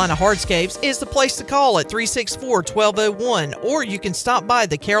Carolina Hardscapes is the place to call at 364-1201. Or you can stop by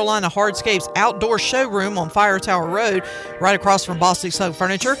the Carolina Hardscapes outdoor showroom on Fire Tower Road, right across from Bostic Sugg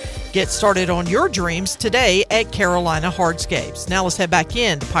Furniture. Get started on your dreams today at Carolina Hardscapes. Now let's head back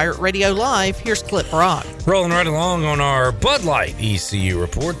in to Pirate Radio Live. Here's Clip Brock. Rolling right along on our Bud Light ECU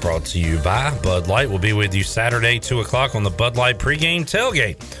report, brought to you by Bud Light. We'll be with you Saturday, 2 o'clock on the Bud Light pregame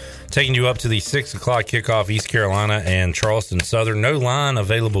tailgate, taking you up to the 6 o'clock kickoff, East Carolina and Charleston Southern. No line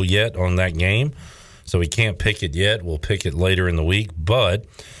available yet on that game, so we can't pick it yet. We'll pick it later in the week, but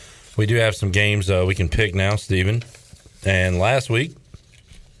we do have some games we can pick now, Stephen. And last week,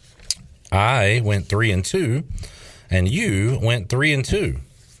 I went 3-2, and you went 3-2.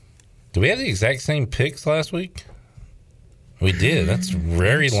 Do we have the exact same picks last week? We did. That's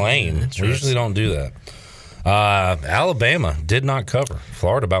very lame. We usually don't do that. Alabama did not cover.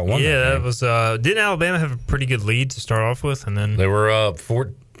 Florida about won. Yeah, that was. Didn't Alabama have a pretty good lead to start off with, and then they were up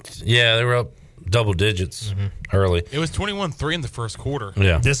 4? Yeah, they were up double digits early. It was 21-3 in the first quarter.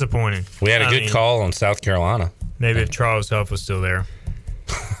 Yeah. Disappointing. We had a good call on South Carolina. Maybe if Charles Huff was still there.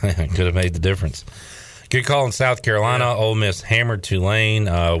 Could have made the difference. Good call in South Carolina. Yeah. Ole Miss hammered Tulane.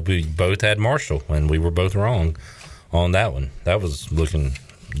 We both had Marshall, and we were both wrong on that one. That was looking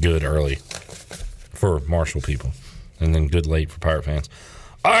good early for Marshall people, and then good late for Pirate fans.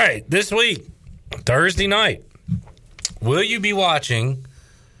 All right, this week, Thursday night, will you be watching?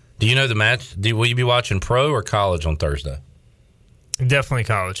 Do you know the match? Will you be watching pro or college on Thursday? Definitely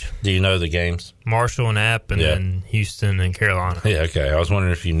college. Do you know the games? Marshall and App, and then Houston and Carolina. Yeah, okay. I was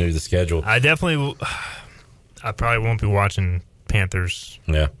wondering if you knew the schedule. I definitely I probably won't be watching Panthers.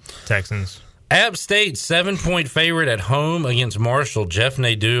 Yeah. Texans. App State 7-point favorite at home against Marshall. Jeff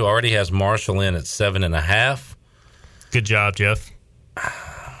Nadeau already has Marshall in at 7.5. Good job, Jeff.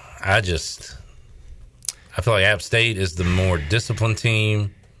 I feel like App State is the more disciplined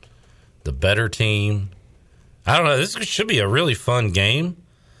team, the better team. I don't know. This should be a really fun game.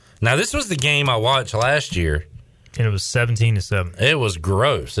 Now, this was the game I watched last year. And it was 17-7. It was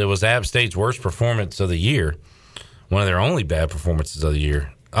gross. It was App State's worst performance of the year. One of their only bad performances of the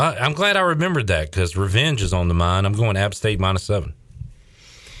year. I'm glad I remembered that because revenge is on the mind. I'm going App State -7.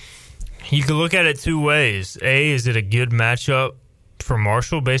 You can look at it two ways. A, is it a good matchup for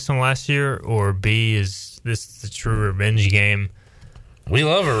Marshall based on last year? Or B, is this the true revenge game? We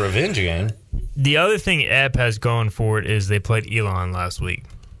love a revenge game. The other thing App has going for it is they played Elon last week.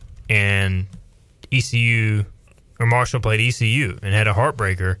 And Marshall played ECU and had a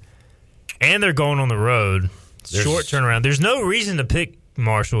heartbreaker. And they're going on the road. Short turnaround. There's no reason to pick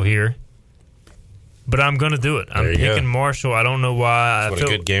Marshall here. But I'm going to do it. I'm picking Marshall. I don't know why. That's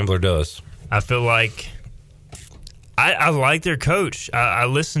what a good gambler does. I feel like I like their coach. I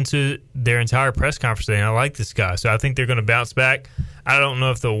listened to their entire press conference today, and I like this guy. So I think they're going to bounce back. I don't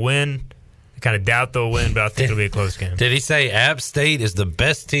know if they'll win. I kind of doubt they'll win, but I think it'll be a close game. Did he say App State is the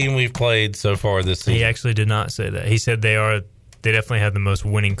best team we've played so far this season? He actually did not say that. He said they definitely have the most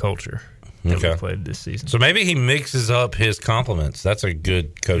winning culture that we've played this season. So maybe he mixes up his compliments. That's a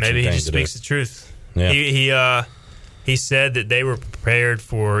good coaching thing to do. Maybe he just speaks the truth. Yeah. He said that they were prepared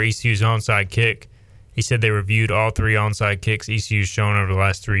for ECU's onside kick. He said they reviewed all 3 onside kicks ECU's shown over the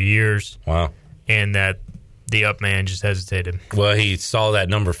last 3 years. Wow. And that the up man just hesitated. Well, he saw that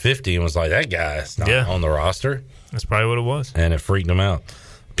number 50 and was like, that guy's not on the roster. That's probably what it was. And it freaked him out.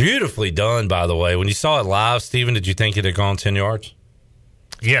 Beautifully done, by the way. When you saw it live, Steven, did you think it had gone 10 yards?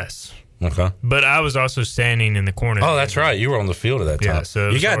 Yes. Okay. But I was also standing in the corner. Oh, that's right. You were on the field at that time. Yeah, so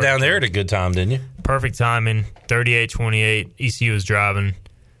you got down there at a good time, didn't you? Perfect timing. 38-28. ECU was driving.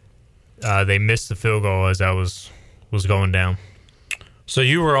 They missed the field goal as I was going down. So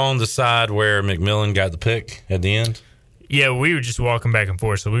you were on the side where McMillan got the pick at the end? Yeah, we were just walking back and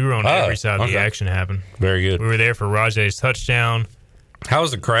forth, so we were on every side of the action happened. Very good. We were there for Rajay's touchdown. How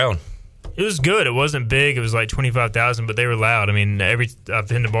was the crowd? It was good. It wasn't big. It was like 25,000, but they were loud. I mean, I've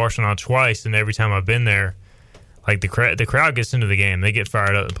been to Barcelona twice, and every time I've been there, like the crowd gets into the game. They get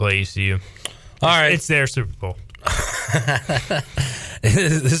fired up to play ECU. All right. It's their Super Bowl.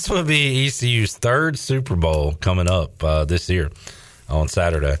 This will be ECU's 3rd Super Bowl coming up this year on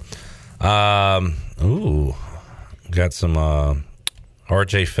Saturday. Got some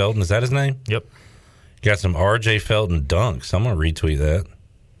R.J. Felton. Is that his name? Yep. Got some R.J. Felton dunks. I'm going to retweet that.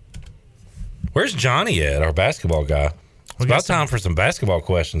 Where's Johnny at, our basketball guy? It's about time for some basketball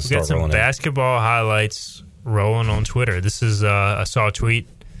questions to start rolling in. We got some basketball highlights rolling on Twitter. This is I saw a tweet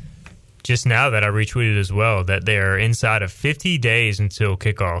just now that I retweeted as well, that they are inside of 50 days until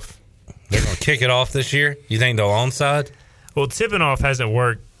kickoff. They're going to kick it off this year? You think they'll onside? Well, tipping off hasn't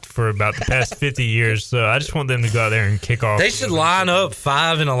worked for about the past 50 years, so I just want them to go out there and kick off. They should line up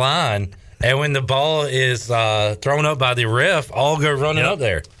 5 in a line, and when the ball is thrown up by the ref, all go running up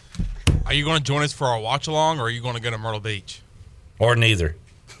there. Are you going to join us for our watch along, or are you going to go to Myrtle Beach? Or neither.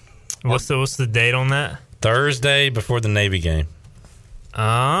 What's the date on that? Thursday before the Navy game.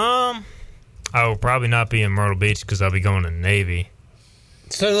 I will probably not be in Myrtle Beach because I'll be going to Navy.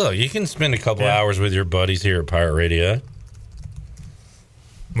 So look, you can spend a couple hours with your buddies here at Pirate Radio.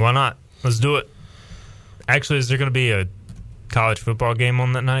 Why not? Let's do it. Actually, is there going to be a college football game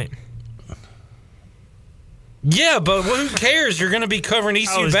on that night? Yeah, but who cares? You're going to be covering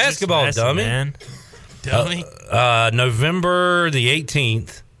ECU basketball, dummy. Man. Dummy. November the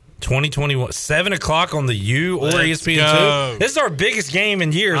 18th, 2021, 7 o'clock on the U or ESPN2. This is our biggest game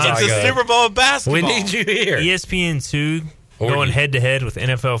in years. It's the Super Bowl of basketball. We need you here. ESPN2 going head-to-head with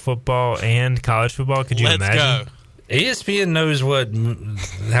NFL football and college football. Could you imagine? Let's go. ESPN knows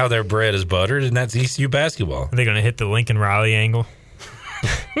how their bread is buttered, and that's ECU basketball. Are they going to hit the Lincoln Riley angle?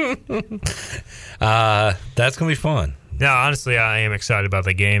 That's gonna be fun. No, honestly, I am excited about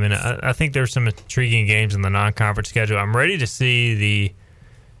the game, and I think there's some intriguing games in the non-conference schedule. I'm ready to see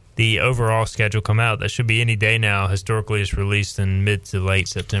the overall schedule come out. That should be any day now. Historically, it's released in mid to late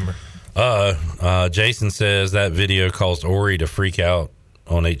September. Jason says that video caused Ori to freak out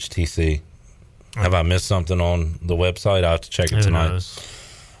on HTC. Have I missed something on the website? I'll have to check it tonight.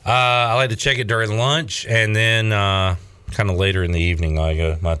 I like to check it during lunch, and then kind of later in the evening, I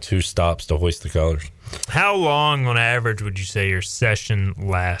go my 2 stops to Hoist the Colors. How long, on average, would you say your session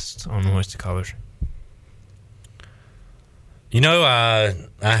lasts on Hoist the Colors? You know, I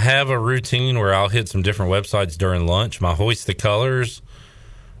have a routine where I'll hit some different websites during lunch. My Hoist the Colors,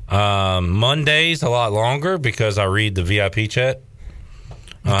 Mondays a lot longer because I read the VIP chat.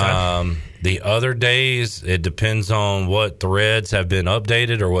 Okay. The other days, it depends on what threads have been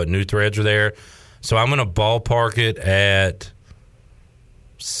updated or what new threads are there. So I'm going to ballpark it at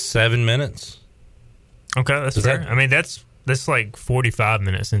 7 minutes. Okay, that's fair. I mean, that's like 45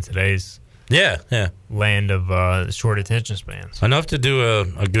 minutes in today's land of short attention spans. Enough to do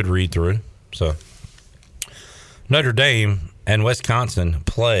a good read through. So Notre Dame and Wisconsin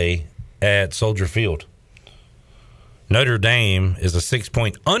play at Soldier Field. Notre Dame is a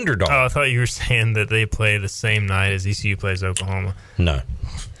 6-point underdog. Oh, I thought you were saying that they play the same night as ECU plays Oklahoma. No.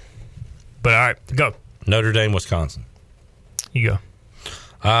 But all right, go. Notre Dame, Wisconsin. You go.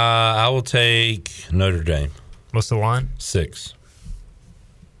 I will take Notre Dame. What's the line? 6.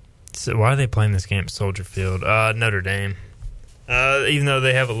 So why are they playing this game at Soldier Field? Notre Dame. Even though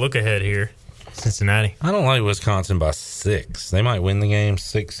they have a look ahead here. Cincinnati. I don't like Wisconsin by 6. They might win the game.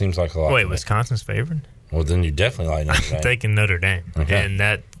 6 seems like a lot. Wait, Wisconsin's favored? Well, then you definitely like Notre Dame. I'm taking Notre Dame. Okay. And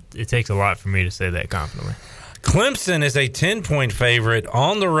it takes a lot for me to say that confidently. Clemson is a 10-point favorite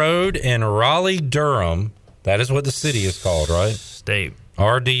on the road in Raleigh-Durham. That is what the city is called, right? State.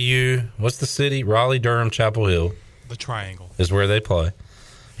 RDU. What's the city? Raleigh-Durham, Chapel Hill. The Triangle. Is where they play.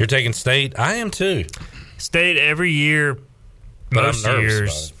 You're taking State? I am too. State every year, But most I'm nervous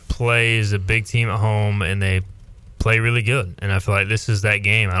years, plays a big team at home, and they play really good. And I feel like this is that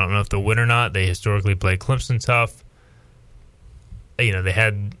game. I don't know if they'll win or not. They historically play Clemson tough. You know, they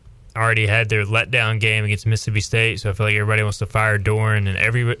already had their letdown game against Mississippi State, so I feel like everybody wants to fire Doran, and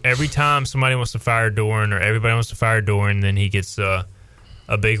every time somebody wants to fire Doran or everybody wants to fire Doran, then he gets a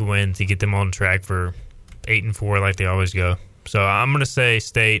big win to get them on track for 8-4 like they always go. So I'm going to say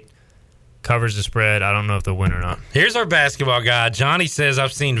State covers the spread. I don't know if they'll win or not. Here's our basketball guy. Johnny says,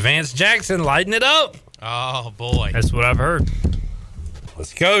 I've seen Vance Jackson lighten it up. Oh, boy. That's what I've heard.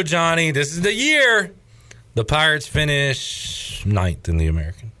 Let's go, Johnny. This is the year. The Pirates finish 9th in the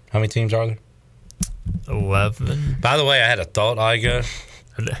American. How many teams are there? 11. By the way, I had a thought, Igo.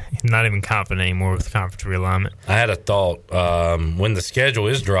 I'm not even confident anymore with conference realignment. I had a thought. When the schedule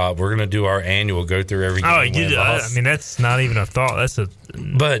is dropped, we're going to do our annual go through every game. Oh, I mean, that's not even a thought. That's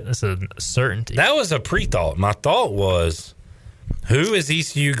a certainty. That was a pre-thought. My thought was, who is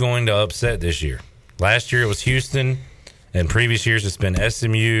ECU going to upset this year? Last year it was Houston, and previous years it's been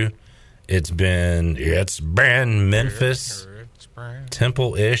SMU. It's been Memphis,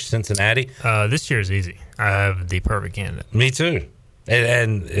 Temple-ish, Cincinnati. This year is easy. I have the perfect candidate. Me too.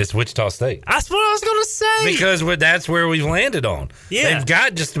 And it's Wichita State. That's what I was going to say. Because that's where we've landed on. Yeah. They've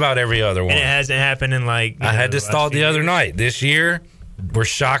got just about every other one. And it hasn't happened in I had this thought the other night. This year, we're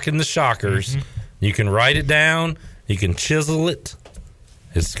shocking the shockers. Mm-hmm. You can write it down. You can chisel it.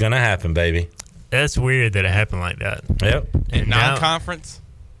 It's going to happen, baby. That's weird that it happened like that. Yep. In non-conference,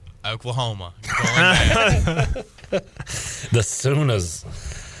 Oklahoma. Going back. The Sooners.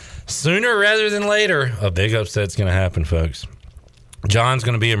 Sooner rather than later, a big upset's going to happen, folks. John's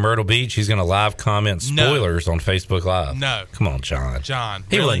going to be in Myrtle Beach. He's going to live comment spoilers on Facebook Live. No. Come on, John.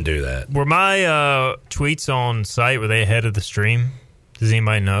 He really? wouldn't do that. Were my tweets on site, were they ahead of the stream? Does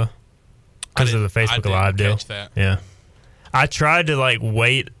anybody know? Because of the Facebook Live deal? That. Yeah. I tried to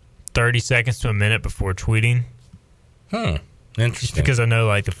wait 30 seconds to a minute before tweeting. Interesting. Just because I know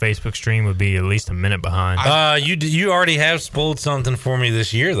the Facebook stream would be at least a minute behind. You already have spoiled something for me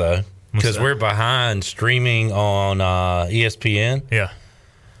this year, though. Because we're behind streaming on ESPN. Yeah.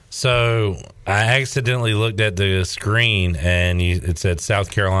 So I accidentally looked at the screen and it said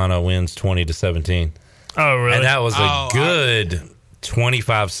South Carolina wins 20-17. Oh, really? And that was a good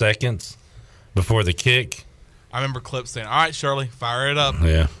 25 seconds before the kick. I remember clips saying, all right, Shirley, fire it up.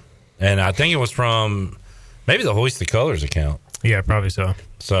 Yeah. And I think it was from maybe the Hoist the Colors account. Yeah, probably so.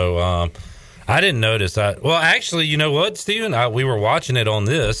 So I didn't notice. Actually, you know what, Steven? We were watching it on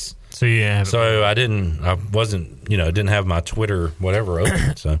this. So yeah. So I wasn't, didn't have my Twitter whatever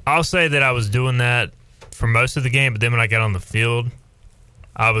open. So I'll say that I was doing that for most of the game, but then when I got on the field,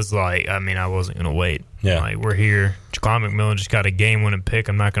 I was like, I wasn't going to wait. Yeah. Like, we're here. Jaquan McMillan just got a game-winning pick.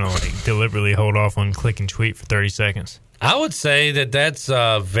 I'm not going to, deliberately hold off on click and tweet for 30 seconds. I would say that's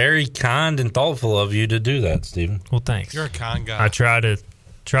very kind and thoughtful of you to do that, Stephen. Well, thanks. You're a kind guy. I try to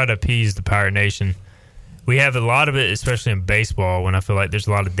appease the Pirate Nation. We have a lot of it, especially in baseball, when I feel like there's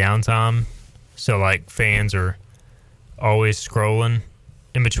a lot of downtime. So, like, fans are always scrolling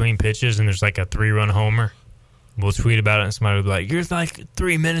in between pitches, and there's like a 3-run homer. We'll tweet about it, and somebody will be like, "You're like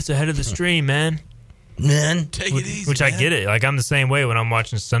 3 minutes ahead of the stream, man." Take it easy. Which I get it. Like, I'm the same way when I'm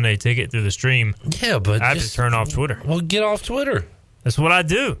watching Sunday Ticket through the stream. Yeah, but I have to turn off Twitter. Well, get off Twitter. That's what I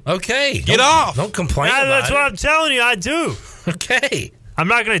do. Okay. Get off. Don't complain about That's it. what I'm telling you. I do. Okay. I'm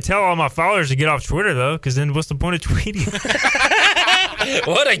not going to tell all my followers to get off Twitter, though, because then what's the point of tweeting?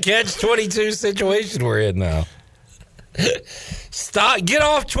 What a catch-22 situation we're in now. Stop. Get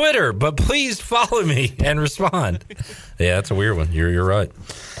off Twitter, but please follow me and respond. Yeah, that's a weird one. You're right.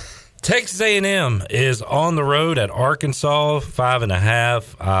 Texas A&M is on the road at Arkansas,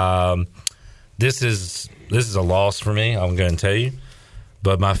 5.5. This is a loss for me, I'm going to tell you.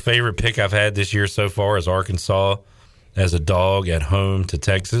 But my favorite pick I've had this year so far is Arkansas as a dog at home to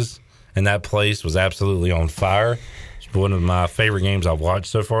Texas. And that place was absolutely on fire. It's one of my favorite games I've watched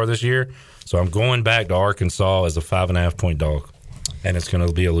so far this year. So I'm going back to Arkansas as a 5.5-point dog. And it's going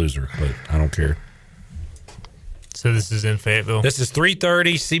to be a loser, but I don't care. So this is in Fayetteville? This is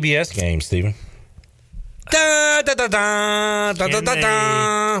 3:30 CBS game, Stephen. Da, da, da, da, da, da, da,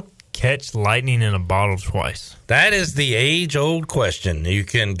 da. Catch lightning in a bottle twice? That is the age-old question. You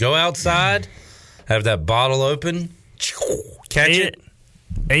can go outside, have that bottle open, catch it.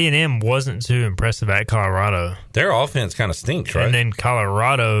 A&M wasn't too impressive at Colorado. Their offense kind of stinks, right? And then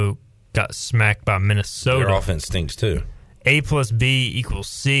Colorado got smacked by Minnesota. Their offense stinks, too. A plus B equals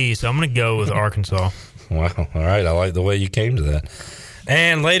C, so I'm going to go with Arkansas. Wow. All right. I like the way you came to that.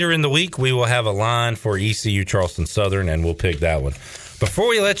 And later in the week, we will have a line for ECU Charleston Southern, and we'll pick that one. Before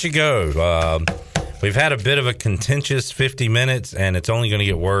we let you go, we've had a bit of a contentious 50 minutes, and it's only going to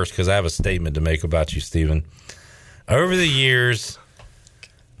get worse because I have a statement to make about you, Stephen. Over the years,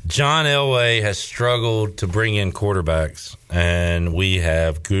 John Elway has struggled to bring in quarterbacks, and we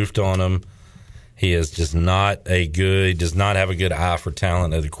have goofed on him. He is just does not have a good eye for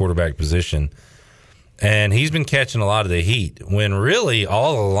talent at the quarterback position. And he's been catching a lot of the heat when really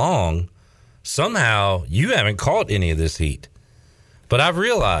all along, somehow you haven't caught any of this heat. But I've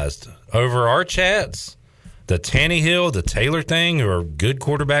realized over our chats, the Tannehill, the Taylor thing, who are good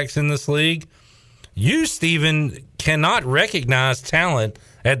quarterbacks in this league, you, Stephen, cannot recognize talent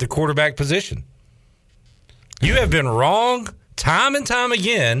at the quarterback position. You have been wrong time and time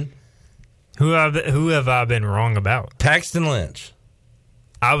again. Who have I been wrong about? Paxton Lynch.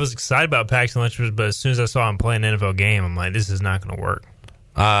 I was excited about Paxton Lynch, but as soon as I saw him play an NFL game, I'm like, this is not going to work.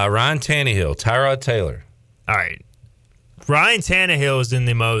 Ryan Tannehill, Tyrod Taylor. All right. Ryan Tannehill is in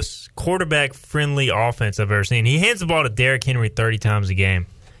the most quarterback-friendly offense I've ever seen. He hands the ball to Derrick Henry 30 times a game.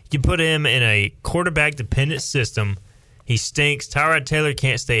 You put him in a quarterback-dependent system, he stinks. Tyrod Taylor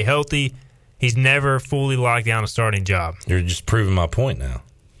can't stay healthy. He's never fully locked down a starting job. You're just proving my point now.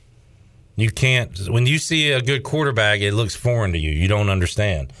 You can't. When you see a good quarterback, it looks foreign to you. You don't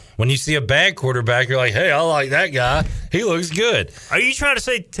understand. When you see a bad quarterback, you're like, hey, I like that guy. He looks good. Are you trying to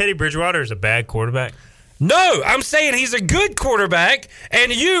say Teddy Bridgewater is a bad quarterback? No, I'm saying he's a good quarterback,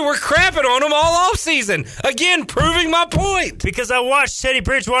 and you were crapping on him all offseason. Again, proving my point. Because I watched Teddy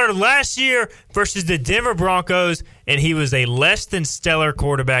Bridgewater last year versus the Denver Broncos, and he was a less than stellar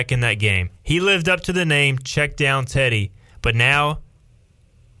quarterback in that game. He lived up to the name, check down Teddy, but now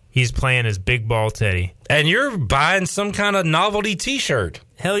he's playing as Big Ball Teddy. And you're buying some kind of novelty T-shirt.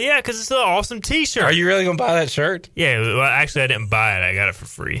 Hell yeah, because it's an awesome T-shirt. Are you really going to buy that shirt? Yeah, well, actually, I didn't buy it. I got it for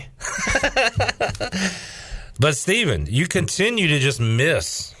free. But, Steven, you continue to just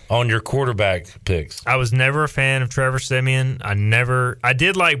miss on your quarterback picks. I was never a fan of Trevor Siemian. I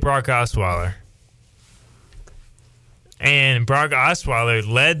did like Brock Osweiler. And Brock Osweiler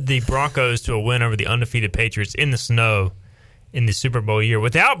led the Broncos to a win over the undefeated Patriots in the snow in the Super Bowl year.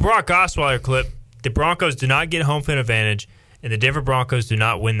 Without Brock Osweiler, Clip, the Broncos do not get home field advantage, and the Denver Broncos do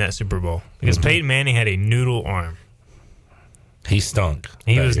not win that Super Bowl because Peyton Manning had a noodle arm. He stunk.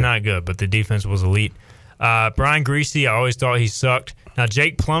 He was not good, but the defense was elite. Brian Griese, I always thought he sucked. Now,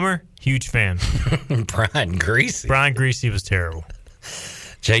 Jake Plummer, huge fan. Brian Griese. Brian Griese was terrible.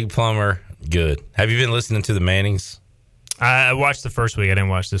 Jake Plummer, good. Have you been listening to the Mannings? I watched the first week. I didn't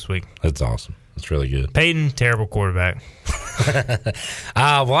watch this week. That's awesome. That's really good. Peyton, terrible quarterback.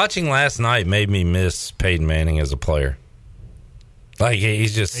 Watching last night made me miss Peyton Manning as a player. Like,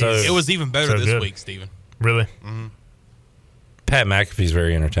 he's just so... It was even better this week, Steven. Really? Mm-hmm. Pat McAfee's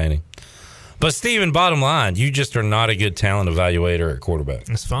very entertaining. But, Steven, bottom line, you just are not a good talent evaluator at quarterback.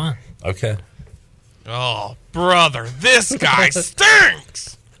 That's fine. Okay. Oh, brother, this guy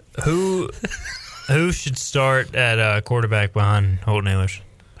stinks. Who should start at quarterback behind Holton Ahlers?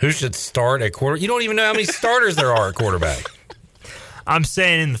 Who should start at quarterback? You don't even know how many starters there are at quarterback. I'm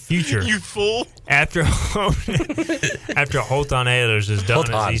saying in the future. You fool. After Holton Ahlers is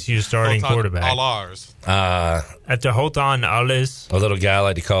done as ECU's starting quarterback. All ours. After Holton Ahlers. A little guy I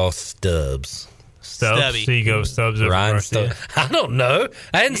like to call Stubbs. Stubby. So you go Stubbs over Ryan Stubbs. I don't know.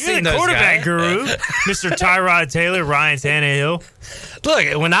 I hadn't seen those quarterback guys. guru. Mr. Tyrod Taylor, Ryan Tannehill.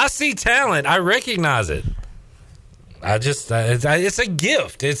 Look, when I see talent, I recognize it. It's a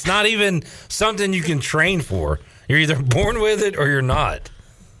gift. It's not even something you can train for. You're either born with it or you're not.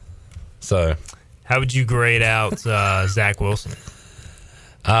 So, how would you grade out Zach Wilson?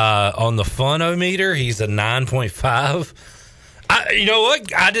 On the fun-o-meter, he's a 9.5. You know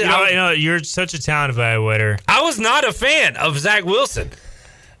what? You're such a talent evaluator. I was not a fan of Zach Wilson.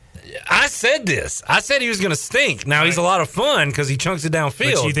 I said this. I said he was going to stink. Now, he's a lot of fun because he chunks it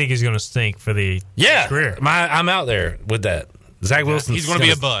downfield. But you think he's going to stink for the career? I'm out there with that. Zach Wilson. He's going to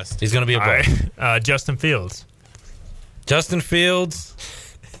be a bust. He's going to be a bust. Right. Justin Fields. Justin Fields,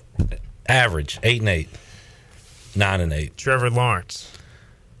 average, 8-8, 9-8. Trevor Lawrence.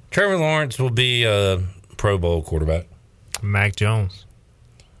 Trevor Lawrence will be a Pro Bowl quarterback. Mac Jones.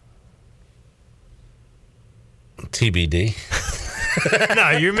 TBD. No,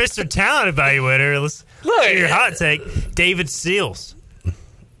 you're Mr. Talent Evaluator. Let's look at your hot take. David Seals.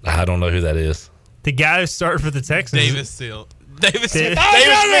 I don't know who that is. The guy who started for the Texans. Davis Seals. Davis Mills.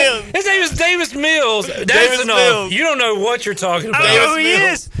 His name is Davis Mills. That's Davis enough. Mills. You don't know what you're talking about. I don't know who he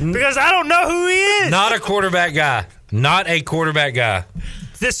is because I don't know who he is. Not a quarterback guy. Not a quarterback guy.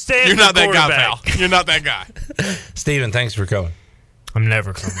 You're not that guy, pal. You're not that guy. Steven, thanks for coming. I'm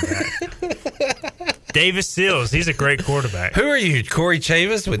never coming back. Davis Seals. He's a great quarterback. Who are you, Corey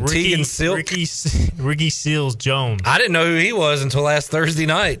Chavis with Tegan Silk? Ricky Seals Jones. I didn't know who he was until last Thursday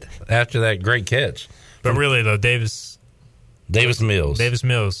night after that great catch. But really, though, Davis Mills. Davis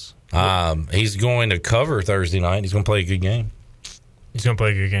Mills. He's going to cover Thursday night. He's going to play a good game. He's going to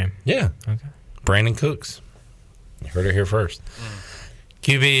play a good game. Yeah. Okay. Brandon Cooks. You heard it here first.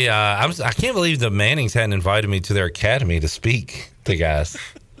 QB, I can't believe the Mannings hadn't invited me to their academy to speak to guys.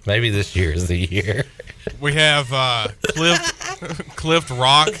 Maybe this year is the year. We have Cliff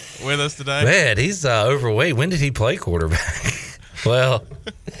Rock with us today. Man, he's overweight. When did he play quarterback? Well,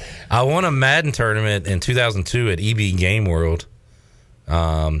 I won a Madden tournament in 2002 at EB Game World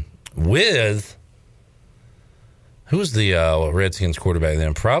with, who was the Redskins quarterback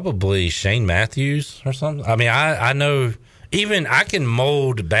then? Probably Shane Matthews or something. I mean, I know, even I can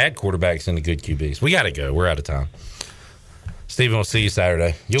mold bad quarterbacks into good QBs. We got to go. We're out of time. Steven, we'll see you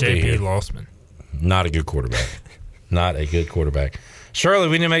Saturday. You'll be here. JP Lossman. Not a good quarterback. Not a good quarterback. Shirley,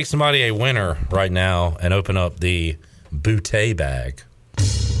 we need to make somebody a winner right now and open up the Boutte bag.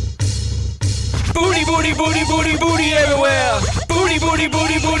 Booty, booty, booty, booty, booty everywhere. Booty, booty,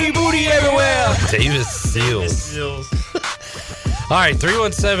 booty, booty, booty everywhere. Davis Seals. All right,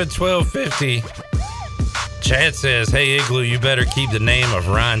 317-1250. Chad says, hey, Igloo, you better keep the name of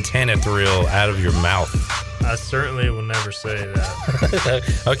Ryan Tannehill out of your mouth. I certainly will never say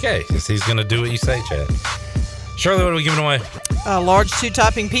that. Okay, he's going to do what you say, Chad. Shirley, what are we giving away? A large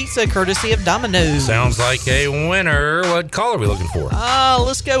 2-topping pizza courtesy of Domino's. Sounds like a winner. What call are we looking for?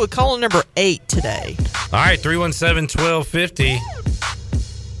 Let's go with caller number 8 today. All right, 317-1250.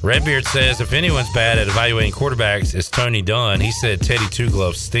 Redbeard says, if anyone's bad at evaluating quarterbacks, it's Tony Dunn. He said Teddy Two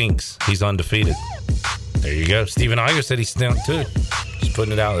Gloves stinks. He's undefeated. There you go. Steven Iger said he stunk too. Just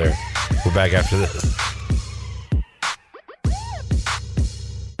putting it out there. We're back after this.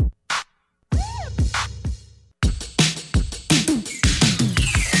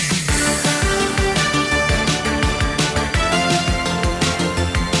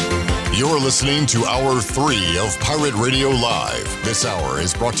 You're listening to Hour 3 of Pirate Radio Live. This hour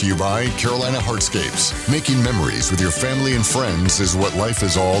is brought to you by Carolina Hardscapes. Making memories with your family and friends is what life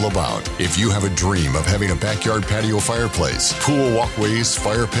is all about. If you have a dream of having a backyard patio fireplace, pool walkways,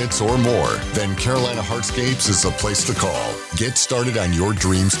 fire pits, or more, then Carolina Hardscapes is the place to call. Get started on your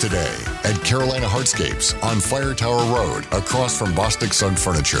dreams today at Carolina Hardscapes on Fire Tower Road, across from Bostic Sun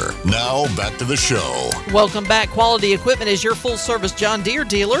Furniture. Now, back to the show. Welcome back. Quality Equipment is your full-service John Deere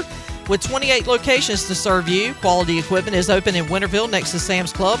dealer. With 28 locations to serve you, Quality Equipment is open in Winterville next to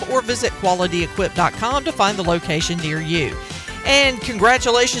Sam's Club, or visit qualityequip.com to find the location near you. And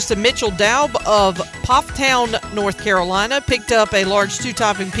congratulations to Mitchell Daub of Pofftown, North Carolina. Picked up a large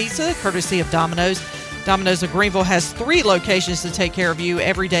 2-topping pizza courtesy of Domino's. Domino's of Greenville has 3 locations to take care of you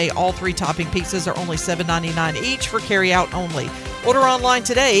every day. All 3 topping pizzas are only $7.99 each for carry-out only. Order online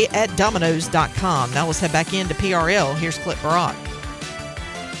today at Domino's.com. Now let's head back into PRL. Here's Clip Brock.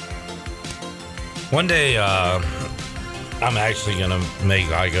 One day, I'm actually going to make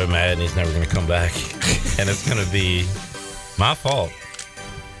Igo mad, and he's never going to come back. And it's going to be my fault.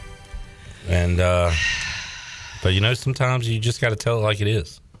 And, but sometimes you just got to tell it like it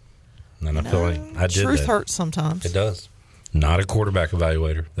is. And I feel like I did Truth that. hurts sometimes. It does. Not a quarterback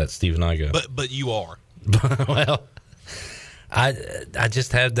evaluator. That's Stephen Igo. But you are. Well, I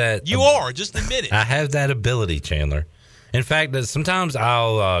just have that. You are. Just admit it. I have that ability, Chandler. In fact, sometimes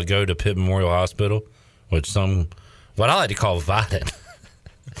I'll go to Pitt Memorial Hospital, which what I like to call Vidant,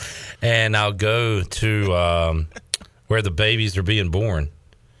 and I'll go to where the babies are being born.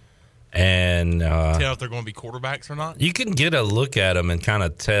 And tell if they're going to be quarterbacks or not. You can get a look at them and kind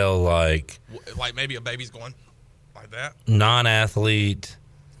of tell, like maybe a baby's going like that. Non-athlete,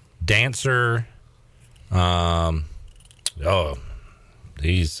 dancer.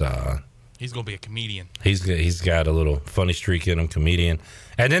 He's going to be a comedian. He's got a little funny streak in him, comedian.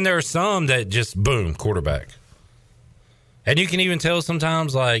 And then there are some that just boom, quarterback. And you can even tell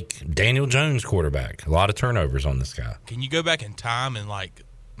sometimes, like Daniel Jones, quarterback. A lot of turnovers on this guy. Can you go back in time and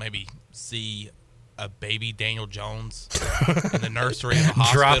maybe see a baby Daniel Jones in the nursery of the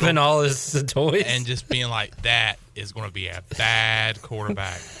hospital, dropping all his toys, and just being like, "That is going to be a bad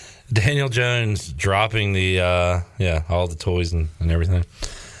quarterback." Daniel Jones dropping the all the toys and everything.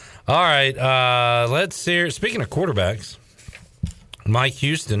 All right, let's hear. Speaking of quarterbacks, Mike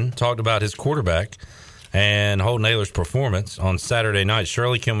Houston talked about his quarterback and Holton Ahlers' performance on Saturday night.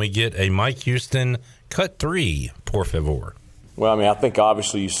 Shirley, can we get a Mike Houston cut 3, por favor? Well, I think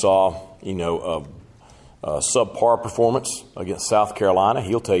obviously you saw, a subpar performance against South Carolina.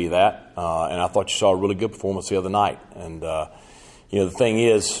 He'll tell you that. And I thought you saw a really good performance the other night. And, the thing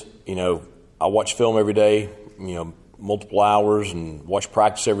is, I watch film every day, multiple hours, and watch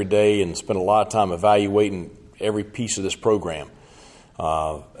practice every day and spend a lot of time evaluating every piece of this program.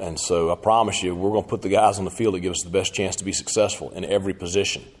 And so I promise you, we're going to put the guys on the field that give us the best chance to be successful in every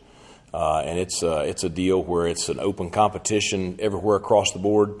position. And it's a deal where it's an open competition everywhere across the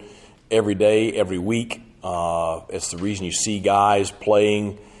board, every day, every week. It's the reason you see guys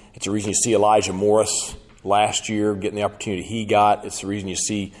playing. It's the reason you see Elijah Morris last year getting the opportunity he got. It's the reason you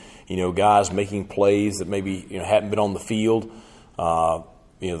see, guys making plays that maybe hadn't been on the field.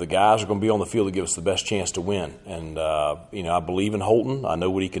 The guys are going to be on the field to give us the best chance to win. And I believe in Holton. I know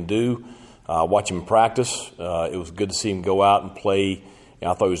what he can do. Watch him practice. It was good to see him go out and play.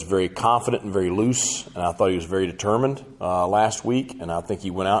 I thought he was very confident and very loose, and I thought he was very determined last week, and I think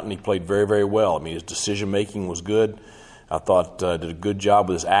he went out and he played very, very well. His decision-making was good. I thought did a good job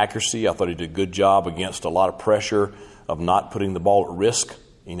with his accuracy. I thought he did a good job against a lot of pressure of not putting the ball at risk.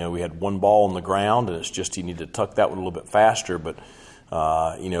 We had one ball on the ground, and it's just he needed to tuck that one a little bit faster, but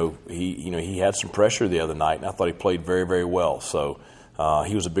he had some pressure the other night, and I thought he played very, very well. So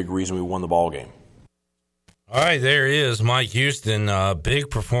he was a big reason we won the ball game. All right, there is Mike Houston. Big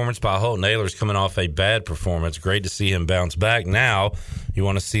performance by Holton Ahlers coming off a bad performance. Great to see him bounce back. Now you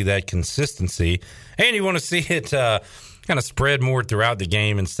want to see that consistency, and you want to see it kind of spread more throughout the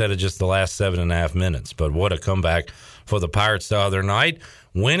game instead of just the last 7.5 minutes. But what a comeback for the Pirates the other night,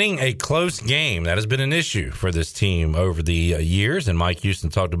 winning a close game. That has been an issue for this team over the years, and Mike Houston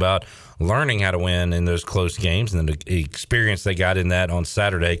talked about learning how to win in those close games and the experience they got in that on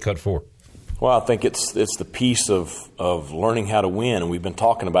Saturday, cut 4. Well, I think it's the piece of learning how to win, and we've been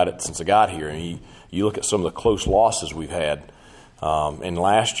talking about it since I got here. And you look at some of the close losses we've had, and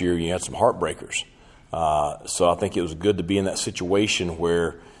last year you had some heartbreakers. So I think it was good to be in that situation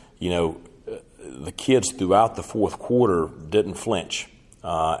where, the kids throughout the fourth quarter didn't flinch,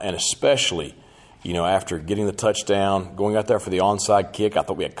 and especially, after getting the touchdown, going out there for the onside kick. I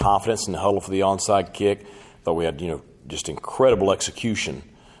thought we had confidence in the huddle for the onside kick. I thought we had just incredible execution.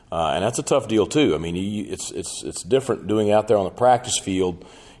 And that's a tough deal too. It's different doing it out there on the practice field,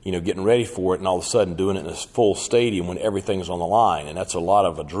 getting ready for it, and all of a sudden doing it in a full stadium when everything's on the line. And that's a lot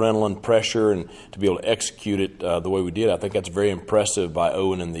of adrenaline, pressure, and to be able to execute it the way we did, I think that's very impressive by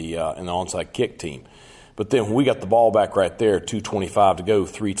Owen and the onside kick team. But then when we got the ball back right there, 2:25 to go,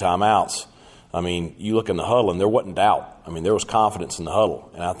 3 timeouts. You look in the huddle and there wasn't doubt. There was confidence in the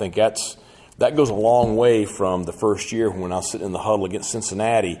huddle, and I think that goes a long way from the first year when I was sitting in the huddle against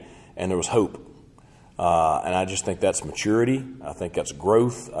Cincinnati and there was hope. And I just think that's maturity. I think that's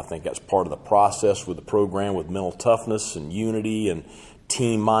growth. I think that's part of the process with the program, with mental toughness and unity and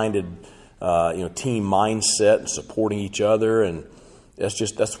team-minded, team mindset and supporting each other. And,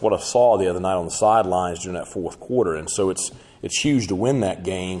 that's what I saw the other night on the sidelines during that fourth quarter. And so it's huge to win that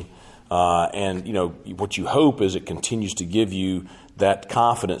game. And what you hope is it continues to give you that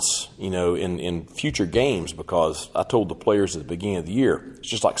confidence, in future games, because I told the players at the beginning of the year, it's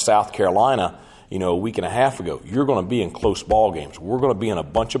just like South Carolina, a week and a half ago. You're going to be in close ball games. We're going to be in a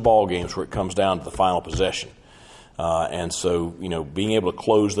bunch of ball games where it comes down to the final possession. And so, being able to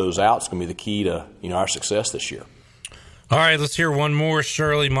close those out is going to be the key to, our success this year. All right, let's hear one more.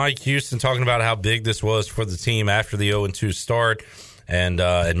 Shirley, Mike Houston talking about how big this was for the team after the 0-2 start and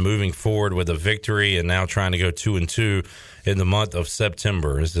moving forward with a victory and now trying to go 2-2 in the month of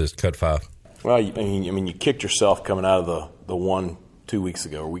September. This is Cut 5. Well, you kicked yourself coming out of the one 2 weeks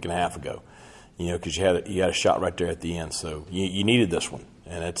ago or a week and a half ago, because you had a shot right there at the end. So you needed this one,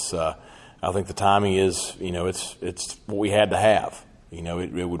 and it's I think the timing is it's what we had to have. It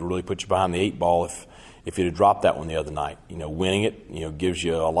would really put you behind the 8 ball if you'd have dropped that one the other night. Winning it gives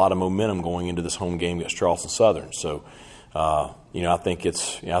you a lot of momentum going into this home game against Charleston Southern. So I think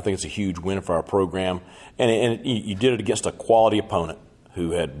it's a huge win for our program, and you did it against a quality opponent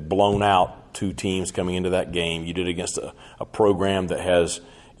who had blown out 2 teams coming into that game. You did it against a program that has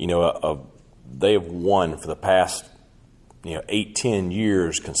they have won for the past 8-10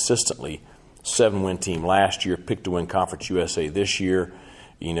 years consistently. 7-win team last year, picked to win Conference USA this year.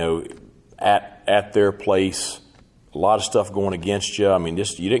 At their place, a lot of stuff going against you.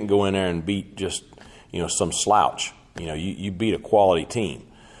 You didn't go in there and beat just some slouch. You beat a quality team,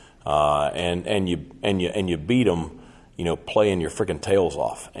 and you beat them. Playing your freaking tails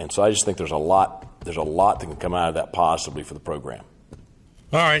off. And so I just think there's a lot that can come out of that positively for the program.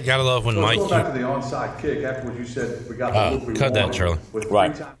 All right, gotta love when Mike. Going back to the onside kick, afterwards you said we got the look we cut that, Charlie.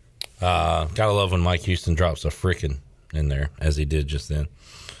 Right. Gotta love when Mike Houston drops a frickin' in there, as he did just then.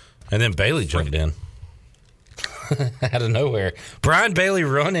 And then Bailey jumped in. Out of nowhere. Brian Bailey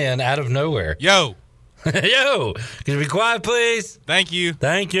run in out of nowhere. Yo. Yo. Can you be quiet, please? Thank you.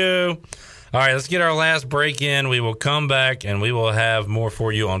 Thank you. All right, let's get our last break in. We will come back, and we will have more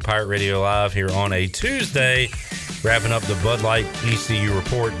for you on Pirate Radio Live here on a Tuesday, wrapping up the Bud Light ECU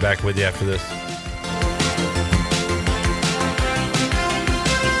report. Back with you after this.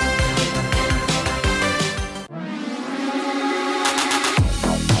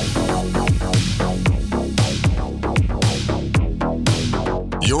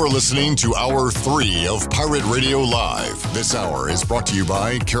 You're listening to Hour 3 of Pirate Radio Live. This hour is brought to you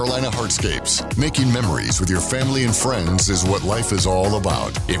by Carolina Hardscapes. Making memories with your family and friends is what life is all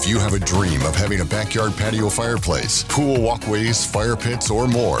about. If you have a dream of having a backyard patio fireplace, pool walkways, fire pits, or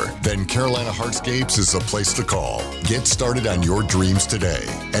more, then Carolina Hardscapes is the place to call. Get started on your dreams today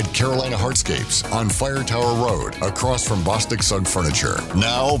at Carolina Hardscapes on Fire Tower Road, across from Bostic Sugg Furniture.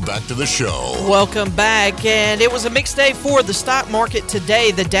 Now, back to the show. Welcome back. And it was a mixed day for the stock market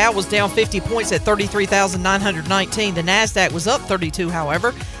today. The Dow was down 50 points at 33,919. The NASDAQ was up 32,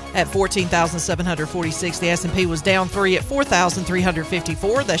 however, at 14,746. The S&P was down 3 at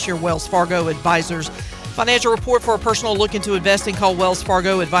 4,354. That's your Wells Fargo Advisors financial report. For a personal look into investing, call Wells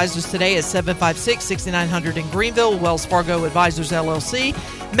Fargo Advisors today at 756-6900 in Greenville. Wells Fargo Advisors, LLC,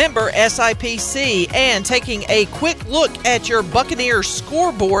 member SIPC. And taking a quick look at your Buccaneers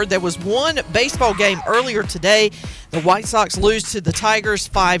scoreboard, there was one baseball game earlier today. The White Sox lose to the Tigers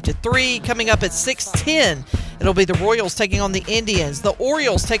 5-3. Coming up at 6:10, it'll be the Royals taking on the Indians. The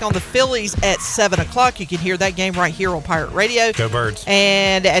Orioles take on the Phillies at 7 o'clock. You can hear that game right here on Pirate Radio. Go Birds.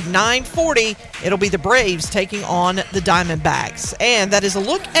 And at 9:40, it'll be the Braves taking on the Diamondbacks. And that is a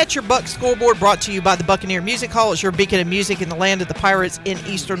look at your Buck scoreboard, brought to you by the Buccaneer Music Hall. It's your beacon of music in the land of the Pirates in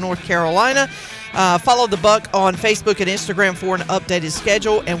eastern North Carolina. Follow the Buck on Facebook and Instagram for an updated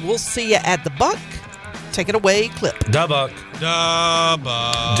schedule, and we'll see you at the Buck. Take it away, Clip. Da Buck. Da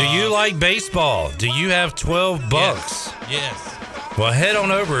Buck. Do you like baseball? Do you have 12 bucks? Yes. Well, head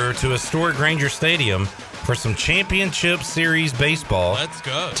on over to historic Granger Stadium for some Championship Series baseball. Let's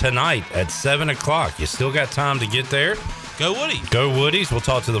go. Tonight at 7 o'clock. You still got time to get there. Go Woodies. Go Woodies. We'll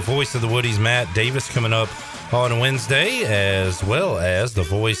talk to the voice of the Woodies, Matt Davis, coming up on Wednesday, as well as the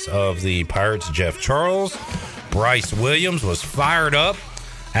voice of the Pirates, Jeff Charles. Bryce Williams was fired up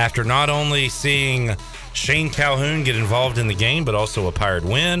after not only seeing Shane Calhoun get involved in the game, but also a Pirate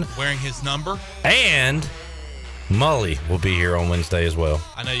win. Wearing his number. And Mully will be here on Wednesday as well.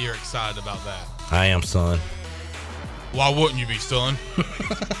 I know you're excited about that. I am, son. Why wouldn't you be, son?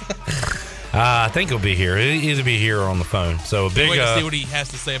 I think he'll be here. He'll either be here or on the phone. So a big. Wait to see what he has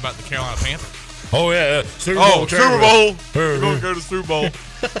to say about the Carolina Panthers. Oh, yeah. Super Bowl. We're going to go to the Super Bowl.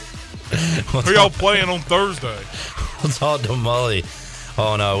 Who y'all playing on Thursday? We'll talk to Mully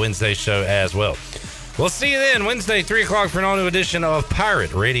on Wednesday's show as well. We'll see you then, Wednesday, 3 o'clock for an all-new edition of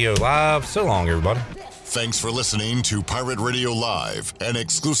Pirate Radio Live. So long, everybody. Thanks for listening to Pirate Radio Live, an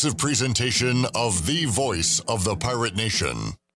exclusive presentation of the voice of the Pirate Nation.